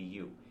for the Wii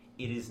U.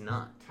 It is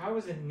not. How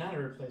is it not a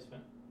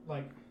replacement?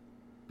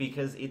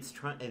 Because it's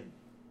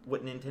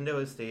what Nintendo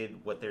has stated,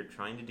 what they're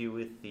trying to do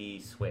with the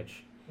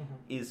Switch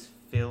is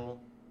fill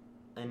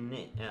a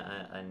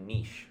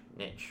niche,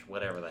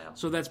 whatever the hell.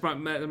 So that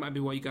might be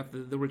why you got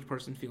the rich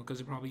person feel, because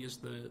it probably is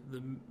the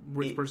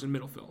rich person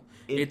middle feel.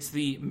 It's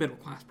the middle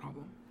class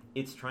problem.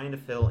 It's trying to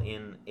fill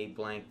in a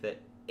blank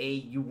that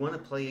you want to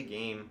play a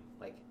game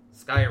like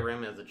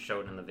Skyrim, as it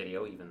showed in the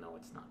video, even though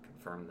it's not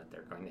confirmed that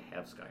they're going to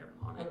have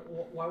Skyrim on it.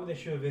 Why would they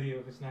show a video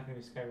if it's not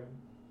going to be Skyrim?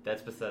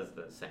 That's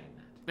Bethesda saying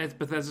that. As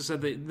Bethesda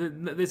said,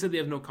 they said they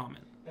have no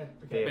comment.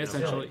 They have no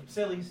Essentially.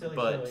 Silly.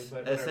 But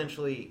whatever.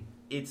 essentially,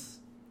 it's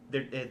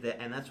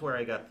and that's where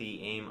I got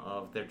the aim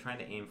of. They're trying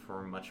to aim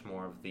for much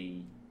more of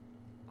the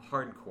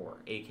hardcore,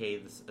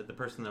 aka the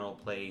person that will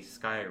play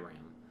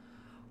Skyrim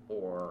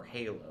or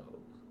Halo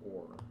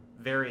or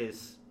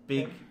various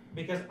big.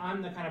 Because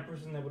I'm the kind of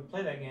person that would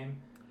play that game.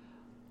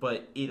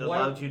 But it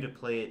allowed you to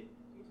play it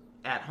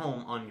at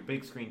home on your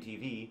big screen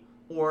TV,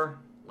 or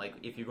like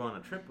if you go on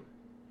a trip,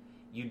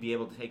 you'd be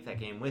able to take that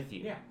game with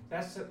you. Yeah,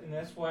 that's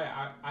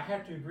why I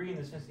have to agree in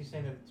the sense he's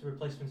saying that it's a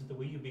replacement of the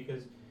Wii U,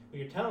 because what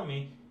you're telling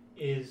me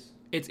is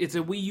it's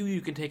a Wii U you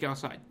can take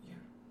outside.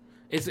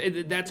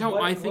 Yeah, that's how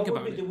I think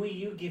about it. What would the Wii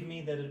U give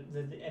me that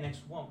the NX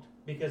won't?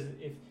 Because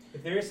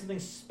if there is something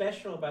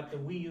special about the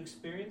Wii U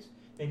experience,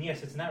 then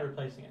yes, it's not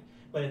replacing it.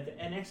 But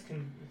if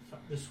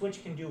the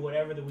Switch can do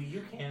whatever the Wii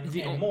U can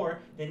and more,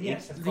 then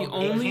yes, that's the called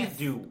only can't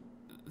do.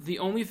 The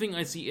only thing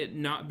I see it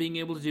not being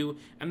able to do,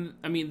 and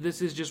I mean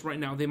this is just right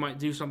now, they might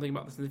do something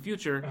about this in the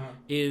future,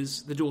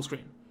 is the dual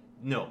screen.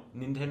 No,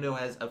 Nintendo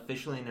has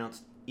officially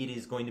announced it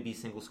is going to be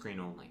single screen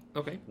only.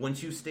 Okay.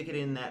 Once you stick it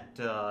in that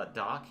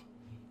dock,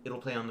 it'll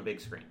play on the big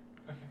screen.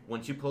 Okay.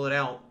 Once you pull it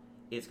out,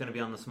 It's going to be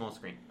on the small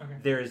screen. Okay.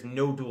 There is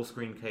no dual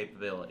screen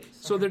capabilities.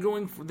 So they're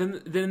going for,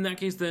 then in that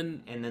case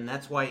then And then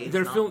that's why it's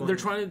they're not they're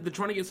trying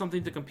to get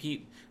something to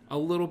compete a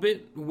little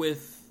bit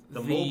with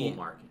the mobile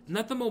market.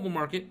 Not the mobile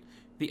market,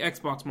 the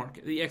Xbox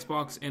market, the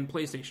Xbox and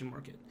PlayStation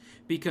market,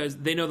 because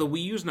they know the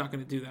Wii U's not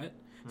going to do that.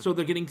 So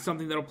they're getting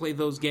something that'll play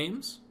those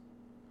games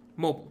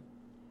mobile.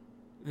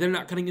 They're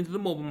not cutting into the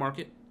mobile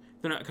market.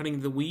 They're not cutting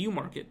into the Wii U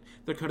market.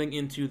 They're cutting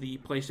into the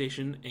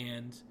PlayStation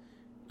and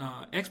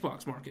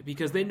Xbox market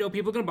because they know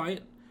people are going to buy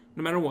it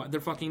no matter what.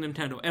 They're fucking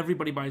Nintendo.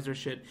 Everybody buys their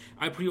shit.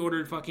 I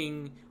pre-ordered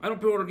I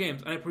don't pre-order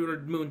games. I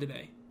pre-ordered Moon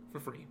today for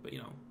free, but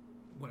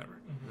whatever.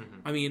 Mm-hmm.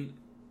 I mean,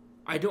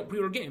 I don't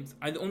pre-order games.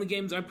 The only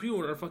games I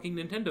pre-order are fucking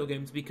Nintendo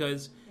games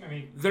because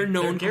they're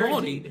known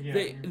quality.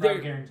 They're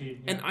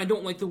guaranteed. Yeah. And I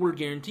don't like the word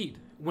guaranteed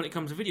when it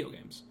comes to video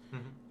games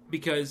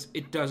because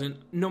it doesn't.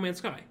 No Man's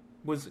Sky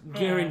was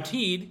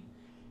guaranteed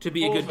to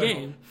be a good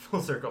game.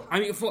 Full circle. I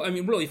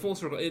mean, really full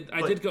circle.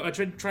 I tried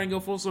to try and go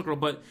full circle,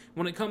 but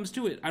when it comes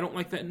to it, I don't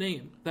like that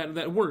name,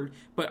 that word.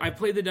 But I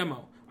played the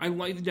demo. I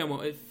like the demo.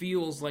 It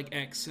feels like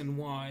X and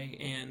Y,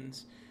 and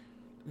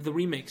the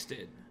remakes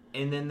did.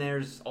 And then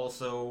there's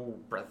also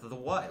Breath of the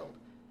Wild.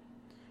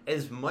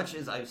 As much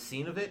as I've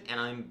seen of it, and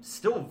I'm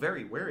still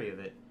very wary of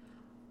it,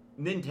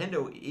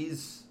 Nintendo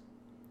is...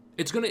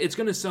 It's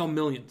gonna sell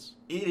millions.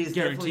 It is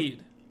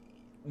guaranteed.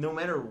 No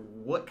matter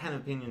what kind of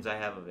opinions I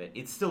have of it,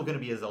 it's still going to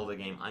be a Zelda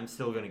game. I'm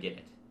still going to get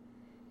it.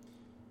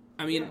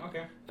 I mean,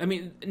 okay.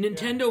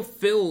 Nintendo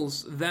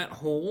fills that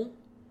hole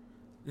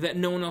that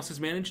no one else has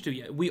managed to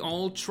yet. We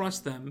all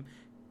trust them,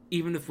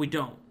 even if we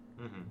don't.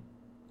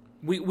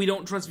 Mm-hmm. We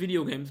don't trust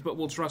video games, but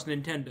we'll trust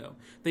Nintendo.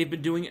 They've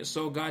been doing it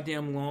so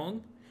goddamn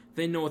long,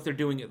 they know what they're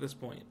doing at this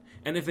point.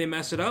 And if they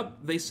mess it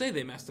up, they say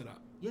they messed it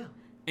up. Yeah.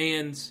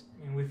 And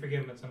we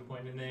forgive them at some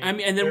point, and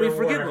then we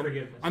forgive them.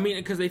 Forgiveness. I mean,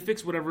 because they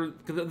fix whatever.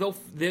 Because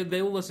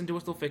they'll listen to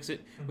us. They'll fix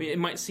it. Mm-hmm. It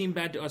might seem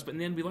bad to us, but in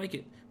the end, we like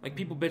it. Like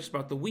people bitched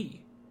about the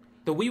Wii.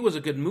 The Wii was a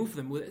good move for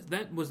them.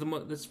 That was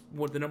that's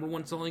what the number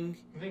one selling.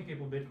 I think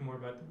people bitch more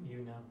about the Wii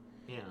U now.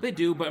 Yeah, they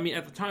do. But I mean,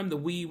 at the time, the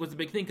Wii was the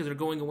big thing because they're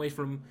going away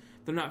from.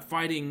 They're not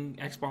fighting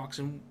Xbox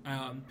and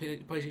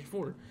PlayStation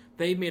 4.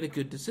 They made a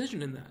good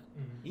decision in that.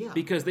 Mm-hmm. Yeah,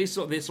 because they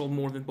sold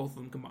more than both of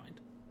them combined.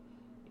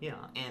 Yeah,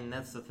 and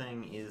that's the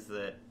thing is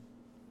that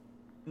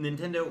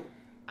Nintendo,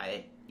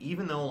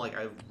 even though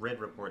I've read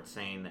reports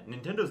saying that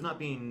Nintendo's not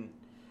being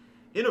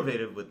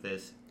innovative with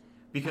this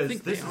because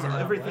this is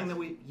everything that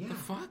we the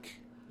fuck.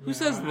 Who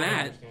says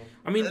that?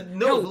 I mean,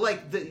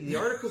 the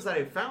articles that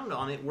I found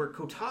on it were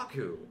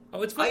Kotaku.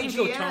 Oh, it's fucking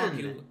IGN,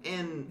 Kotaku.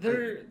 And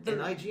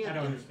IGN. I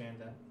don't understand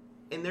that.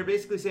 And they're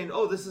basically saying,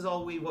 "Oh, this is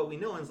all what we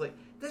know." And it's like,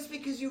 that's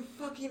because you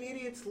fucking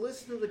idiots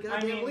listen to the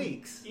goddamn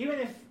leaks.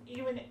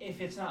 Even if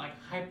it's not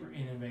hyper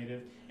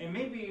innovative, and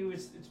maybe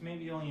it's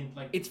maybe only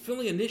it's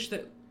filling a niche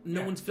that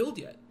no one's filled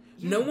yet.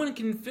 Yeah. No one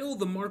can fill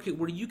the market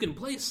where you can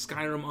play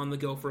Skyrim on the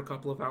go for a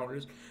couple of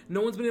hours.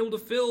 No one's been able to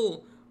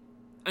fill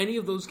any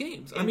of those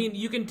games. I mean,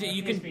 you can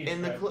take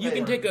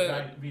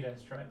a.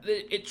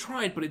 It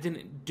tried, but it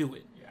didn't do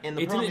it. Yeah. And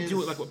it didn't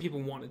do it like what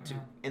people wanted to.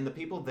 And the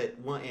people that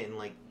want, and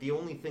the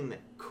only thing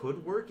that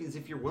could work is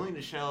if you're willing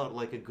to shell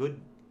out a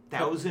good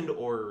 $1,000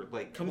 or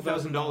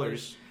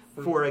 $2,000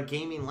 for a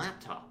gaming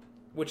laptop,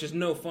 which is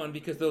no fun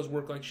because those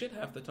work like shit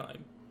half the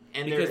time,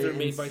 and because they're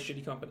made by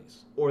shitty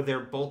companies, or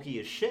they're bulky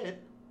as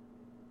shit.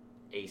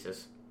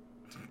 Asus.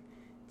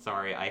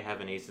 Sorry, I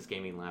have an Asus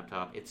gaming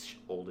laptop. It's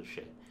old as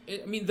shit.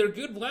 I mean, they're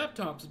good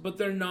laptops, but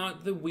they're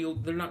not They're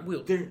not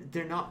wieldy.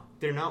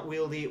 They're not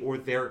wieldy, or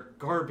they're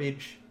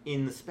garbage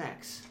in the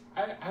specs.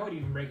 I would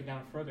even break it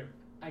down further.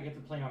 I get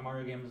to play my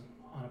Mario games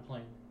on a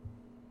plane.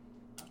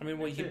 I mean,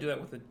 you can do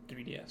that with a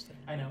 3DS thing.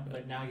 I know,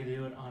 but now I get to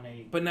do it on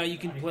a. But now you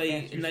can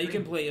play. Now you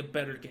can play a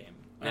better game,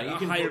 a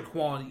higher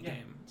quality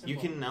game. Simple. You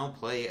can now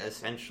play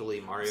essentially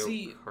Mario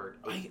Kart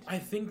 8. I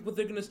think what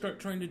they're going to start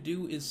trying to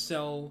do is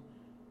sell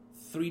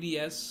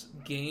 3DS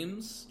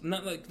games.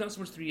 Not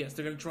so much 3DS.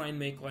 They're going to try and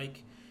make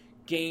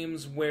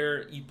games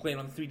where you play it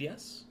on the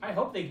 3DS. I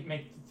hope they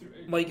make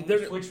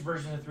Switch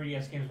versions of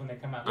 3DS games when they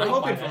come out. I'm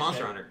hoping for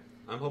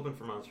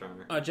Monster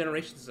Hunter.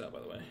 Generations is out, by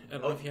the way. I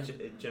don't know if you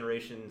have...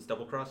 Generations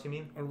Double Cross, you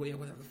mean? Or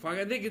whatever the fuck.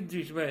 I think it's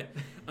too bad.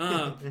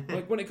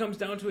 When it comes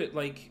down to it,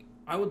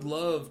 I would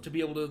love to be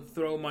able to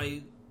throw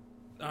my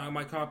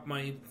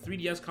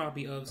 3DS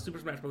copy of Super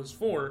Smash Bros.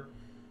 4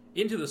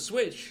 into the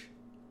Switch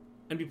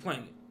and be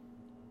playing it.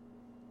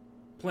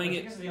 I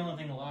guess the only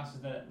thing lost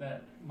is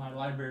that my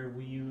library of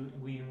Wii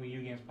and Wii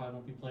U games probably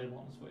won't be playable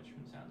on the Switch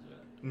from the sounds of it.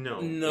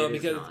 No,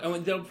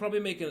 because they'll probably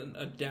make an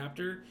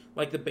adapter.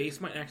 The base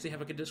might actually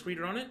have a disc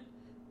reader on it,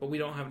 but we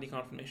don't have any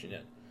confirmation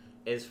yet.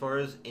 As far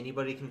as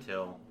anybody can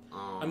tell,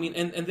 I mean,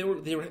 and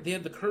they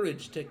had the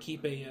courage to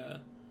keep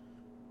a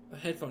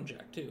headphone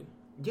jack too.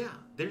 Yeah,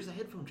 there's a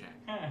headphone jack.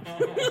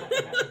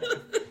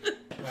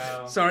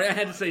 Wow. Sorry, I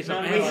had to say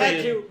something.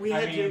 We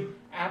had to.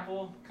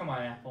 Apple, come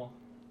on, Apple.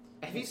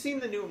 Have you seen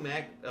the new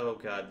Mac? Oh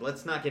God,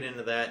 let's not get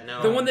into that.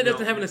 No, the one that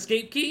doesn't have an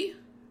escape key.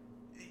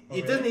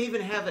 It doesn't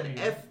even have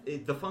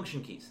the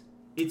function keys.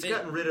 It's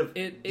gotten rid of.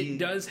 It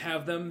does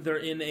have them. They're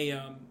in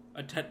a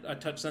a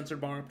touch sensor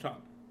bar up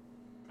top.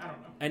 I don't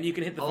know. And you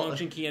can hit the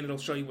function key and it'll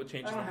show you what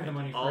changes. I don't have the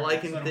money for All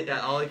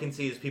I can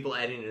see is people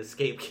adding an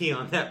escape key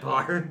on that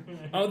bar.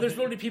 Oh, there's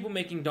already people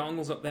making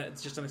dongles up that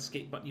it's just an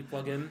escape button you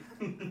plug in.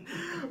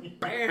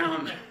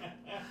 Bam!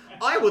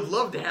 I would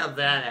love to have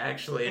that,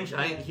 actually. A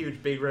giant,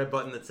 huge, big red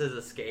button that says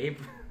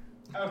escape.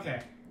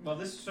 Okay. Well,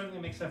 this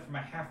certainly makes up for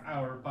my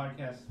half-hour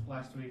podcast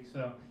last week.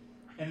 So,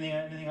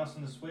 anything else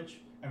on the Switch?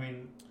 I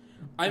mean,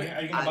 are you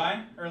going to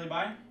buy? Early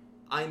buy?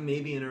 I may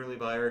be an early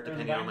buyer,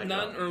 depending on my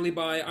Not job. an early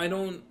buy. I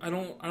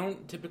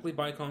don't typically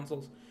buy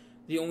consoles.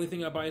 The only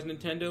thing I buy is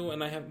Nintendo,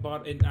 and I haven't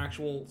bought an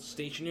actual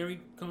stationary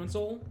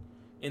console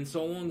in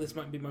so long. This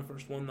might be my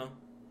first one, though.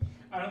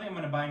 I don't think I'm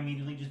going to buy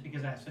immediately just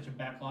because I have such a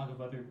backlog of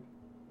other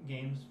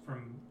games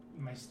from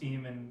my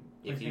Steam and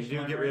PlayStation. If you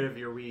do get rid of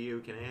your Wii U,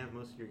 can I have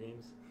most of your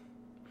games?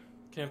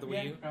 Can I have the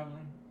Wii U?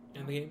 Probably.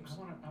 And the games?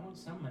 I want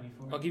some money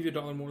for it. I'll give you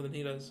 $1 more than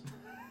he does.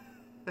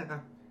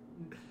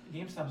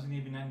 GameStop's going to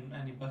give you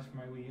 $90 for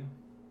my Wii U.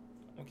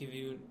 I'll give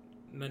you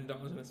 $9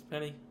 and a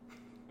penny.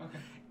 Okay.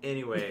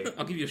 Anyway.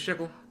 I'll give you a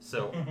shekel.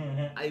 So,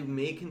 I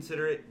may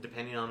consider it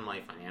depending on my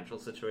financial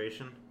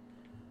situation.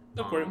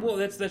 Of course. Well,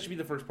 that should be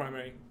the first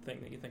primary thing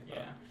that you think about.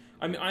 Yeah.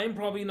 I mean, I'm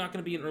probably not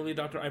going to be an early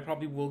adopter. I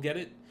probably will get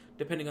it,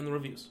 depending on the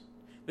reviews.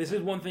 This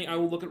is one thing I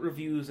will look at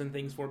reviews and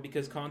things for,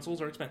 because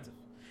consoles are expensive.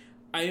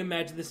 I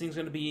imagine this thing's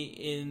going to be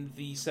in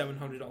the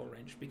 $700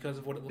 range because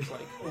of what it looks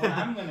like. What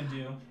I'm going to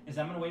do is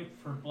I'm going to wait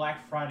for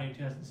Black Friday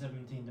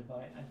 2017 to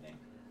buy it, I think.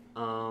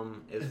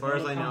 As far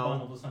as I know,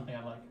 bundled with something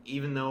I like.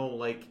 even though,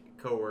 like,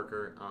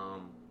 coworker,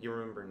 you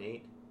remember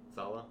Nate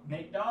Sala?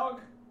 Nate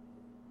Dogg?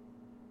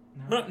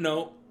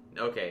 No.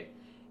 Okay.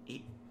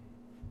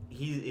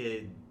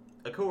 He's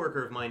a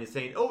coworker of mine is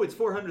saying, "Oh, it's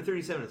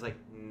 $437." It's like,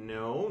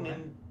 no, What?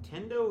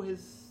 Nintendo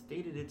has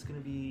stated it's going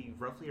to be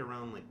roughly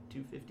around like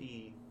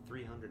 $250,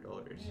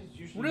 $300. It's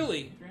usually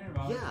Really?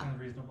 $300 Yeah. sounds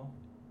reasonable.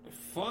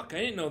 Fuck, I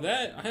didn't know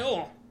that.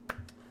 Hell.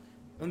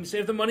 Let me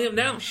save the money up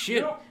now.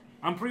 Shit. Nope.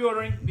 I'm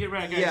pre-ordering. Be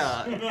right back, guys.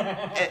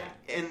 Yeah,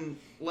 and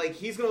like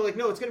he's gonna like,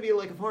 no, it's gonna be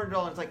like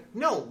 $400. It's like,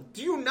 no,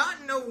 do you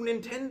not know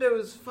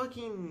Nintendo's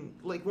fucking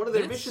like one of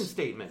their mission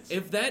statements?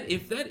 If that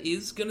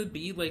is gonna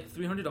be like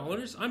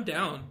 $300, I'm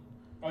down.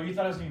 Oh, you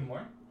thought it was going to be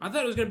more? I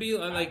thought it was gonna be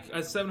like a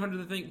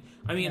 $700 thing.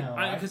 I mean,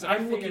 because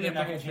I'm looking at they're not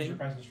the whole going to change thing. the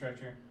pricing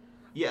structure.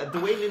 Yeah, the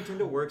way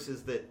Nintendo works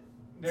is that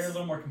They're a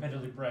little more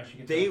competitively priced. You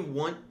could they tell.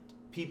 want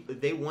people,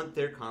 they want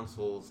their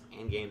consoles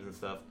and games and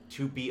stuff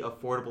to be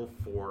affordable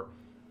for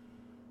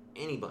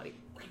anybody.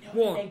 We know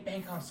Well, they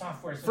bank on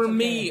software. So For it's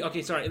me, okay.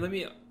 okay,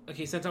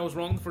 sorry. Since I was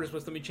wrong the first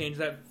place, let me change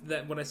that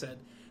what I said.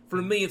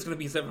 For me, it's gonna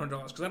be $700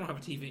 because I don't have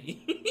a TV.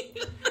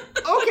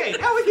 Okay,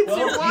 now we can Well,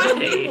 see you don't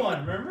need why.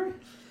 one, remember?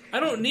 I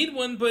don't need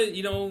one, but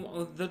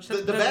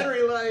The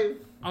battery life.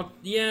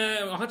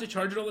 I'll have to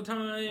charge it all the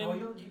time.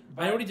 Oh,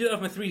 I already do that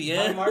with my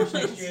 3DS. By March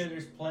next year,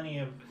 there's plenty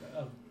of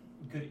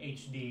good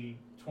HD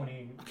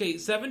 20. Okay,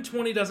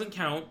 720 doesn't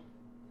count.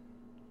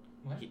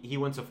 What? He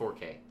wants a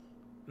 4K.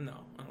 No,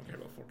 I don't care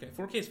about 4K.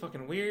 4K is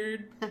fucking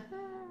weird.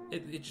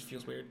 It just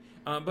feels weird.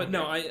 But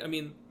no, I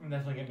mean, I'm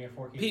definitely getting me a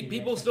 4K.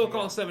 people still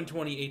call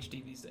 720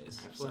 HD these days.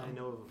 Actually, So. I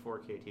know of a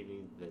 4K TV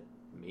that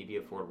may be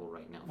affordable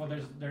right now. Well,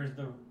 there's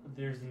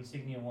the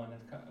Insignia one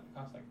that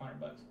costs like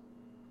 $100.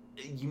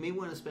 You may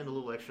want to spend a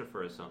little extra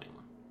for a Sony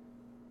one.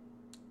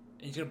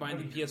 And he's gonna buy in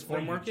the What are you- PS4 what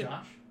are you, market.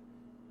 Josh?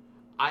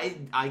 I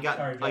Sorry,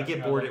 get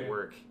Josh, bored not at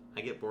work.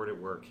 I get bored at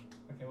work.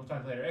 Okay, we'll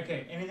talk later.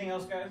 Okay, anything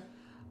else, guys?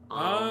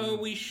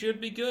 We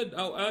should be good.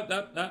 Oh,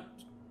 that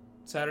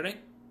Saturday.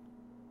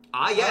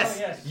 Yes, Oh,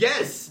 yes.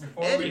 yes,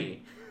 Before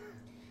Eddie.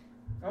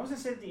 I was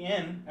gonna say at the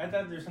end. I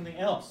thought there was something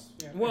else.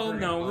 Yeah, Well, hurry.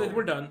 no, Oh.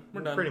 we're done.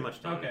 We're done. Pretty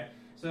much done. Okay,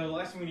 so the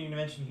last thing we need to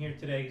mention here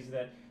today is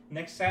that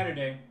next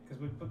Saturday,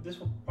 because this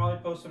will probably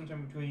post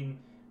sometime between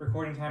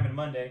recording time and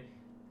Monday.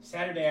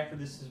 Saturday after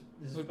this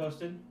is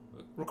posted.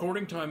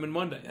 Recording time on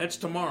Monday. That's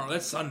tomorrow.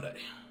 That's Sunday.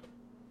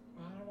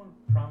 Well, I don't want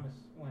to promise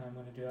when I'm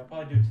going to do it. I'll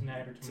probably do it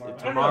tonight or tomorrow. I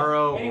don't know.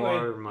 Tomorrow Anyway,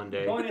 or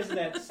Monday. The point is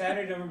that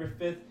Saturday, November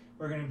 5th,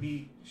 we're going to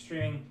be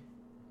streaming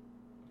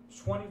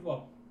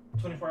 24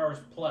 hours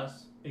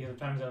plus because of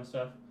time zone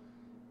stuff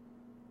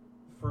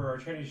for our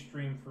charity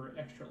stream for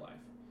Extra Life.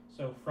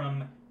 So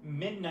from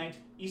midnight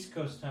East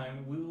Coast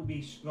time, we will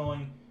be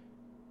going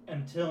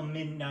until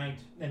midnight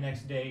the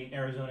next day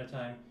Arizona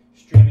time,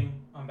 streaming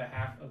on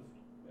behalf of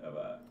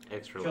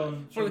Extra life.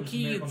 Children's Miracle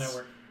kids.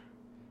 Network,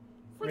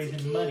 For the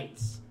raising money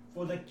kids.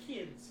 for the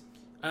kids.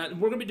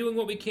 We're gonna be doing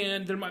what we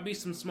can. There might be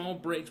some small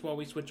breaks while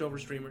we switch over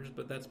streamers,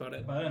 but that's about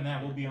it. But other than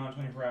that, we'll be on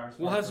 24 hours.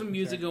 We'll have some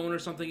music going or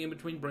something in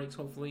between breaks,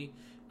 hopefully.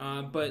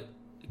 But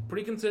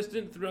pretty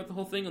consistent throughout the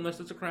whole thing, unless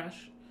it's a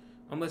crash.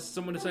 Unless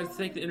someone decides to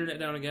take the internet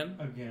down again.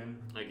 Again.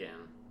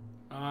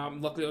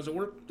 Luckily, I was at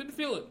work. Didn't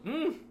feel it.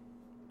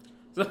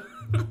 So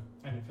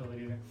I didn't feel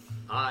it either.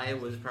 I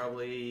was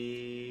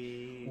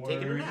probably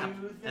taking a nap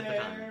Were you at the there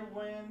time.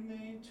 when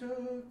they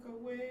took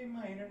away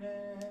my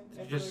internet?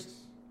 Netflix. Just-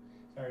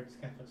 Sorry, it's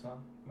Netflix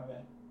song. My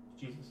bad.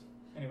 Jesus.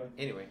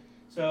 Anyway,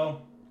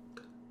 So,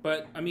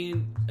 But, I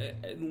mean,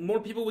 more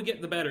people we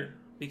get, the better.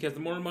 Because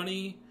the more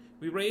money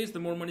we raise, the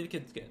more money the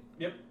kids get.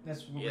 Yep,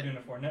 that's what we're doing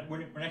it for.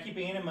 We're not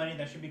keeping any money.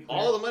 That should be clear.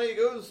 All the money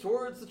goes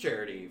towards the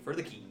charity for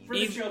the keys. For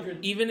the children.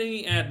 Even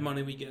any ad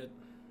money we get.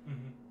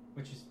 Mm-hmm.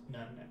 Which is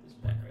none at this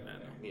point, really.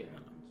 Yeah.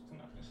 It's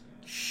not necessary.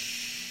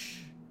 Shh.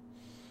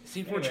 It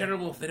seems more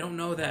charitable if they don't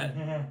know that.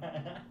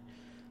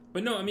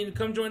 But no, I mean,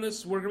 come join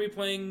us. We're going to be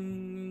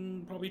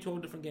playing probably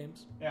 12 different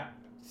games. Yeah.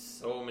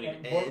 So many.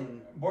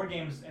 And board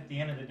games at the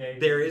end of the day.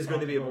 There is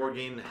going to be a board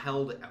game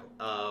held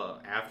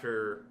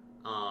after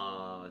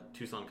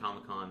Tucson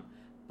Comic-Con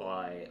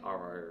by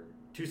our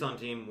Tucson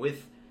team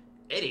with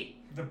Eddie.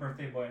 The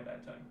birthday boy at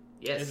that time.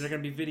 Yes. Is there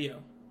going to be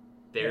video?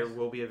 There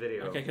will be a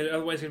video. Okay, because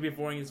otherwise it's going to be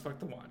boring as fuck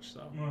to watch,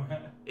 so.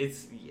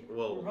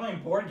 We're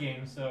playing board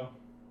games, so.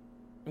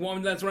 Well, I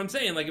mean, that's what I'm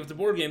saying. Like, if it's a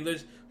board game,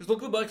 just look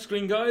at the black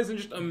screen, guys, and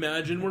just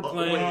imagine we're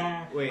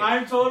playing. Wait.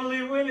 I'm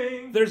totally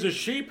winning. There's a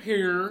sheep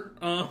here.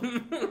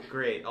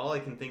 Great. All I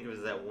can think of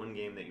is that one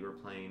game that you were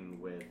playing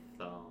with,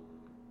 God,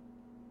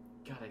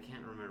 I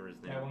can't remember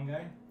his name. That one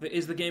guy?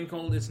 Is the game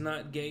called It's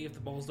Not Gay If the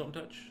Balls Don't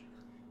Touch?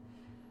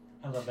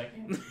 I love that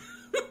game.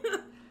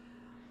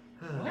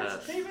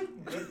 What, David?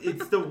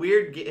 It's the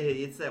weird.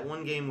 It's that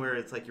one game where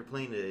it's like you're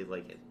playing it.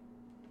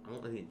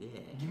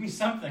 Give me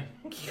something.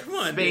 Come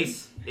on,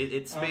 space.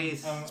 It's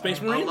space.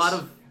 Space Marines.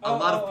 A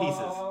lot of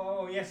pieces.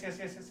 Oh, yes.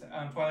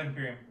 Twilight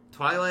Imperium.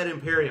 Twilight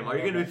Imperium. Are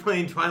you going to be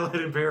playing Twilight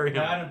Imperium?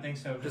 No, I don't think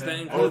so. Does that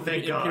include the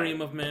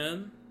Imperium of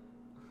Man?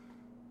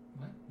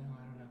 What? No, I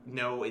don't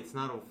know. No, it's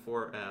not a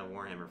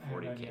Warhammer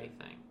 40k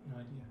thing. No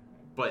idea.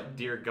 But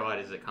dear God,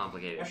 is it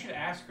complicated? I should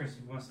ask Chris if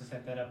he wants to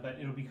set that up, but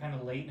it'll be kind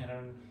of late, and I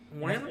don't.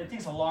 Warhammer? It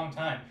takes a long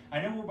time.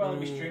 I know we're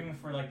probably streaming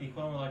for like the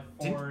equivalent of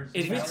like 4 or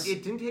 6 hours.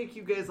 It didn't take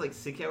you guys like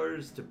 6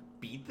 hours to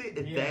beat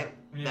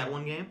that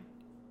one game.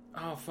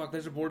 Oh fuck!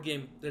 There's a board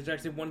game. There's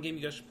actually one game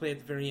you guys should play at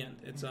the very end.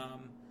 It's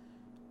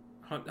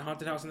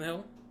Haunted House on the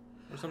Hill,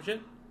 or some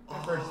shit.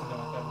 I've heard something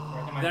like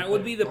that before. That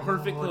would be the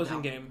perfect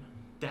closing game.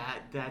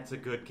 That's a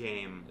good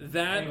game.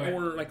 That Anyway.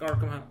 or like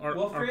Arkham.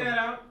 We'll figure that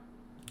out.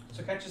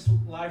 So catch us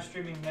live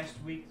streaming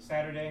next week,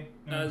 Saturday,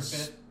 November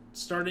 5th.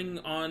 Starting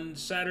on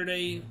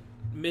Saturday,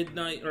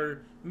 midnight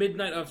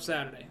of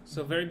Saturday.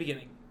 So very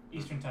beginning.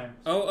 Eastern time.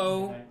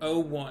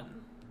 00:01.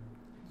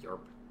 Yarp.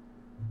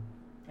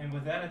 And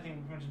with that, I think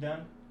we're pretty much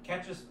done.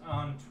 Catch us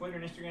on Twitter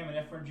and Instagram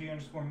at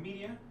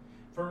FRG_media,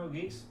 Front Row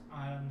Geeks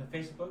on the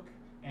Facebook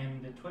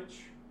and the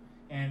Twitch,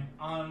 and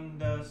on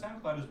the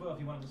SoundCloud as well if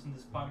you want to listen to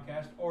this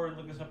podcast, or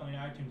look us up on the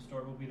iTunes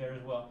store. We'll be there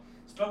as well.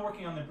 Still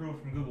working on the approval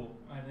from Google.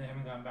 They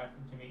haven't gotten back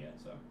to me yet.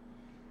 So,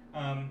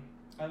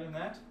 other than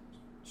that,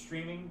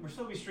 streaming. We'll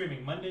still be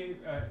streaming. Monday,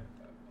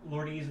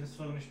 Lord E is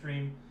still going to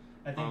stream.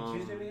 I think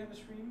Tuesday we have a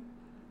stream.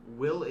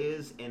 Will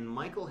is, and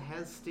Michael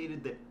has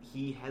stated that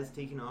he has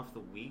taken off the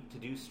week to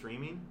do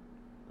streaming,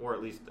 or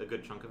at least a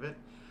good chunk of it.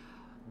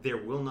 There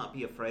will not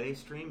be a Friday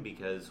stream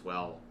because,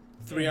 well...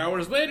 3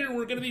 hours later,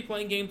 we're going to be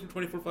playing games for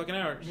 24 fucking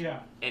hours. Yeah.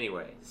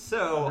 Anyway,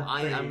 so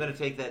I'm going to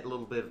take that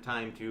little bit of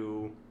time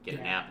to get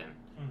a nap in.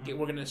 Mm-hmm.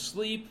 We're going to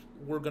sleep,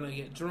 we're going to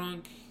get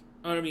drunk.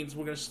 We're going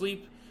to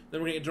sleep,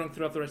 then we're going to get drunk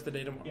throughout the rest of the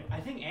day tomorrow. Yeah, I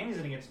think Annie's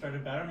going to get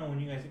started, but I don't know when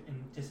you guys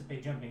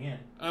anticipate jumping in.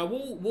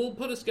 We'll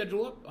put a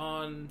schedule up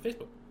on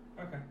Facebook.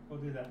 Okay,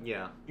 we'll do that.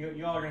 Yeah.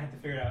 You all are going to have to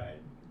figure it out.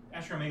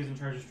 Astro May is in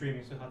charge of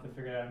streaming, so he'll have to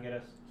figure it out and get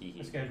us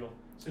a schedule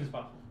as soon as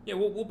possible. Yeah,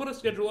 we'll put a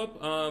schedule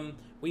up.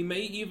 We may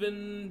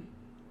even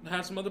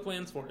have some other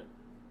plans for it.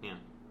 Yeah.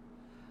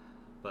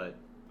 But...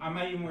 I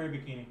might even wear a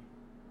bikini.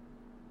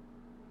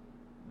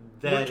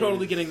 We're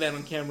totally getting that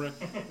on camera.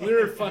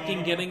 We're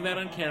fucking getting that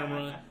on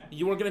camera.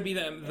 You are going to be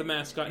the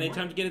mascot.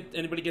 Anytime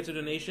anybody gets a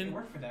donation... I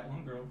work for that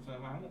one girl, so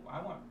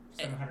I want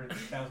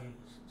 700,000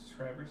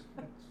 subscribers.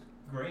 That's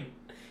great.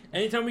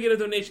 Anytime we get a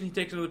donation, he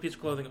takes another piece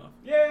of clothing off.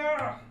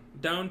 Yeah!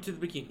 Down to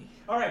the bikini.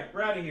 Alright,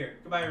 we're out of here.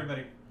 Goodbye,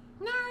 everybody.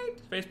 Night!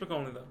 Facebook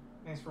only, though.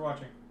 Thanks for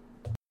watching.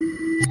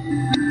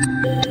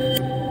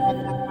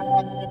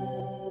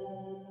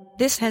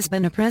 This has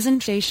been a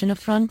presentation of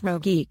Front Row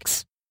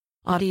Geeks.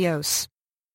 Adios.